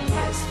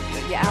 Yes,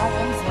 your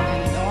albums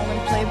and all them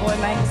Playboy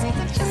magazines.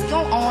 Just go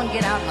on,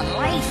 get out of my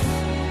life.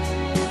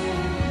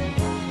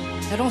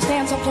 Now don't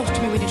stand so close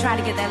to me when you try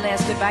to get that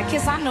last goodbye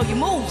kiss. I know your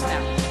moves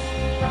now.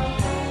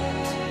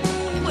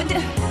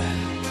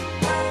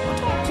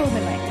 Don't pull me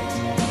like that.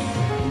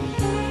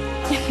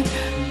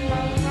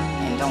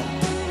 And don't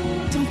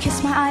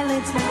kiss my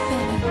eyelids like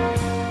that.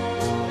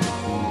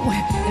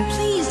 And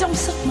please don't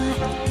suck my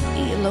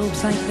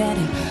earlobes like that.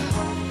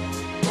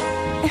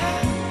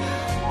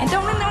 And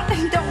don't.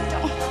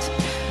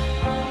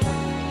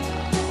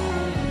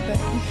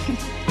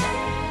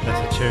 That's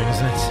a tune,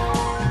 isn't it?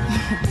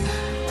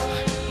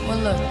 Well,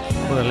 look.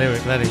 What a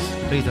lyric that is.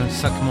 Please don't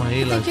suck my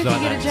earlobes you like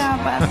can get that. a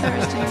job by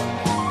Thursday.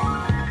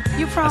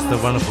 You promise? That's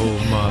the wonderful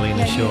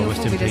Marlena Shaw,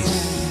 rest in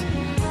peace.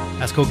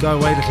 That's called Go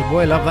Away Little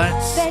Boy, love that.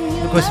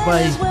 Requested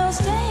by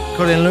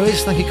Colin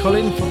Lewis, thank you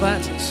Colin for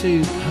that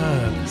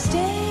superb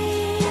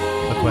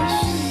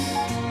request.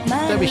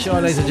 Don't be shy,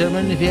 ladies and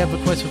gentlemen, if you have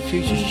requests for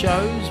future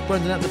shows,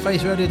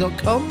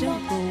 Brendan@thefaceradio.com. Get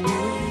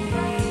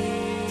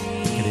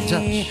in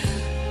touch. You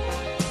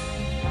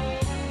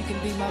can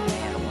be my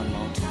man one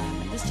more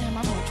time. And this time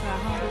I'm going to try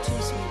harder too,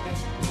 sweet baby.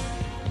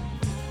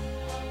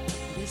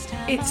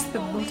 It's the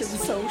Modern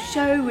Soul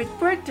Show with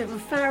Brendan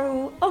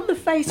Farrell on the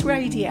Face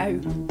Radio.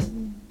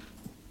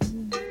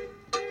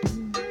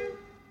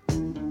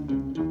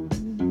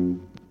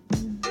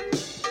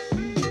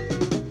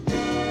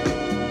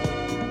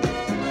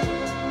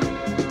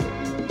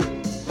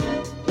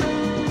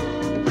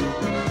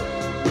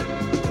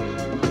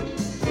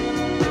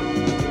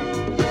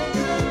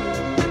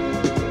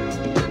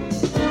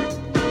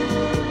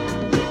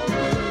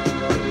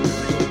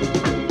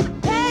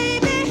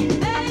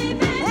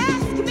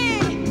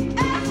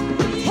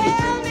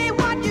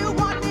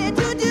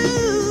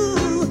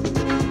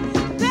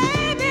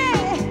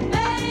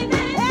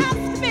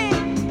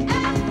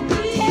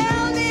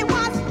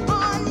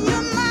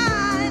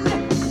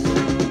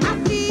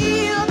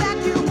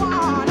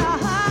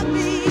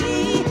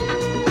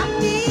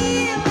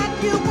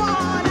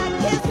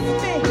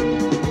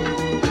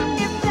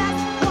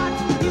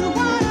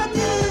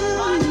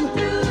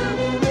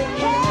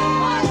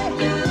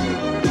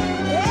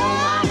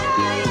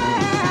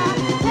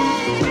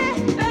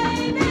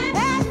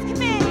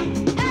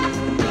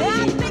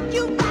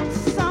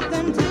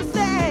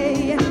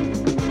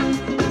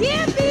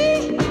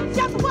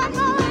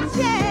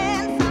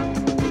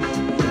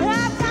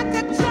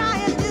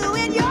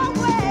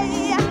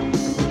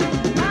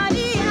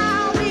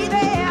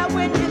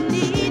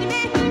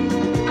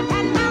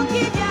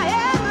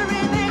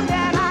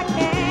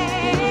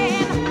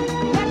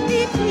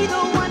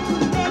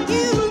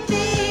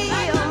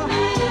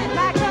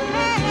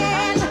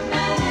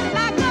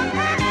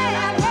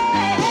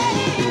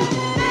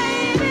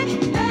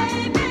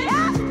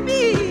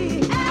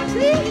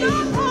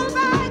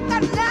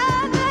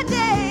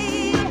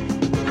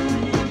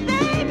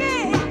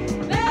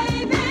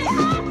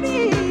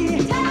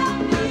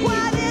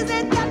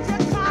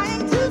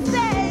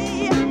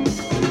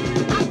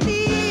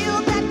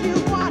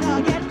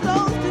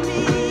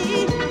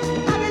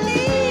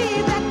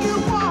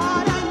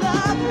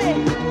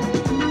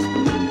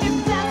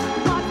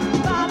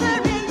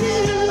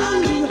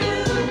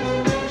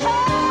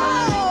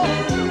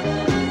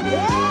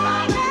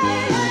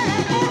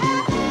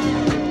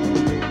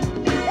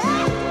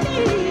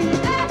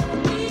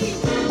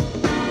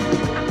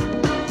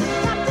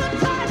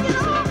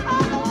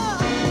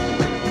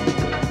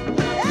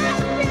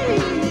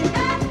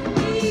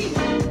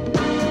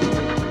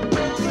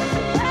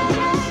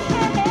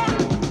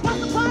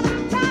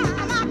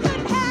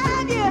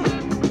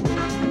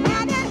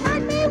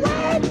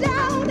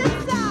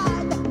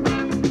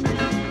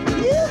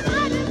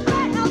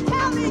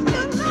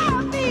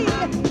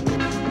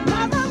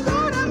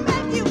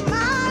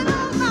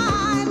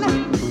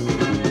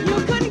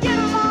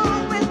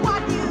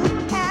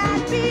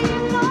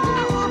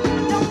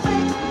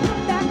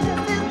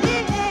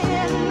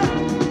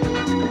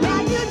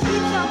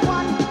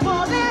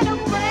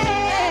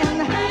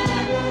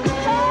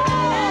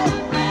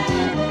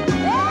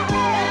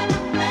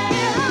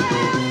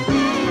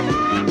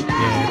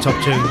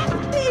 tune.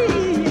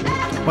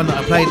 One that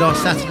I played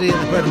last Saturday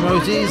at the Bread and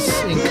Roses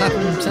in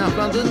Clapham, South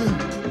London.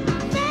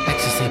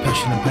 Ecstasy,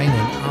 Passion and Pain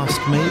and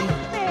Ask Me.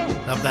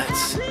 Love that.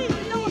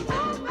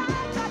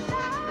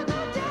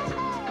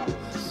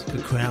 It's a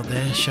good crowd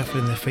there,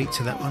 shuffling their feet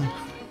to that one.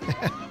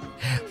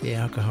 The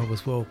alcohol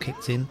was well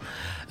kicked in.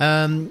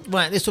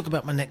 Right, let's talk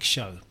about my next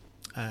show,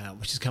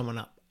 which is coming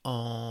up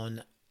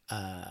on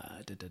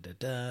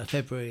Tuesday,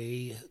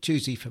 February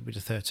the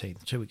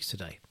 13th, 2 weeks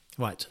today.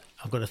 Right,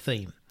 I've got a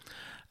theme.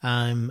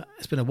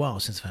 It's been a while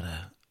since I've had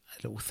a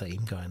little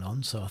theme going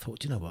on, so I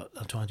thought, you know what,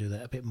 I'll try and do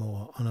that a bit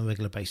more on a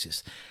regular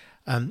basis.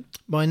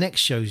 My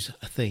next show's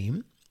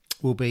theme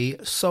will be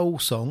soul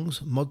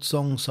songs, mod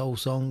songs, soul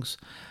songs,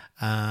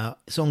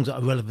 songs that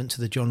are relevant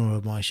to the genre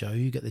of my show,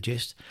 you get the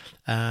gist,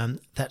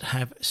 that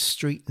have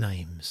street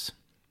names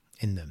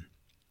in them,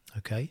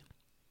 okay?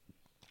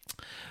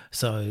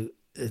 So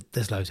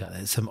there's loads out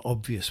there. Some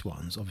obvious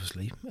ones,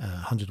 obviously.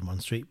 101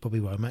 Street,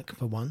 Bobby Womack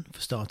for one, for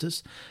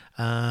starters.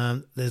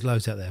 There's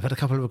loads out there. I've had a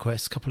couple of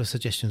requests, a couple of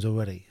suggestions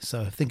already.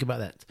 So think about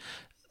that.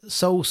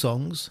 Soul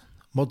songs,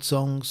 mod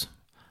songs,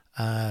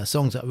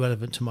 songs that are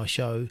relevant to my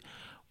show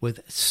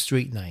with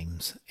street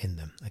names in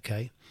them,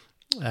 okay?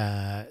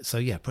 So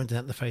yeah, print it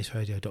out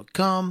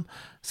thefaceradio.com,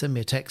 send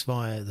me a text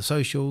via the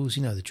socials,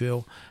 you know the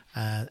drill,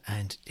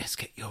 and let's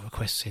get your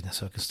requests in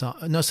so I can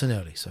start, nice and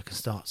early, so I can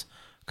start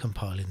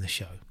compiling the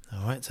show.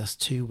 All right, so that's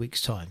 2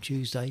 weeks' time,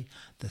 Tuesday,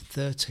 the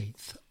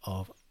 13th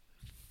of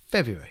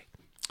February.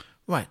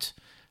 Right,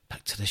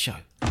 back to the show.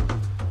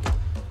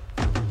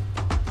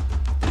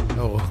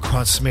 Oh,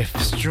 Quan Smith,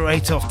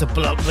 straight off the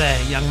block there,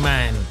 young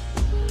man.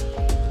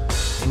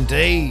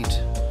 Indeed.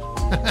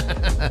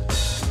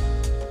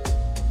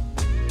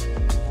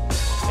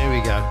 Here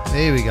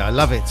we go,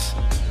 love it.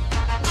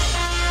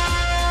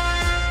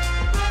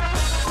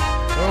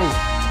 Oh,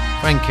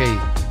 Frankie.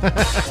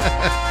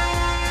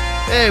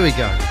 There we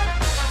go.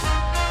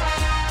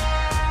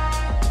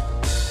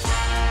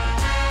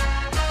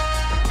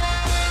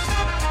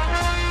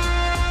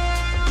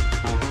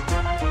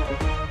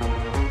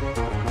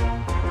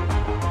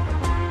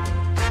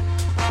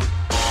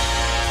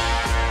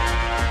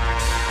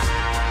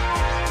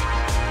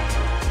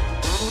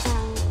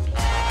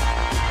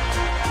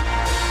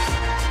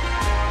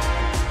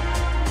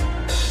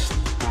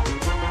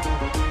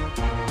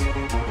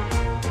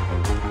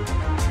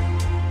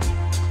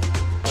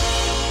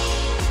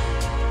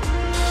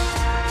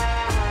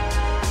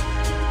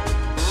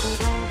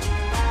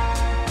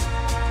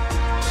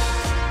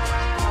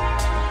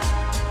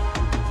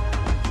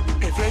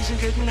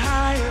 Getting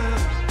higher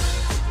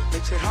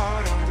makes it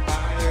hard on the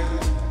buyer.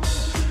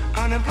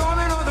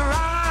 Unemployment on the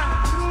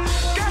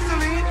rise,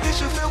 gasoline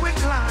issues filled with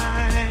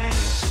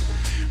clients,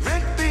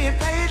 rent being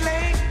paid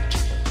late.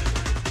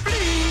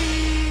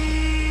 Please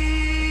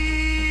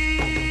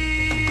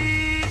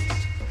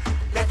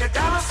let the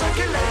dollar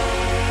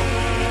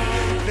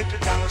circulate. Let the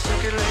dollar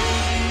circulate.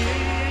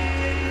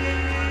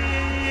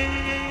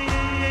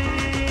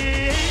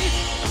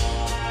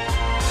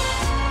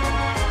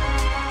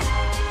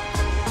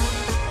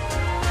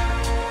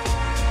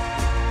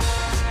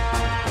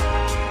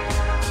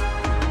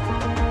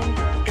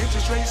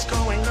 Rates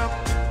going up,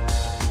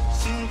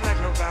 seems like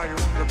no value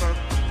in the buck.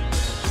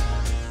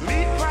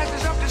 Meat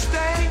prices up to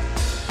stay,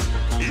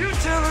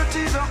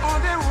 utilities are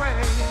on their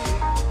way,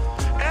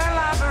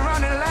 airlines are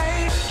running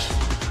late.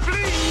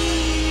 Please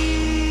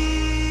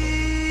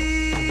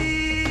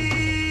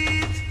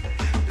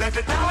let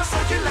the dollar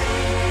circulate.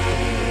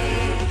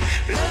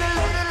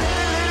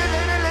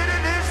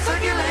 Let it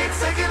circulate,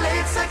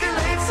 circulate,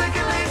 circulate,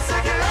 circulate,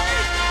 circulate.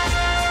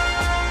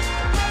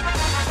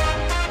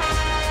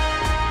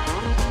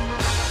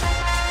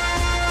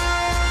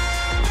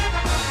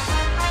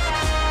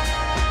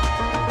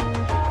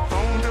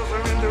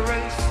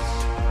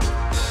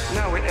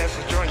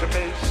 Join the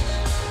base.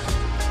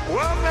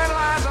 Welfare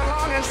lines are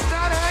long and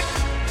static.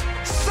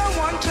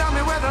 Someone tell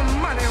me where the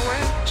money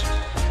went.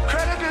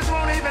 Creditors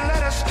won't even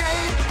let us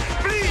escape.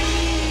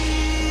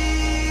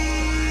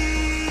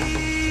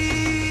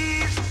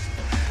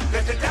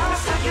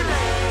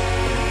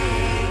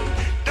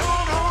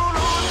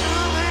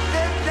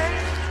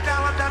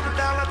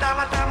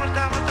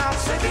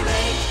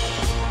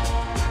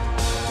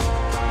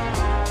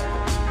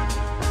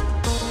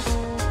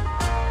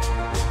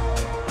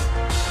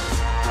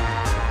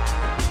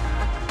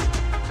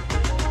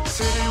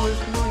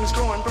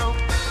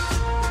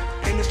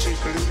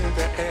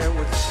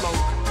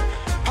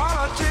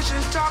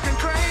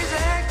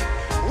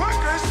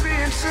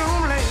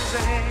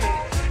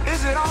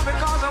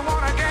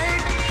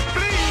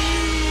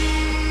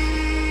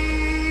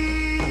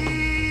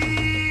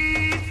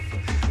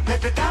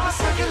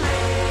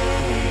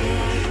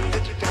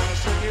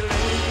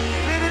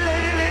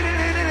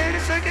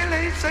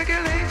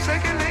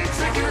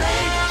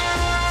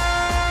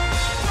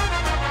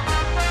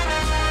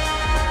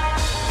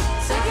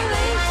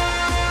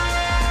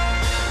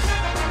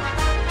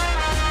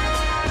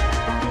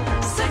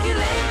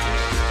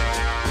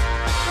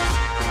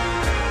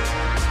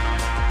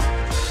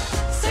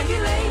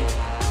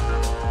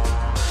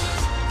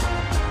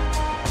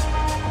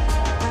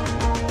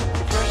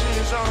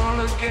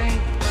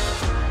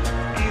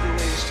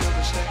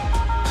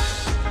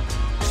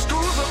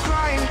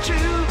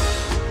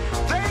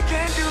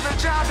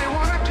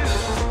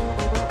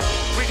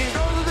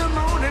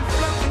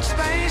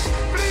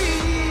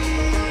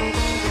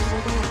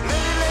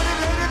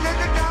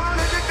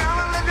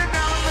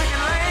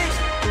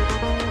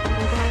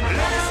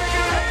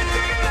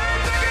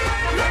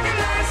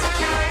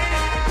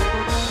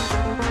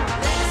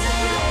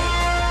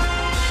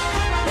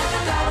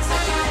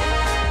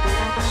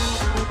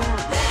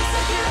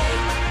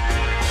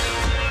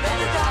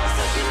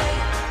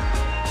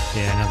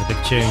 Yeah, another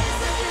big tune.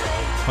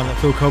 One that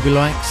Phil Colby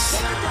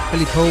likes.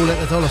 Billy Paul, Let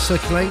the Dollar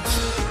Circulate.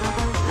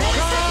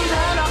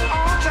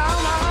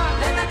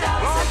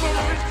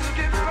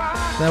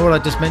 Now, what I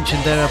just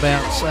mentioned there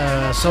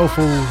about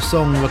soulful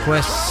song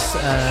requests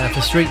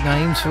for street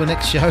names for the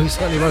next show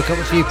certainly woke up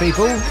a few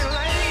people. And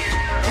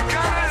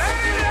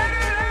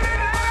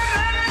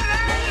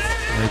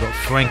we've got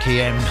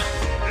Frankie M.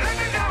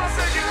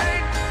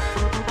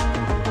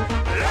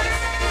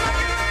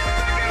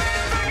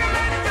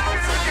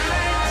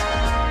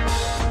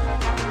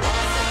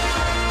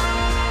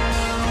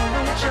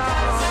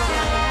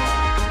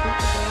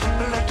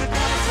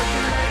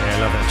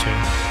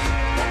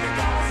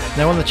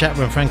 Now on the chat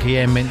room, Frankie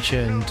M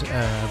mentioned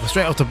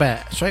straight off the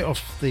bounce,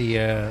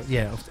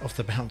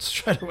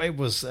 straight away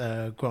was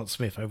Grant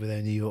Smith over there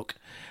in New York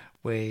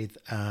with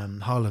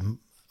Harlem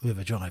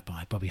River Drive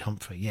by Bobby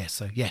Humphrey. Yes,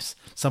 so yes,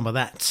 some of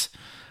that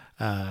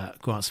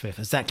Grant Smith,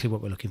 exactly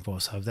what we're looking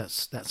for. So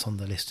that's on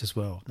the list as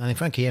well. And then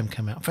Frankie M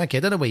came out. Frankie,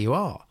 I don't know where you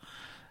are,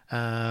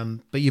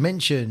 but you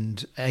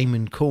mentioned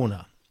Amen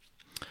Corner,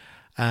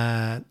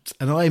 and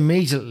I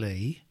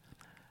immediately,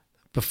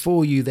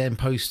 before you then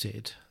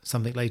posted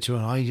something later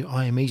on,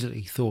 I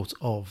immediately thought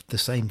of the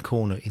same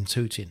corner in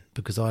Tooting,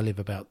 because I live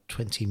about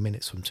 20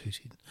 minutes from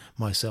Tooting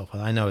myself,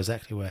 and I know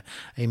exactly where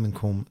Amen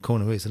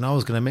Corner is. And I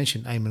was going to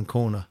mention Amen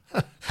Corner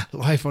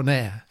live on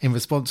air in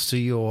response to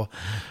your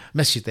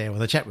message there on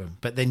the chat room,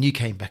 but then you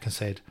came back and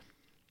said,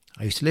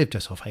 I used to live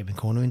just off Amen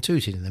Corner in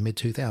Tooting in the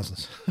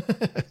mid-2000s.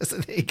 So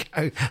there you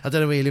go. I don't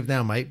know where you live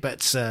now, mate,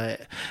 but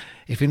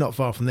if you're not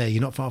far from there,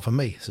 you're not far from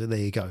me. So there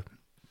you go.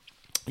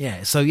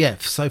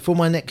 So for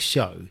my next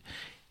show,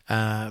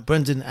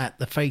 Brendan at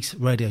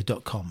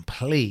thefaceradio.com,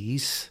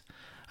 please.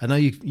 I know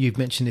you've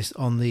mentioned this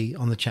on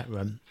the chat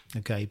room,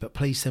 okay, but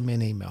please send me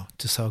an email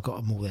just so I've got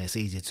them all there. It's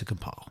easier to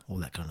compile, all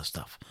that kind of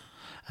stuff.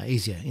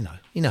 Easier, you know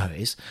how it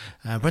is.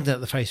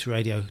 Brendan at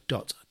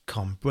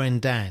thefaceradio.com.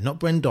 Brendan, not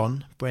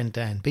Brendan,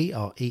 Brendan,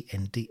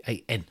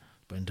 Brendan,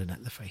 Brendan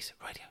at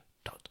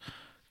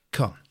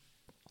thefaceradio.com.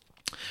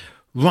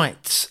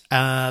 Right,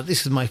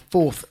 this is my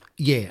 4th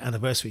year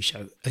anniversary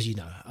show, as you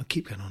know. I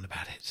keep going on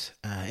about it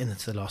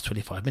into the last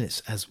 25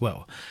 minutes as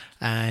well.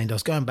 And I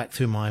was going back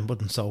through my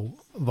Modern Soul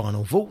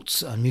vinyl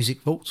vaults,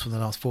 music vaults from the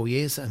last 4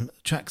 years, and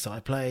tracks that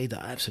I played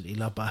that I absolutely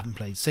love but I haven't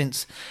played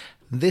since.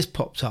 This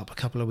popped up a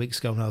couple of weeks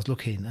ago when I was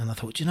looking, and I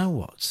thought, you know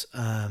what?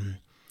 I'm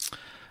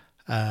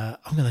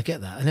going to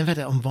get that. I never had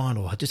it on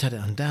vinyl. I just had it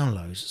on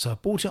downloads. So I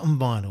bought it on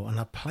vinyl and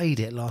I played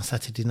it last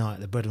Saturday night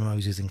at the Bread and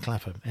Roses in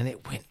Clapham, and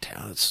it went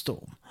down a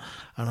storm.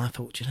 And I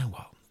thought, you know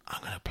what?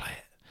 I'm going to play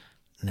it.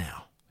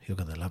 Now, you're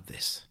going to love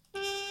this.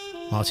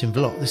 Martin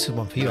Vlot, this is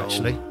one for you,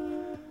 actually.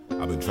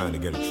 I've been trying to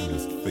get it through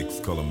this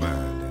fixed color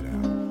mind that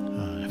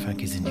I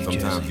think he's in New Jersey.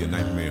 Sometimes your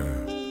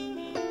nightmare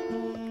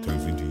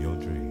turns into your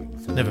dream.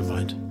 Never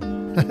mind.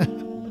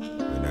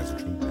 And that's the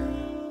truth.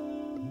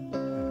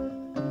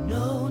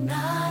 No,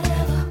 not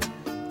ever.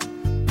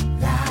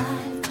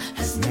 Life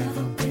has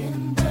never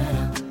been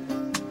better.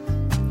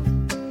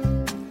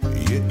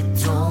 It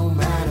don't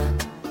matter.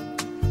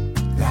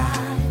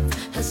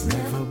 Life has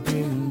never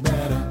been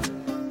better.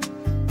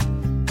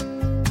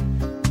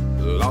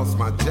 Lost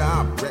my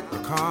job, wrecked the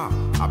car.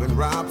 I've been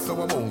robbed,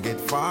 so I won't get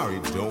far.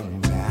 It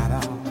don't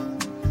matter.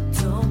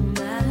 Don't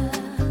matter.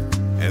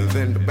 And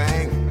then the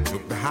bank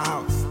took the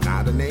house.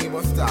 Now the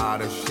neighbors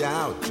start to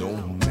shout.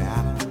 Don't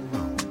matter.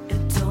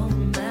 It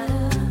don't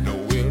matter. No,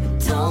 it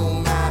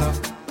don't matter.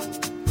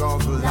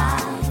 'Cause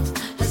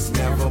life has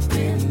never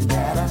been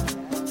better.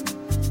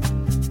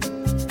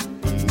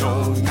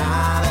 No,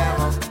 not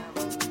ever.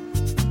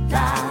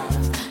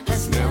 Life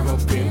has never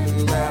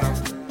been better.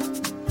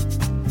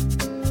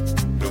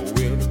 No,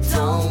 it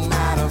don't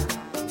matter.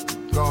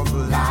 'Cause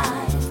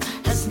life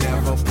has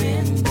never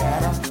been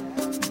better.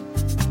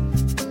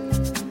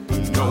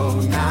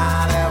 No,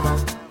 not ever.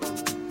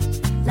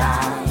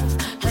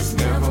 Life has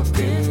never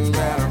been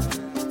better.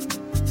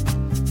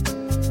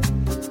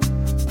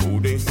 Oh,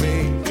 they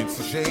say it's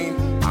a shame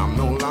I'm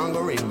no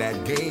longer in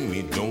that game.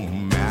 It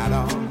don't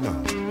matter. No.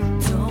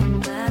 Don't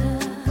matter.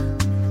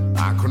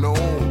 I can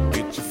own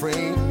picture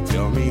frame.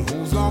 Tell me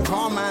who's gonna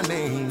call my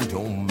name.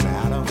 Don't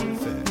matter. It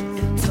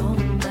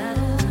don't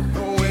matter.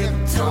 No, it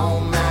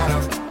don't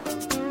matter.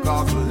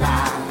 'Cause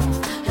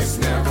life has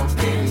never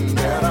been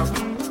better.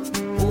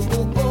 Oh,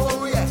 oh,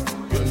 oh, yeah.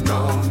 You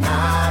know,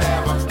 not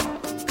ever.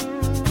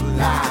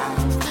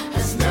 Life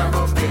has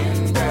never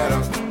been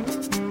better.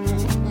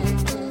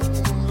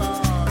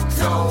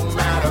 Don't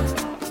matter.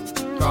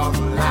 'Cause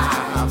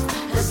life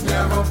has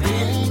never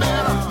been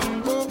better.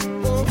 Oh,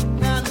 oh,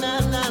 nah, nah,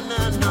 nah,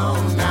 nah, no,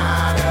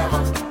 not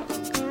ever.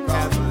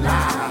 'Cause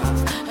life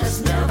has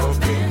never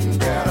been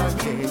better.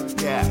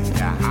 Yeah, yeah,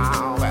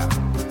 yeah, well.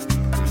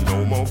 No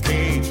more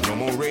cage, no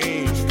more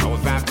rage.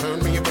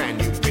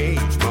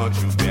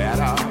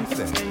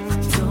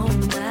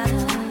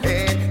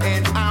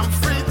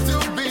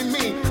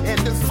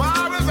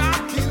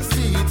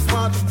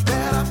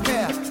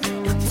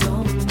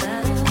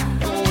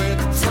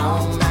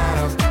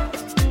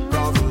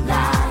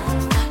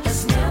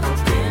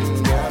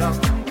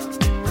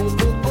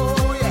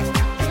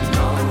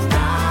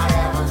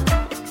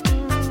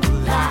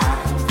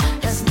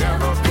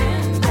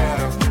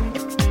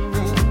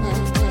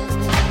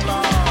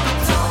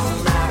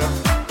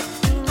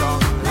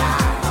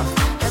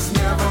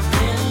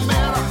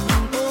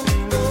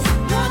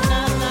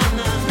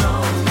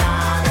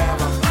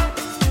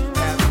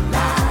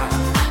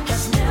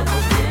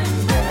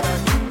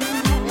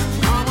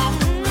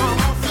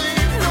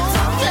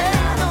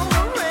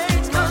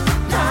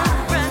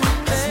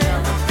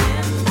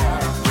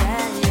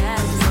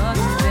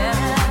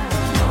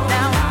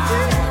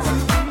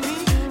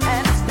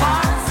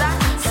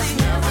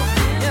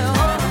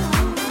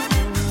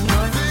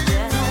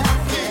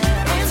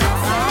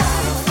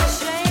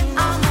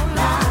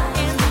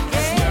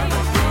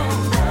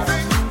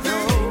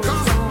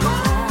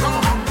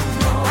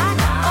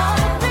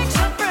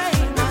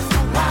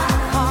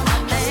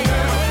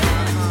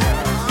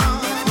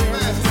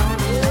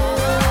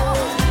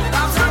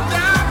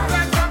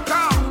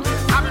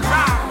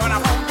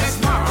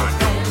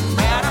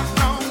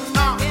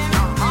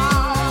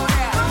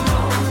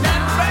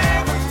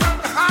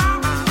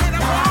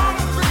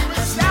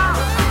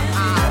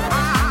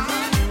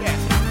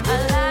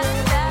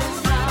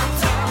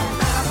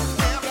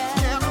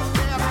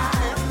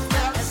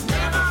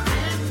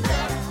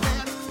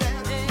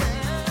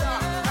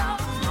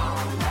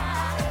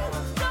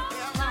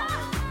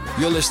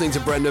 You're listening to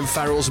Brendan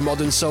Farrell's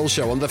Modern Soul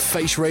Show on The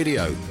Face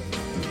Radio.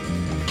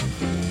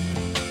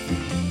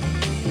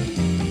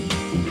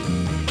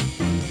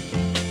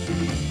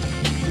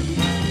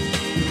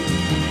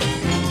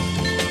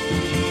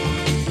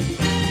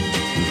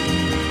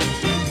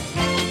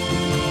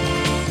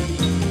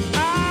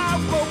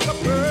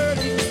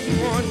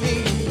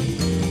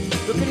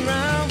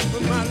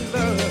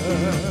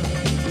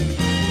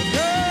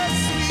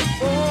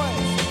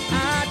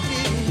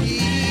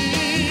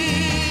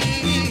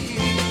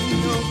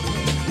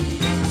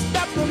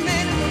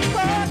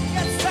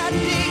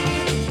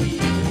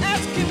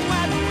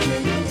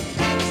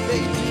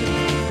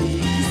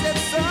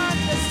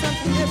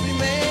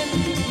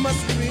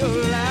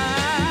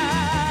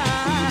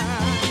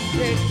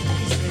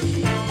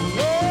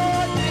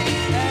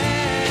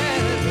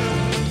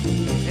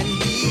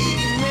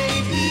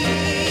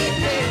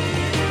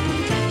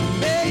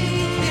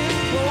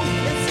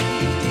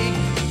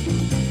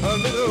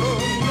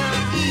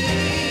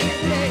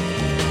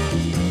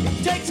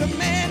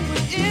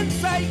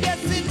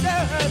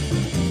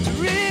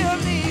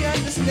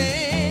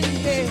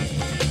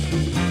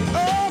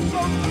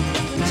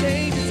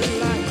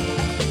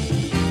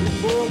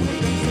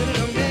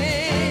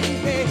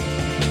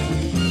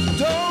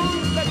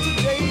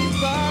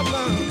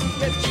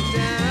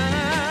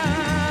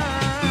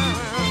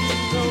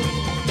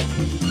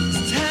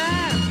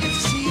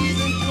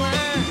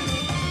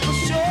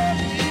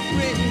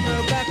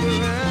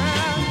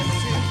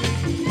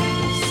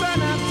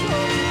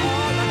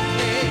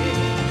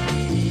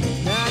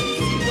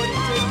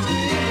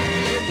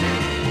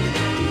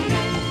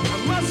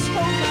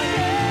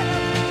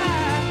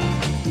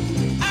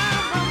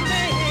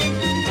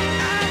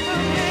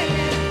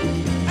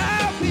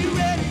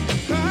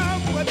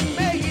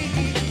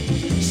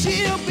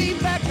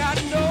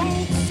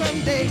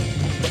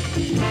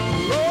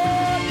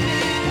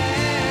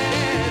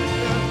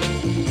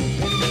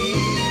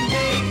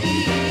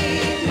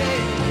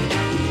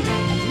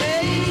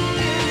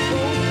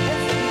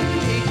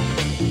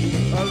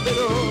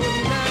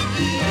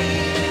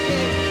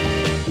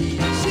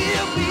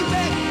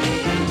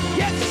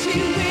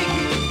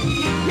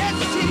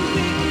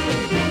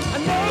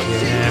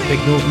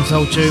 Big Northern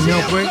Soul tune,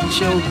 Mel Brick,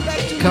 she'll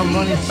come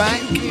running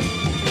back.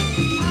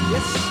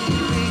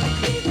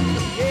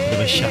 Bit of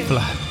a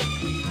shuffler.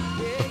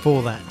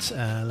 Before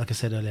that, like I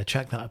said earlier, a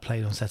track that I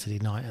played on Saturday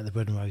night at the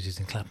Bread and Roses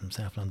in Clapham,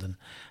 South London,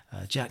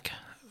 Jack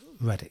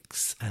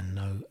Radix and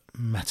No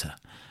Matter.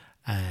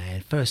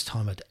 And first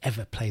time I'd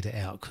ever played it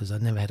out, because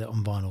I'd never had it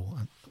on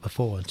vinyl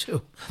before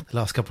until the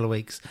last couple of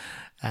weeks.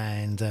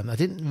 And I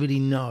didn't really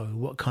know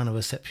what kind of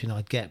reception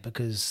I'd get,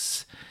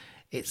 because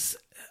it's...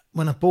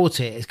 When I bought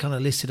it, it's kind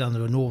of listed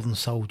under a Northern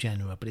Soul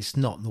genre, but it's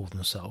not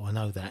Northern Soul, I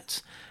know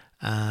that.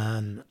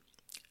 And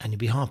you'd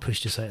be hard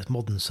pushed to say it's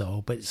Modern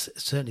Soul, but it's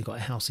certainly got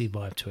a housey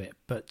vibe to it.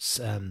 But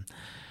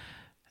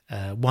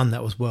one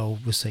that was well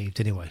received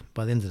anyway.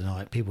 By the end of the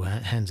night, people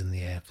had hands in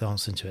the air,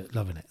 dancing to it,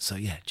 loving it. So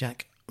yeah,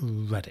 Jack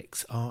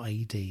Radix,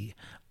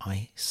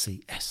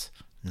 Radics,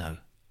 No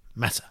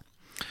Matter.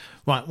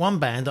 Right, one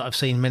band that I've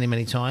seen many,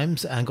 many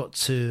times and got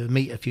to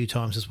meet a few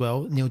times as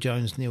well, Neil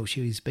Jones, Neil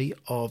Shrewsbury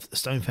of the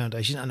Stone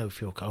Foundation. I know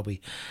Phil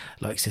Colby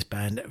likes this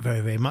band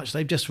very, very much.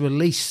 They've just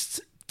released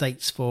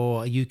dates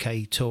for a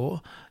UK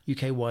tour,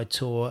 UK-wide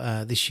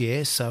tour this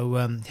year. So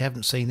if you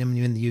haven't seen them and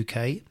you're in the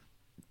UK,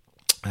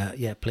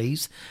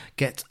 please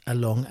get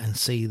along and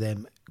see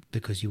them,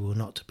 because you will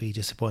not be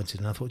disappointed.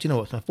 And I thought, you know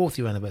what, it's my 4th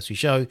year anniversary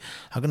show.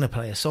 I'm going to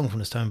play a song from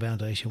the Stone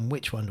Foundation.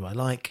 Which one do I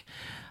like?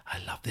 I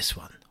love this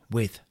one,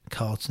 with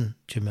Carlton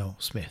Jamel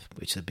Smith,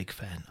 which is a big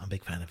fan. I'm a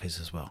big fan of his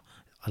as well.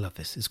 I love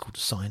this. It's called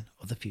Sign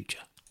of the Future.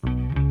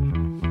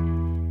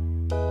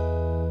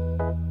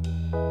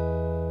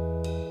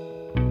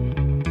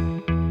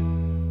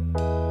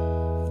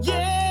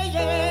 Yeah,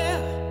 yeah.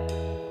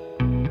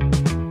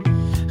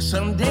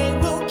 Someday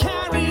we'll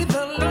carry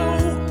the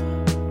load.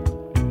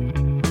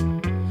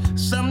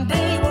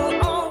 Someday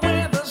we'll all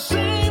wear the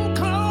same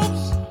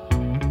clothes.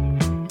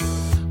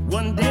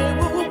 One day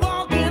we'll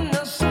walk in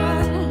the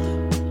sun.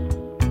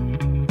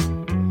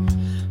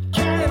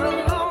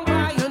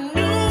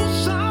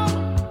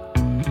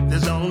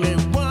 There's only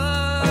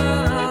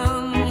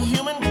one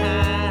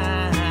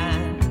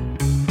humankind.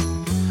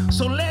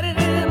 So let it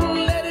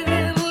in, let it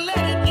in, let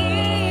it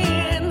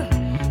in.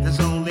 There's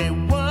only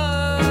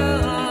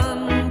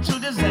one to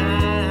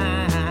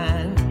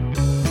design.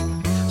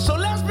 So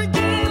let's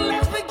begin,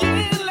 let's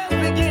begin, let's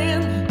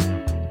begin.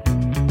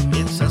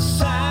 It's a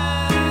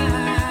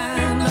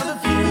sign of the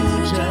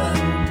future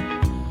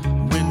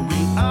when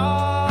we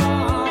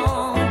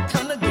all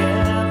come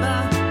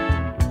together.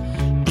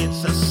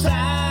 It's a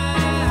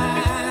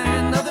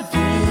sign of the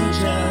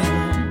future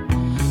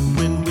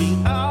when we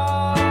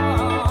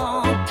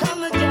all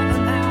come together.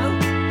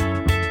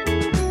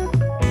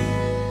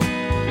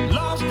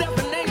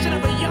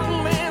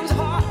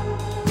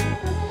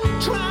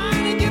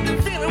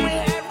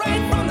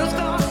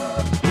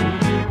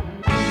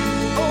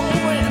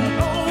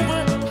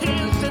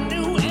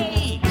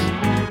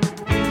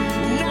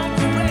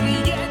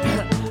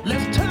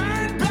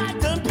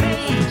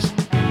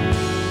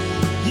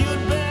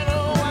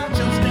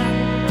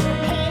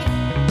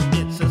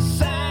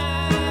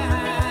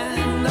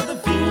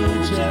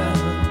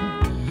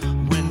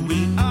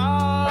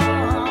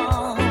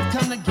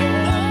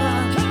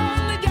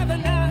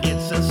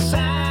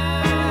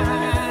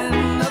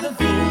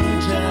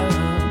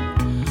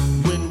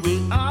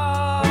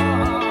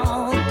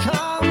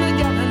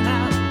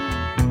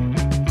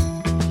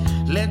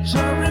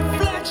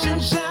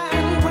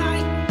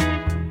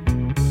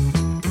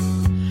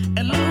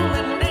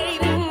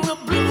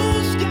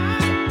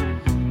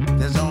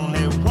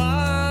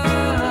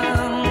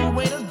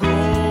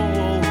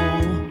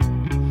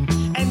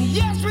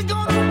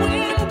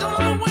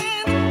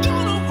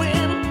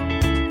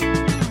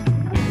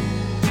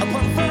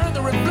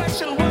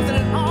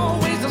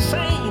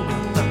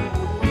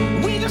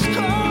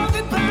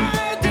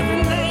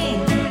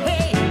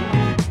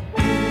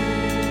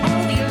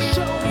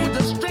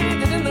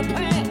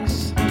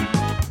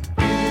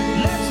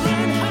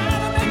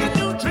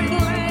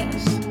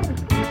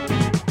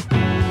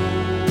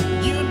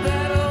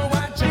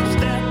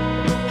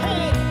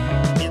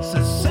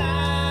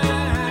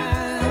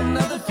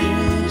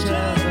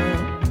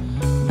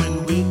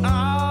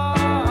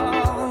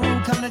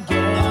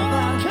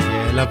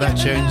 love that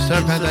tune.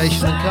 Stone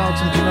Foundation and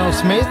Carlton Jamal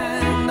Smith.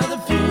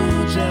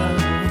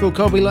 Phil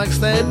Colby likes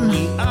them.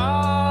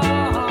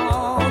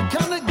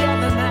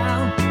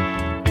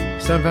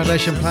 Stone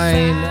Foundation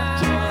playing,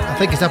 I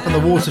think it's up on the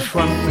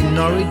waterfront in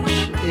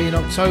Norwich in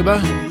October.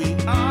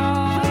 He's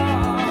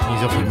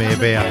offered me a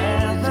beer.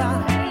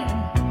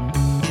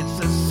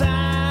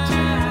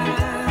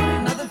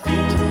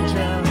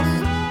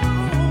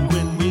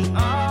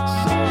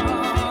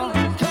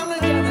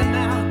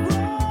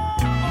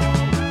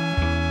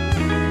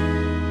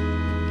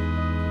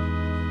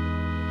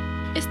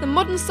 It's the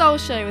Modern Soul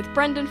Show with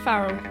Brendan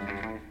Farrell.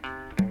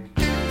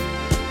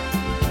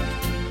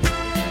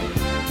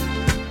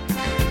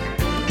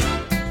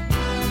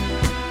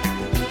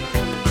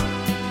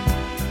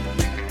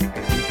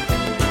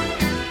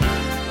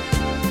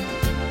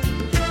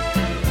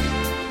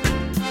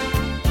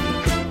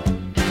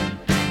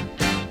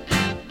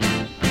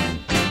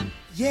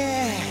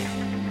 Yeah,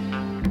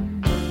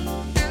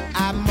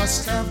 I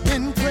must have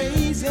been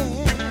crazy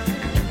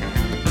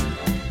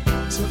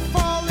to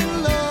fall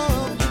in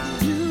love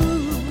with you,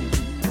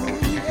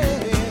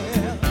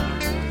 yeah.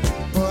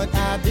 But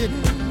I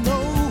didn't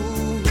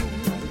know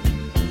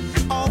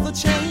all the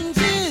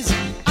changes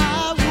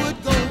I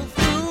would go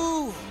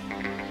through.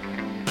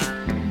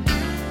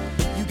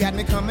 You got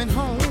me coming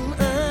home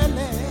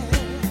early.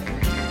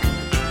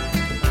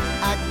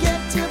 I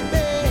get to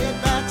bed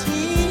by 10.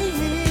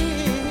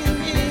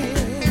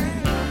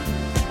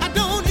 I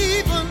don't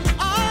even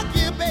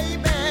argue,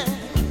 baby,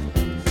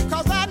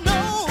 'cause I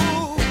know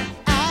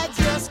I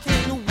just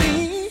can't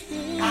win.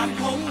 I'm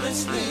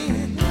hopelessly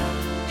in love.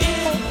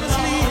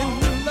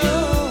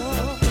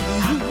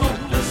 I'm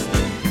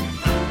hopelessly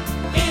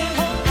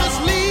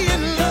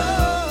in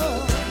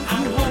love. I'm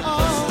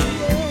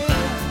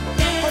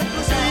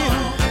hopelessly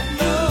in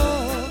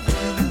love.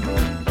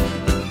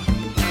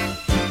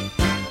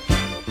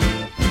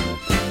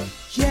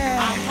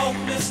 Yeah, I'm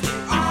hopelessly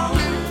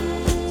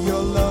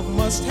your love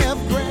must have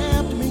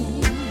grabbed me,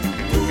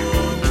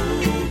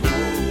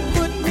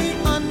 put me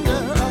under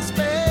a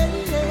spell.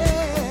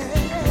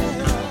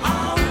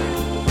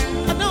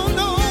 I don't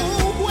know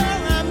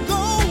where I'm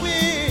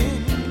going.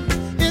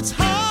 It's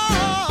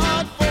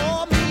hard for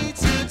me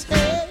to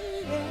tell.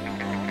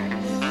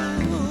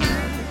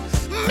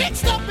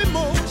 Mixed up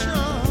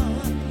emotion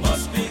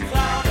must be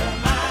clouding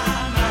my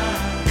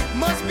mind.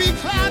 Must be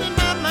clouding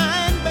my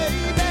mind,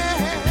 baby.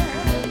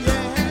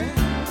 Yeah.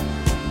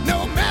 No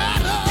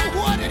matter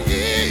what it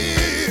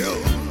is,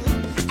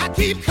 I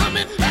keep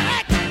coming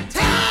back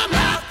time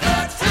after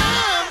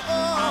time. Oh,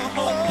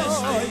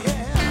 yeah.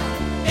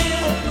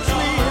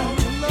 Hopelessly in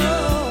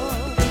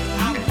love.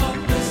 I'm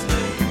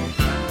hopelessly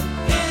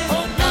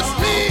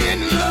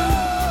in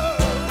love.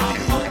 I'm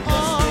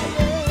hopelessly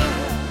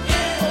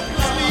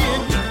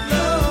in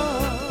love.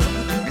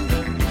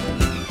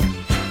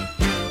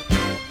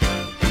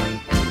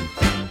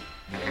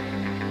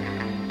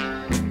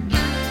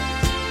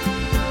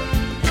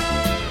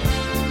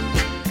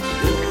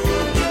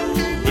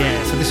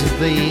 Yeah, so this is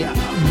the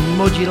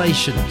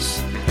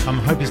Modulations. I'm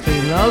hopelessly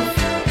in love.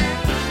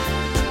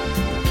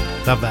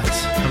 Love that.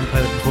 Haven't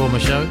played it before on my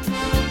show.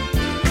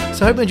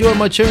 So I hope you enjoyed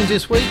my tunes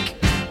this week.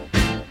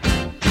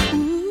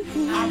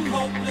 I'm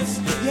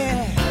hopelessly,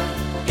 yeah.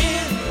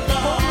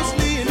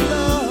 Hopelessly in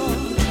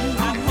love.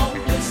 I'm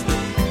hopelessly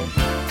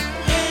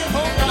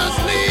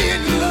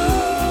in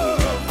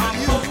love. I'm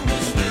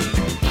hopelessly.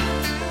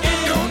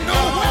 Don't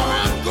know where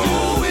I'm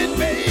going,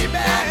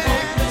 baby.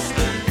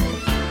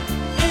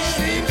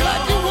 Seems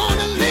like you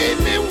wanna leave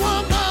me,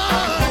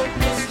 woman.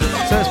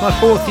 So it's my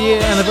 4th year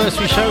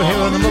anniversary show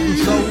here on the Modern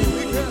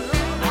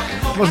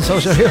Soul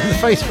Show here on the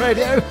Face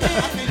Radio.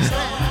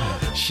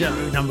 Show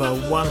number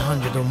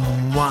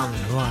 101.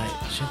 Right,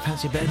 should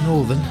fancy a bit of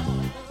Northern.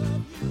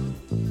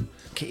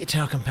 Get your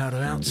talcum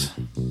powder out.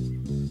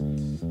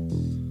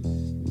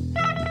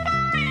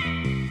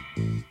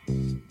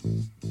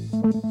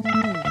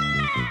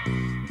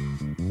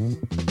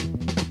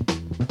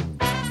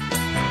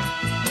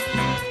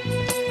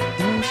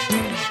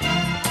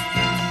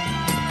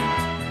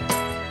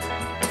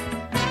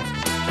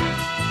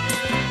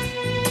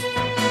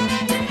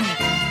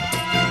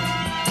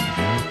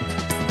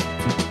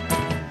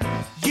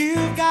 You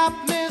got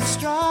me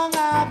strung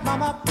out,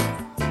 mama.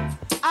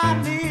 I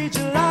need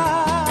your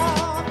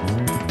love.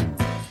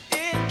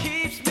 It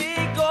keeps me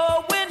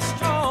going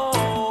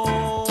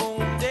strong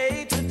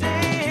day to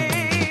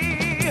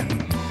day.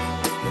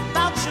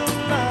 Without your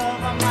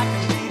love, I'm like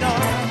a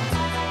needle.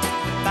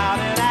 Without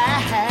it, I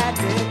had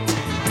it.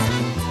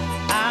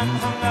 I'm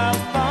hung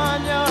up on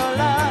your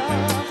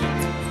love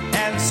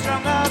and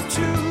strung up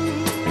too.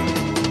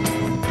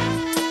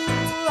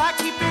 I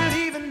keep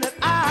believing that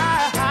I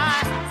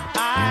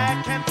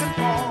can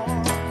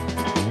perform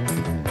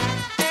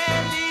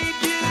and leave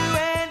you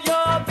and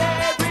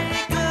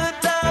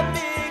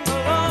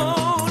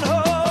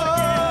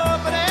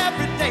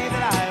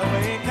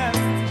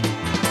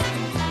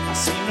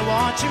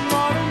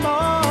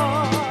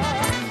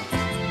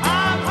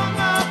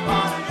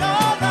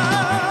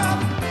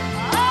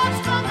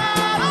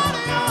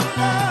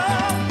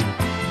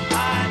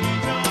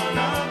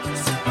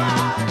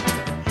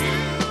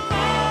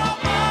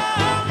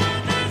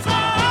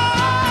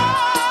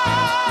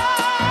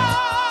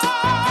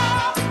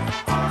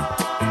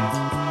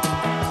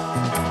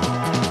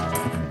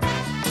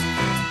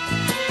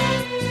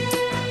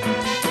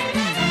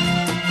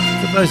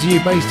For those of you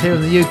based here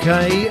in the UK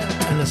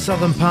and the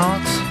southern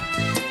parts,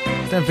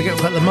 don't forget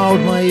we've got the Mild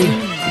Way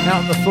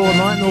out on the floor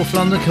night, North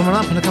London, coming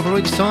up in a couple of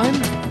weeks' time.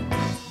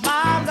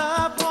 My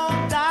love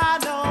won't die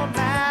no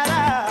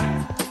matter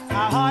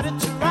how hard it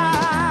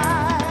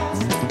tries,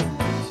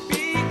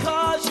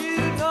 because you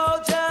know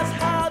just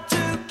how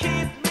to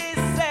keep me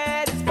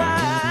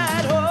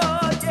satisfied.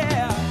 Oh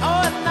yeah,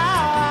 oh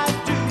now I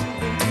do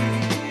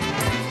believe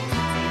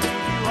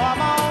you are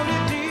my only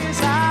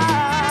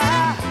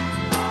desire.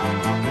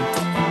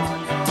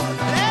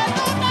 There's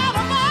no doubt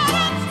about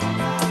it,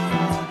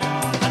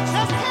 I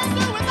just can't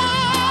do without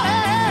it.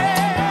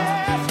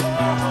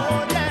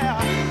 Oh yeah,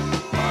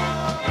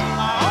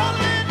 my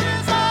only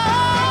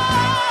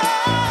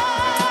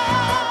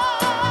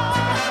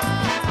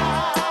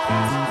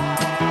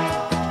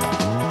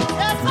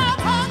yes, I'm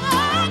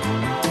hungry.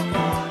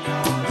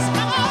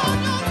 Smell on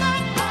your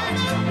neck,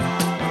 baby.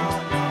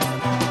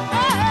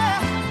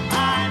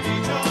 I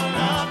need your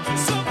love to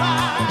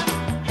survive.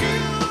 You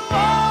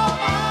are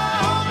my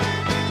only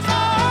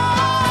desire.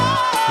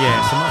 Yeah,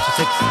 so March the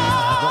 16th,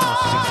 not March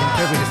the 16th,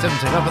 February the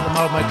 17th, up at the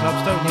Mild Way Club,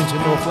 Stoke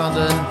Newington, North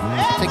London.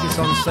 Tickets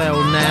on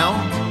sale now.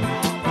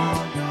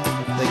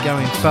 They're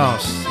going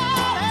fast,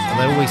 and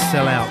they always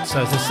sell out.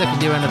 So it's the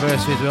second year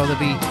anniversary as well. There'll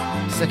be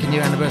second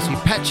year anniversary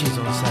patches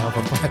on sale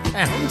for £5.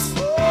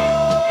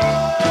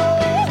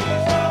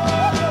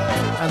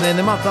 And then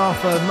the month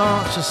after,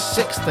 March the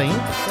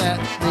 16th, at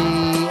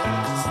the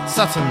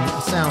Sutton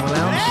Sound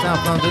Lounge,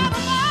 South London,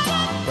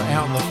 but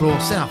out on the floor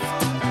south.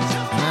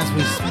 And as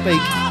we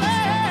speak,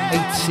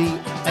 88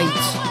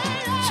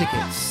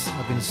 tickets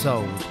have been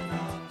sold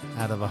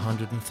out of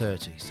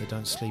 130. So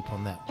don't sleep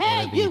on that,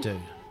 whatever you do.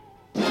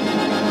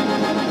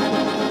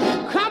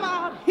 Come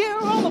out here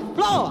on the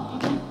floor.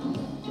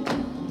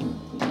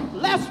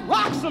 Let's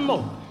rock some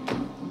more.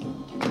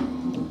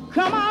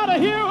 Come out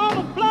here on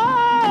the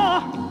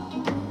floor.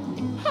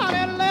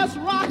 Honey, let's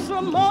rock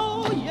some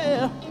more,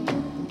 yeah.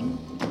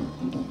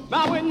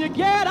 Now when you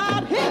get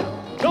out here,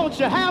 don't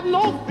you have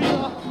no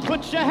fear.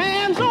 Put your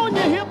hands on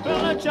your hip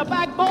and let your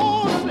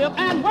backbone slip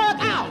and work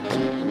out.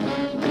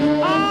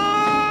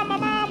 Ah, my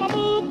mama,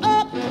 move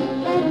up.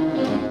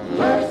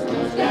 First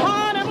step.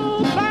 Honey,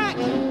 move back.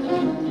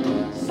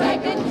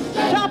 Second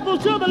step. Shuffle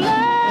to the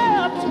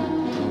left.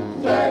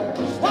 Third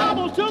step.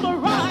 Wobble to the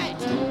right.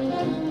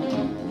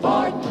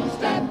 Fourth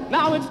step.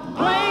 Now it's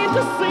plain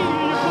to see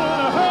you put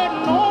a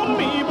hurting on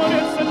me, but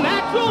it's a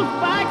natural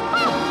fact.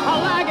 I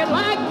like it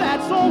like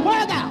that, so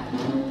work out.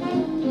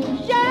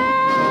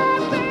 Yeah,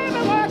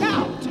 baby, work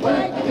out.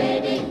 Work,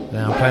 baby.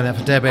 Now I'm playing that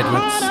for Deb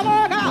Edwards.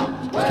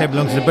 She came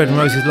along to the Bread and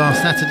Roses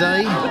last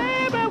Saturday.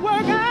 Baby,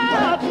 work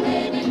out.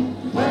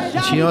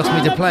 And she asked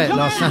me to play it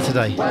last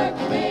Saturday. Work,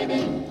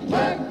 baby,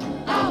 work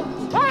out.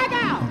 Work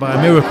out. And by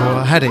a miracle,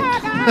 I had it.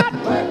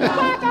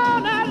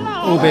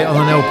 Albeit on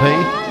an LP.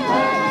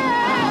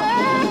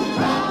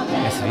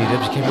 Yes, if you did.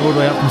 She came all the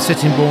way up from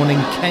Sittingbourne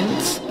in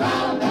Kent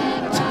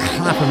to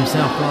Clapham,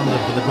 South London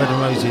for the Bread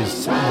and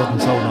Roses Modern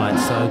Soul Night.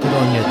 So good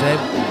on you, Deb.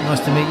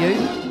 Nice to meet you.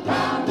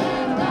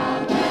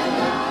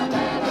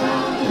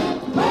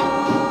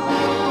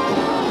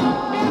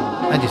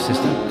 And your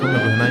sister. Can't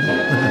remember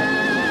her name.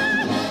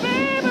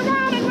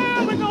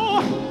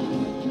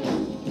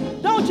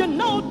 Don't you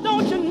know,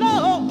 don't you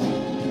know?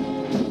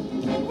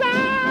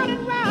 Round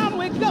and round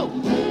we go.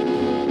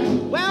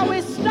 Where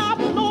we stop,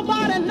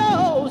 nobody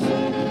knows.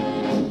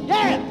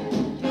 Yeah,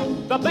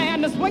 the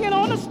band is swinging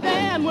on the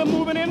stand. We're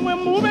moving in, we're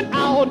moving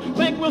out.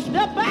 Think we'll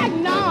step back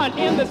now and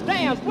in the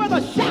stands with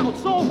a shout,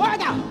 so work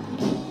out.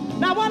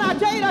 Now when I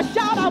tell you to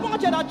shout, I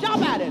want you to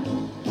jump at it.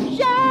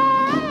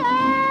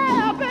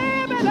 Yeah,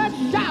 baby, let's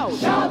shout.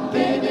 Shout,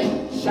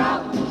 baby,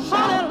 shout.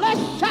 Honey,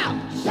 let's shout.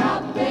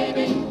 Shout,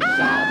 baby,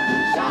 shout.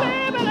 Shout,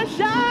 baby, let's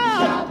shout.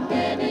 Shout,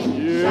 baby,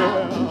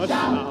 yeah,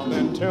 shout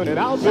and turn it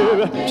out,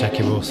 baby.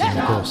 Jackie Wilson,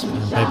 of course,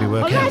 and Baby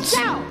Let's Workouts.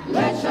 shout.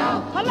 Let's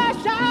shout.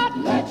 Let's shout.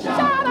 Let's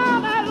shout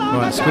all night long.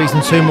 Right,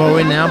 squeezing two more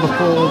in now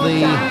before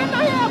the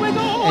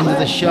end of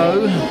the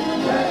show.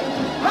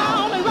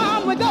 Round and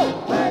round we go.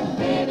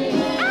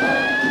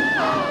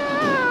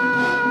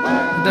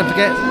 And don't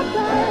forget,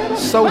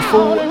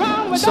 soulful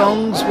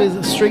songs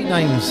with street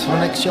names for our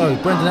next show.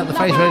 Brendan at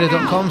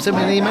thefaceradio.com. Send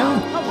me an email.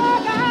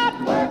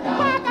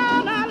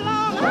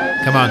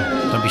 Come on,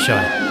 don't be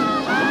shy.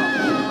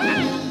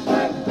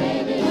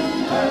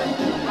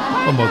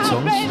 Or mod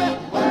songs.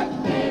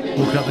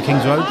 Walking up the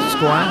King's Road,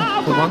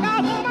 Squire, for one.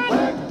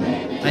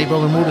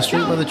 A-Bomb and Water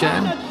Street by the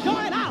Jam.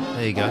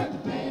 There you go.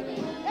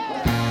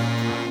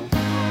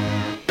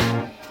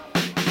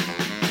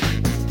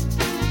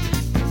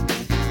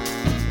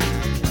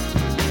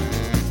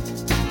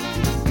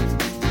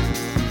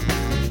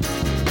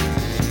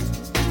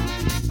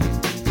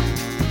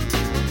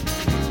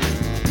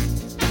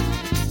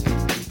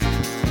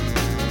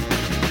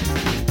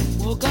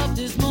 Woke up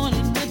this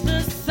morning with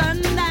the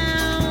sun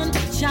down,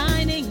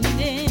 shining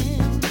in.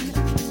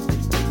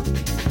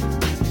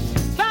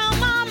 Found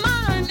my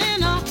mind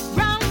in a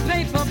brown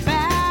paper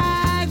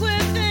bag with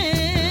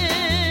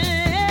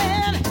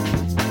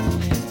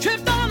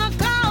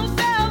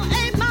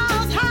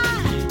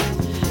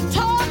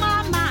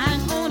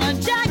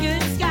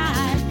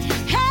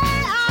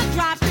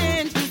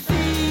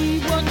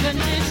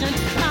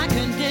condition my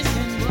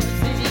condition was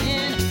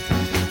in.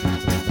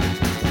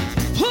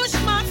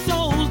 Pushed my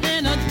soul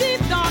in a deep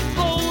dark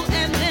hole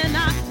and then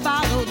I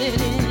followed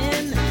it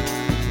in.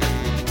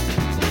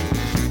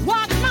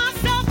 Watched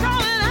myself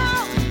crawling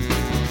out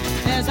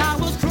as I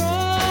was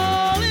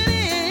crawling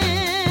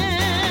in.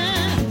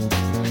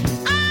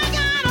 I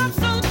got up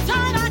so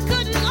tight I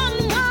couldn't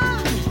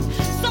unwind.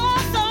 Saw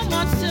so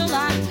much till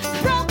I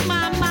broke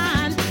my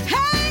mind.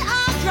 Hey, I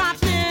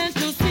dropped in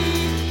to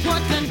see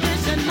what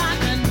condition my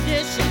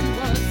condition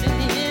was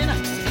in.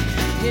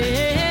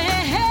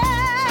 Yeah,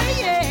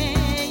 yeah,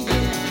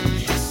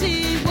 yeah.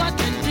 See what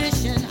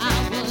condition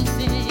I was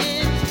in.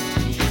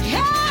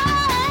 Yeah,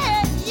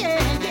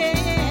 yeah,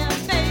 yeah,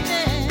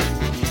 baby.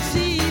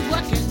 See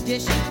what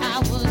condition I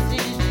was in.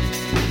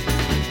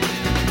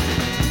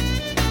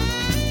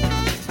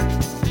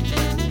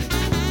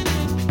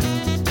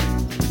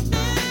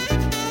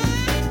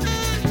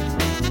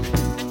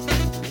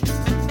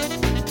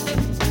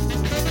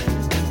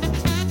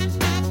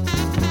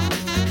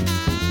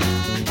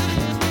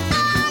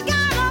 I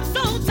got up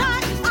so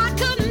tight I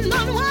couldn't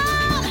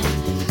unwind.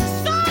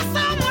 Saw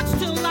so much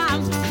till I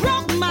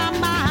broke my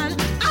mind.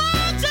 I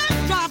just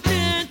dropped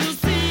in to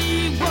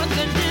see what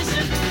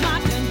condition my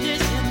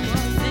condition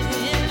was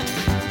in.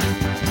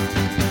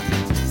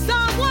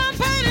 Someone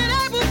painted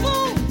April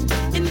Fool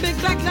in big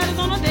black letters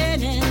on a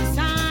dead end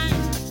sign.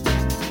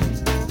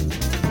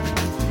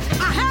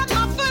 I had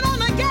my foot on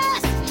the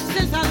gas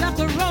since I left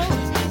the road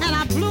and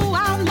I blew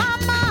out my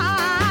mind.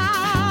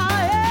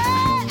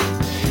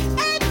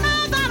 8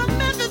 miles out of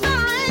Memphis and I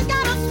ain't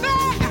got a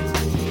spare.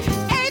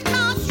 8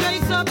 miles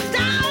straight up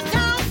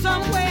downtown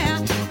somewhere.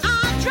 I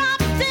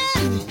dropped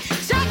in,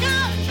 check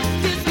out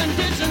this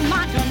condition,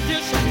 my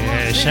condition.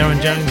 Yeah, Sharon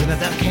Jones and the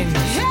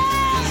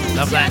Duckins.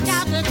 Love that.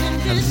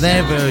 And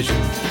their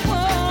version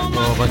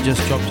of I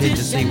just dropped in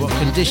to see what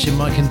condition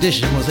my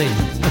condition was in.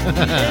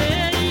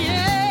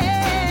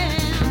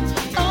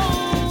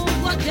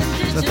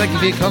 So thank you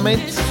for your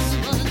comments.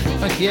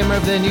 Thank you, Emma,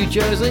 over there in New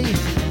Jersey.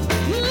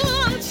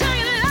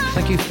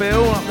 Thank you,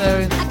 Phil, up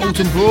there in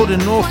Alton Broad in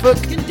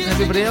Norfolk. And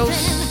everybody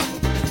else.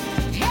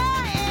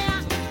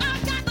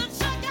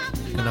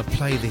 I'm going to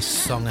play this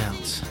song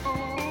out.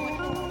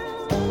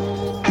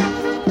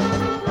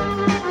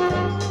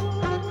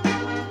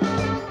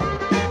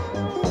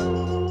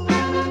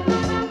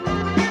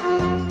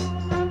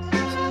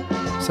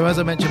 So as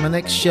I mentioned, my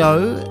next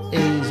show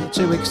is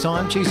 2 weeks'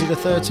 time, Tuesday the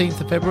 13th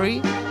of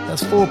February.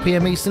 That's 4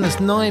 p.m. Eastern. That's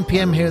 9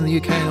 p.m. here in the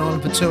UK and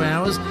Ireland for 2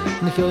 hours.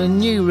 And if you're a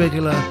new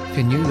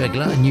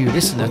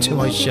listener to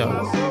my show,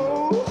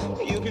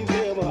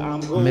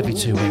 I'm every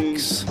 2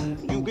 weeks.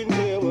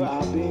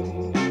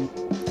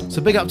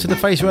 So big up to the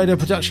Face Radio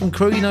production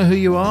crew. You know who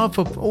you are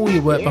for all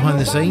your work behind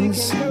the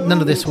scenes.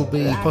 None of this will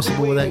be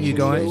possible without you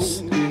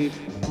guys.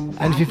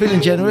 And if you're feeling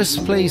generous,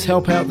 please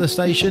help out the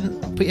station.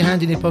 Put your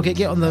hand in your pocket,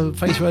 get on the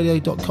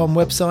faceradio.com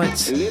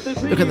website,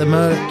 look at the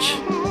merch,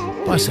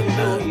 buy some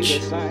merch,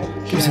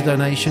 give us a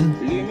donation.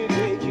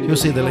 You'll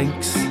see the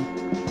links.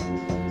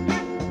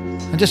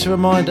 And just a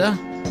reminder,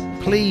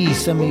 please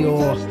send me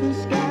your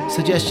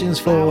suggestions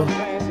for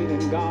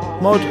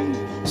mod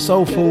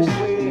soulful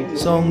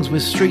songs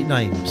with street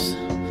names.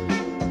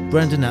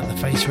 Brendan at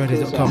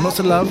thefaceradio.com. Lots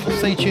of love.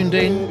 Stay tuned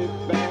in.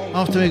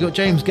 After we got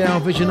James Gow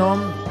Vision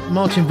on,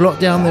 Martin Block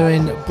down there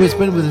in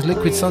Brisbane with his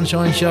Liquid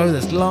Sunshine show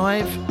that's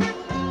live.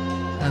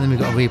 And then we've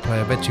got a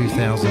replay of Ed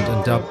 2000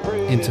 and Dub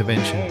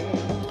Intervention.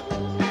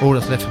 All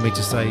that's left for me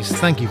to say is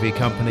thank you for your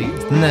company.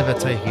 It's never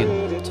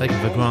taken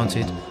for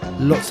granted.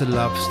 Lots of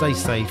love. Stay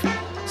safe.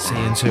 See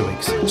you in 2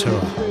 weeks.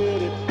 Ta-ra.